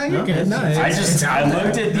say that? No, you're good. No, I it's out there.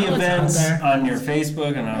 looked at the No, it's out events there. on your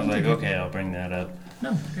Facebook and I was like, okay, I'll bring that up.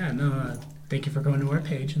 No, yeah, no. Thank you for going to our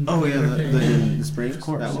page. And Oh yeah, our page. the spring. Of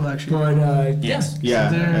course. That Well, one. actually, But Yes. Yeah.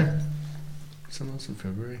 there. Something else in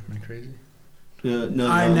February? Am I crazy? No,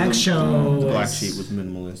 Our next show The Black is- Sheep with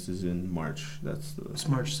Minimalist is in March. That's the. It's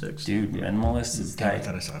March 6th. Dude, Minimalist is Damn, I tight.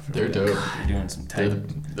 thought I saw it. They're dope. You're doing some They're,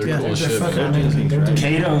 tight. they're Yeah, cool they're shit, fucking man. amazing. They're doing-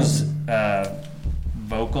 Kato's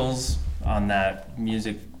vocals on that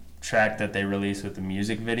music track that they released with the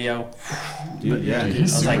music video. Dude, yeah. Dude, I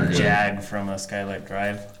he's was like super good. Jag from a Skylight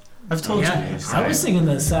Drive. I've told yeah, you. I was thinking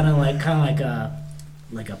that sounded like kind of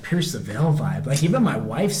like a Pierce the Veil vibe. Like even my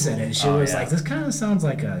wife said it. She Oh, was yeah. like, "This kind of sounds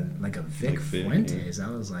like a Vic Like Vic, Fuentes." I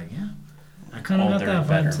was like, "Yeah, I kind of got Older, that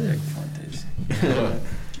better vibe too." Vic Fuentes.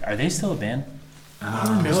 Are they still a band?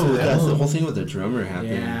 No, that's the whole thing with the drummer happened.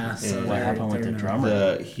 Yeah, so and What happened with the they're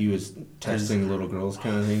drummer? he was texting little girls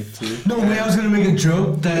kind of thing too. No way, I was gonna make a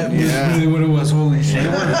joke that was Yeah. really what it was. Holy shit.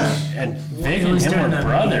 And Vic It and was him during were that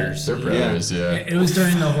brothers. They're brothers, yeah. It was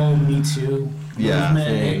during the whole Me Too Yeah,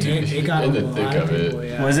 movement. It got in a the lot thick of of it. people.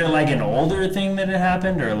 Yeah. Was it like an older thing that had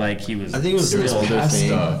happened, or like he was? I think it was It was the older past thing.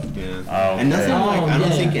 stuff. Yeah. Oh, And nothing okay. like I don't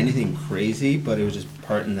yeah, think yeah. anything crazy, but it was just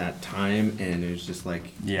part in that time, and it was just like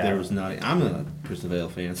Yeah. there was not. I'm a Pierce the Veil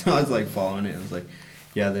fan, so I was like following it. I was like,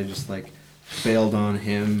 yeah, they just like bailed on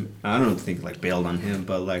him. I don't think like bailed on him,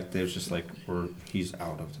 but like there's just like he's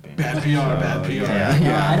out of the band. Bad PR, bad PR. Yeah, No,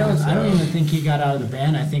 yeah. I don't even think he got out of the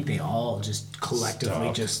band. I think they all just collectively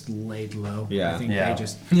Stopped. just laid low. Yeah. I think Yeah. they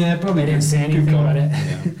just Yeah, probably they didn't say good anything call. about it.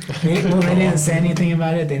 they didn't say anything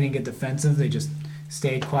about it. They didn't get defensive. They just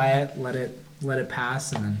stayed quiet, let it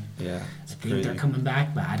pass, and then Yeah, I it's think they're crazy. coming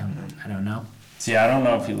back. But I don't know. See, I don't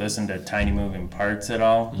know if you listened to Tiny Moving Parts at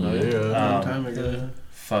all. Yeah. A long Um, time ago.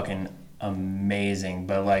 Fucking amazing.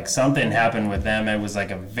 But like something happened with them. It was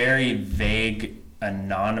like a very vague,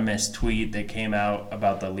 anonymous tweet that came out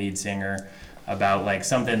about the lead singer, about like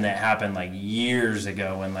something that happened like years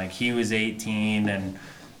ago when like he was 18 and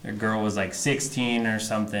the girl was like 16 or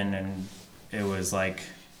something, and it was like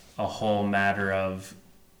a whole matter of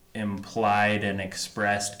implied and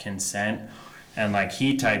expressed consent. And like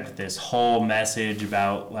he typed this whole message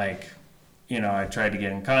about like, you know, I tried to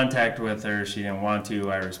get in contact with her, she didn't want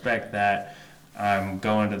to, I respect that, I'm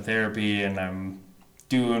going to therapy and I'm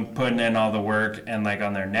putting in all the work. And like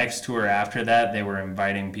on their next tour after that, they were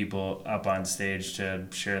inviting people up on stage to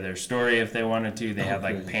share their story if they wanted to. They had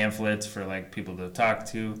like crazy. pamphlets for like people to talk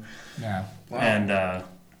to. Yeah. And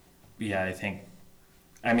yeah,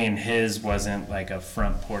 I mean his wasn't like a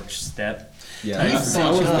front porch step. Yeah, He that was the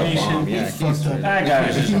fucked bomb. up. Yeah, He fucked up. That guy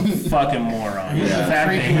was just a fucking moron. Yeah. The fact that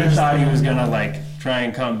Freaking he thought he ass. was gonna like try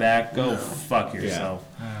and come back, go fuck yourself.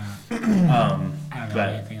 I don't know But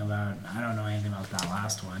anything about. I don't know anything about that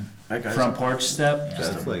last one. That guy's front porch step.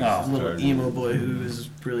 That's like Oh. a little started- emo boy who is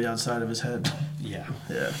really outside of his head. Yeah.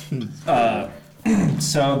 Yeah.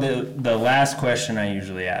 So the last question I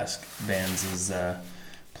usually ask bands is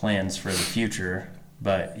plans for the future,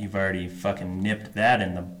 but you've already fucking nipped that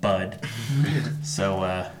in the bud.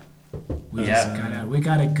 So We yeah, we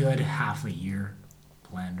got a good half a year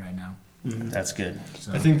planned right now. that's good.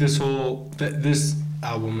 So I think this whole this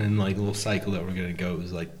album and like little cycle that we're gonna go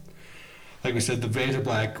is like like we said, the Veda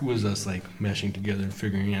Black was us like meshing together and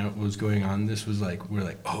figuring out what was going on. This was like we're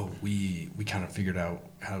like, oh, we kind of figured out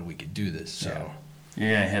how we could do this. So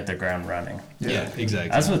You're gonna hit the ground running. yeah, exactly.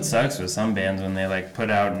 That's what sucks with some bands when they like put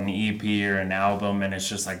out an EP or an album and it's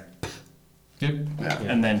just like, Yep.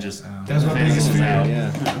 and then just That's my biggest fizzles fear. out.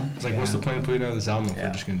 Yeah. It's like, what's the point of putting out this album if Yeah.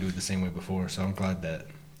 we're just gonna do it the same way before? So I'm glad that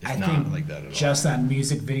it's I not think like that at all. just that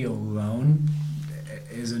music video alone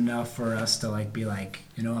is enough for us to like be like,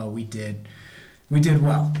 you know, we did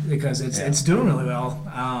well because it's doing really well.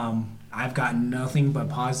 I've gotten nothing but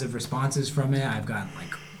positive responses from it. I've gotten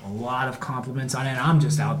like a lot of compliments on it. I'm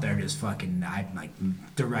just out there just fucking, I'm like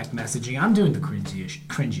direct messaging. I'm doing the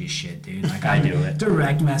cringiest shit, dude. Like I do it.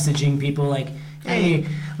 Direct messaging people like, hey,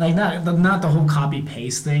 like not the whole copy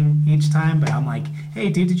paste thing each time, but I'm like, hey,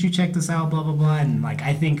 dude, did you check this out? Blah blah blah. And like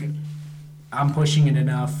I think I'm pushing it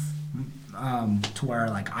enough to where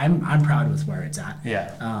like I'm proud with where it's at.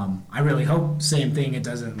 Yeah. I really hope same thing. It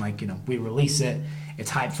doesn't like we release it, it's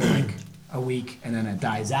hyped for like a week and then it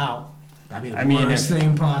dies out. That'd be the worst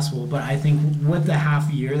thing possible. But I think with the half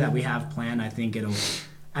year that we have planned, I think it'll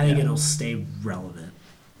stay relevant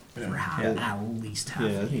for at least half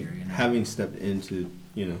a year. You know? Having stepped into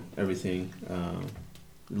everything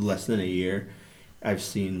less than a year, I've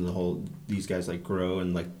seen these guys like grow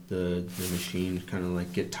and like the machine kind of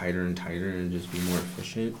like get tighter and tighter and just be more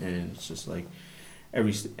efficient, and it's just like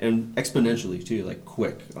and exponentially too, like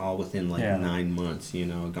quick, all within like 9 months,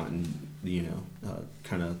 gotten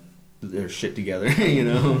kind of their shit together,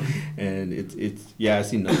 and it's I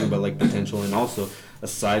see nothing but like potential. And also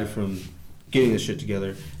aside from getting the shit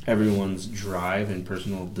together, everyone's drive and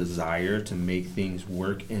personal desire to make things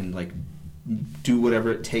work and like do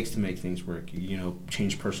whatever it takes to make things work,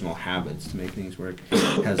 change personal habits to make things work,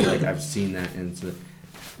 has like I've seen that, and it's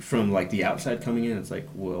from like the outside coming in, it's like,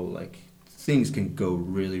 well, like things can go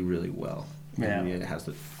really, really well. And it has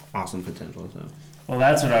the awesome potential. So Well,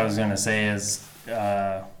 that's what I was gonna say is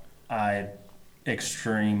I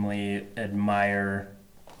extremely admire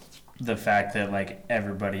the fact that like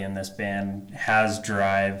everybody in this band has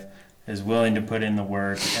drive, is willing to put in the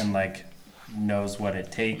work, and like knows what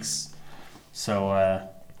it takes. So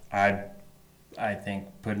I think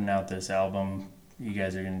putting out this album, you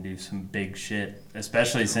guys are gonna do some big shit,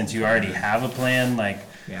 especially since you already have a plan. Like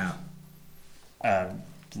a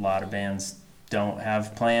lot of bands don't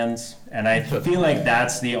have plans, and I feel like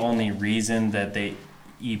that's the only reason that the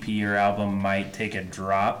EP or album might take a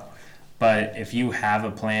drop. But if you have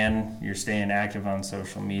a plan, you're staying active on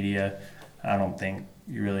social media, I don't think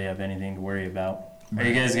you really have anything to worry about. Are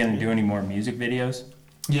you guys gonna do any more music videos?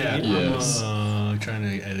 Yeah, Yes. I'm trying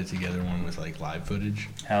to edit together one with like live footage.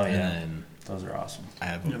 Hell yeah. And then Those are awesome. I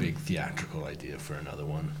have a big theatrical idea for another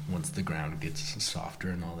one once the ground gets softer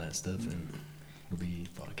and all that stuff, and it'll be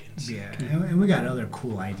fucking sick. Yeah, and we got other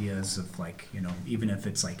cool ideas of like, even if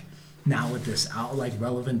it's like now with this out like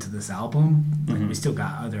relevant to this album, like we still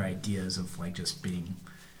got other ideas of like just being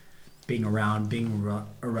around, being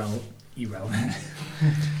irrelevant.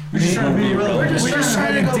 We're just trying to be relevant. We're just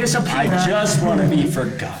trying to disappear. I just want to be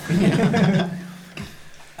forgotten.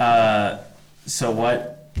 So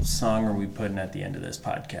what song are we putting at the end of this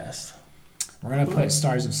podcast? We're gonna put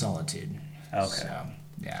Stars of Solitude. Okay. So,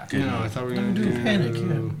 yeah. No, I thought we were gonna do Panic,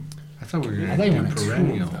 I thought we were I gonna thought you do wanted two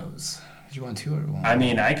Perennial. of those. Did you want two or one? I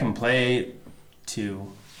mean, I can play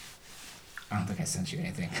two. I don't think I sent you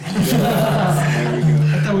anything. I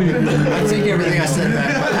take everything I said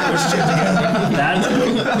back.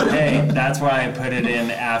 That's why I put it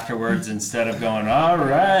in afterwards instead of going, all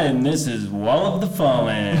right, and this is Wall of the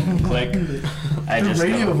Fallen. Click. The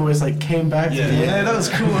radio voice like came back to me. Yeah, that was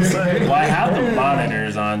cool. Well, I have the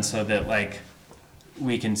monitors on so that like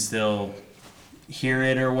we can still hear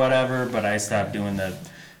it or whatever, but I stopped doing the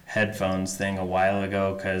headphones thing a while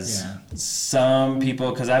ago because some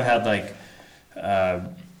people, because I've had like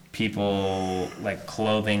people like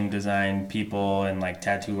clothing design people and like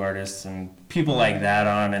tattoo artists and people like that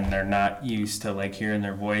on, and they're not used to like hearing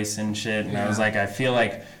their voice and shit, and I was like, I feel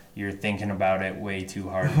like you're thinking about it way too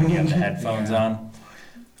hard when you have the headphones on.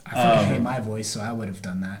 I fucking hate my voice, so I would have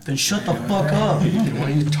done that. Then shut the fuck up.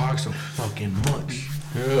 Why do you talk so fucking much?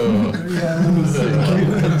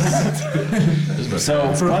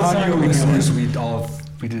 So For what song audio are we doing? listeners,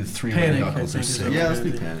 we did 3 red Panic, I knuckles or think. sick. Yeah, let's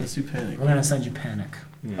do Panic. Let's do Panic. We're gonna send you Panic.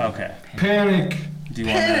 Okay. Panic. Do you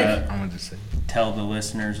want to I'm gonna just say tell the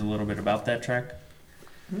listeners a little bit about that track?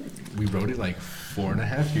 we wrote it like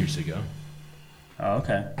 4.5 years ago. Oh,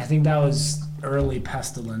 okay. I think that was early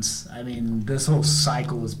Pestilence. I mean, this whole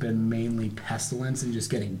cycle has been mainly Pestilence and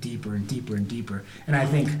just getting deeper and deeper and deeper. And I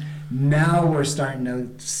think now we're starting to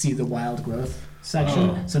see the wild growth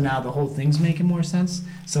section. So now the whole thing's making more sense.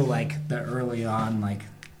 So like the early on, like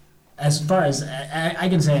as far as I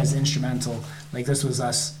can say as instrumental, like this was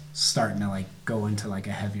us starting to like go into like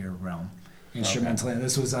a heavier realm instrumentally. And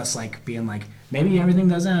this was us like being like, maybe everything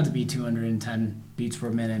doesn't have to be 210 beats per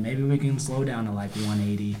minute. Maybe we can slow down to like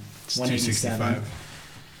 180, It's 187. 265.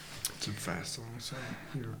 It's a fast song, so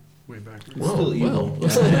you're way back. Well,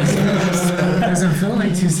 Doesn't feel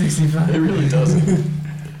like 265. it really doesn't.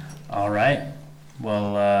 All right.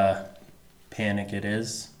 Well, Panic it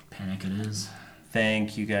is. Panic it is.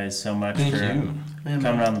 Thank you guys so much Thank for you.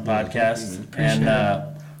 coming on the podcast. And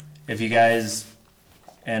if you guys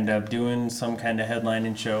end up doing some kind of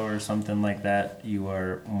headlining show or something like that, you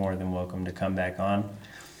are more than welcome to come back on.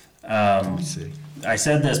 Sick. I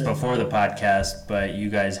said this before the podcast, but you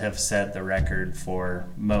guys have set the record for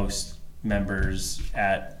most members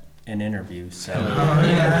at an interview. So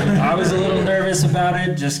I was a little nervous about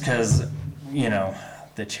it just because, you know,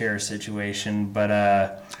 the chair situation. But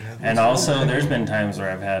and also there's been times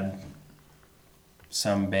where I've had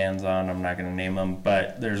some bands on, I'm not going to name them,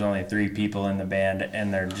 but there's only 3 people in the band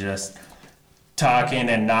and they're just talking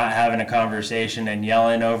and not having a conversation and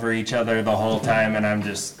yelling over each other the whole time, and I'm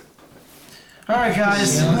just... All right,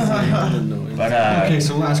 guys. But Okay,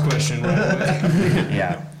 so last question.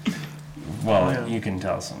 yeah. Well, you can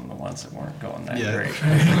tell some of the ones that weren't going that Yeah. great.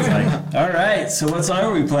 It's like, all right, so what song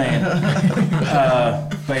are we playing?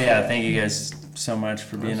 But yeah, thank you guys so much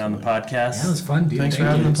for being on the podcast. Yeah, it was fun, dude. Thanks for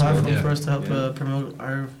Thank having you. the platform Yeah. for us to help promote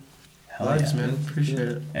our Hell lives, yeah. man. Appreciate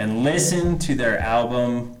it. And listen to their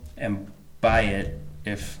album and buy it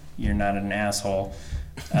if you're not an asshole.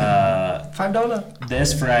 $5.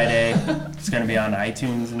 This Friday, it's gonna be on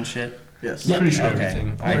iTunes and shit. Yes. Yeah. Pretty sure Okay,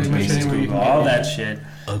 everything. Pretty much iTunes, anywhere you Google, can all get that shit.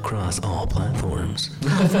 Across all platforms.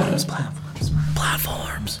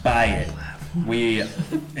 Platforms. Buy it. We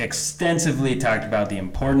extensively talked about the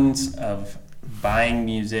importance of buying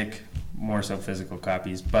music, more so physical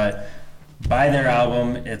copies, but buy their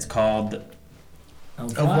album. It's called,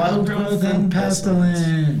 Of Wild Growth and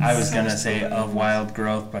Pestilence. I was gonna say Of Wild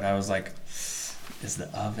Growth, but I was like, is the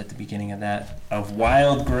of at the beginning of that? Of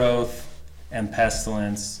Wild Growth and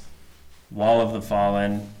Pestilence, Wall of the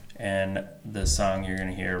Fallen, and the song you're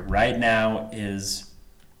gonna hear right now is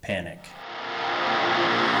Panic.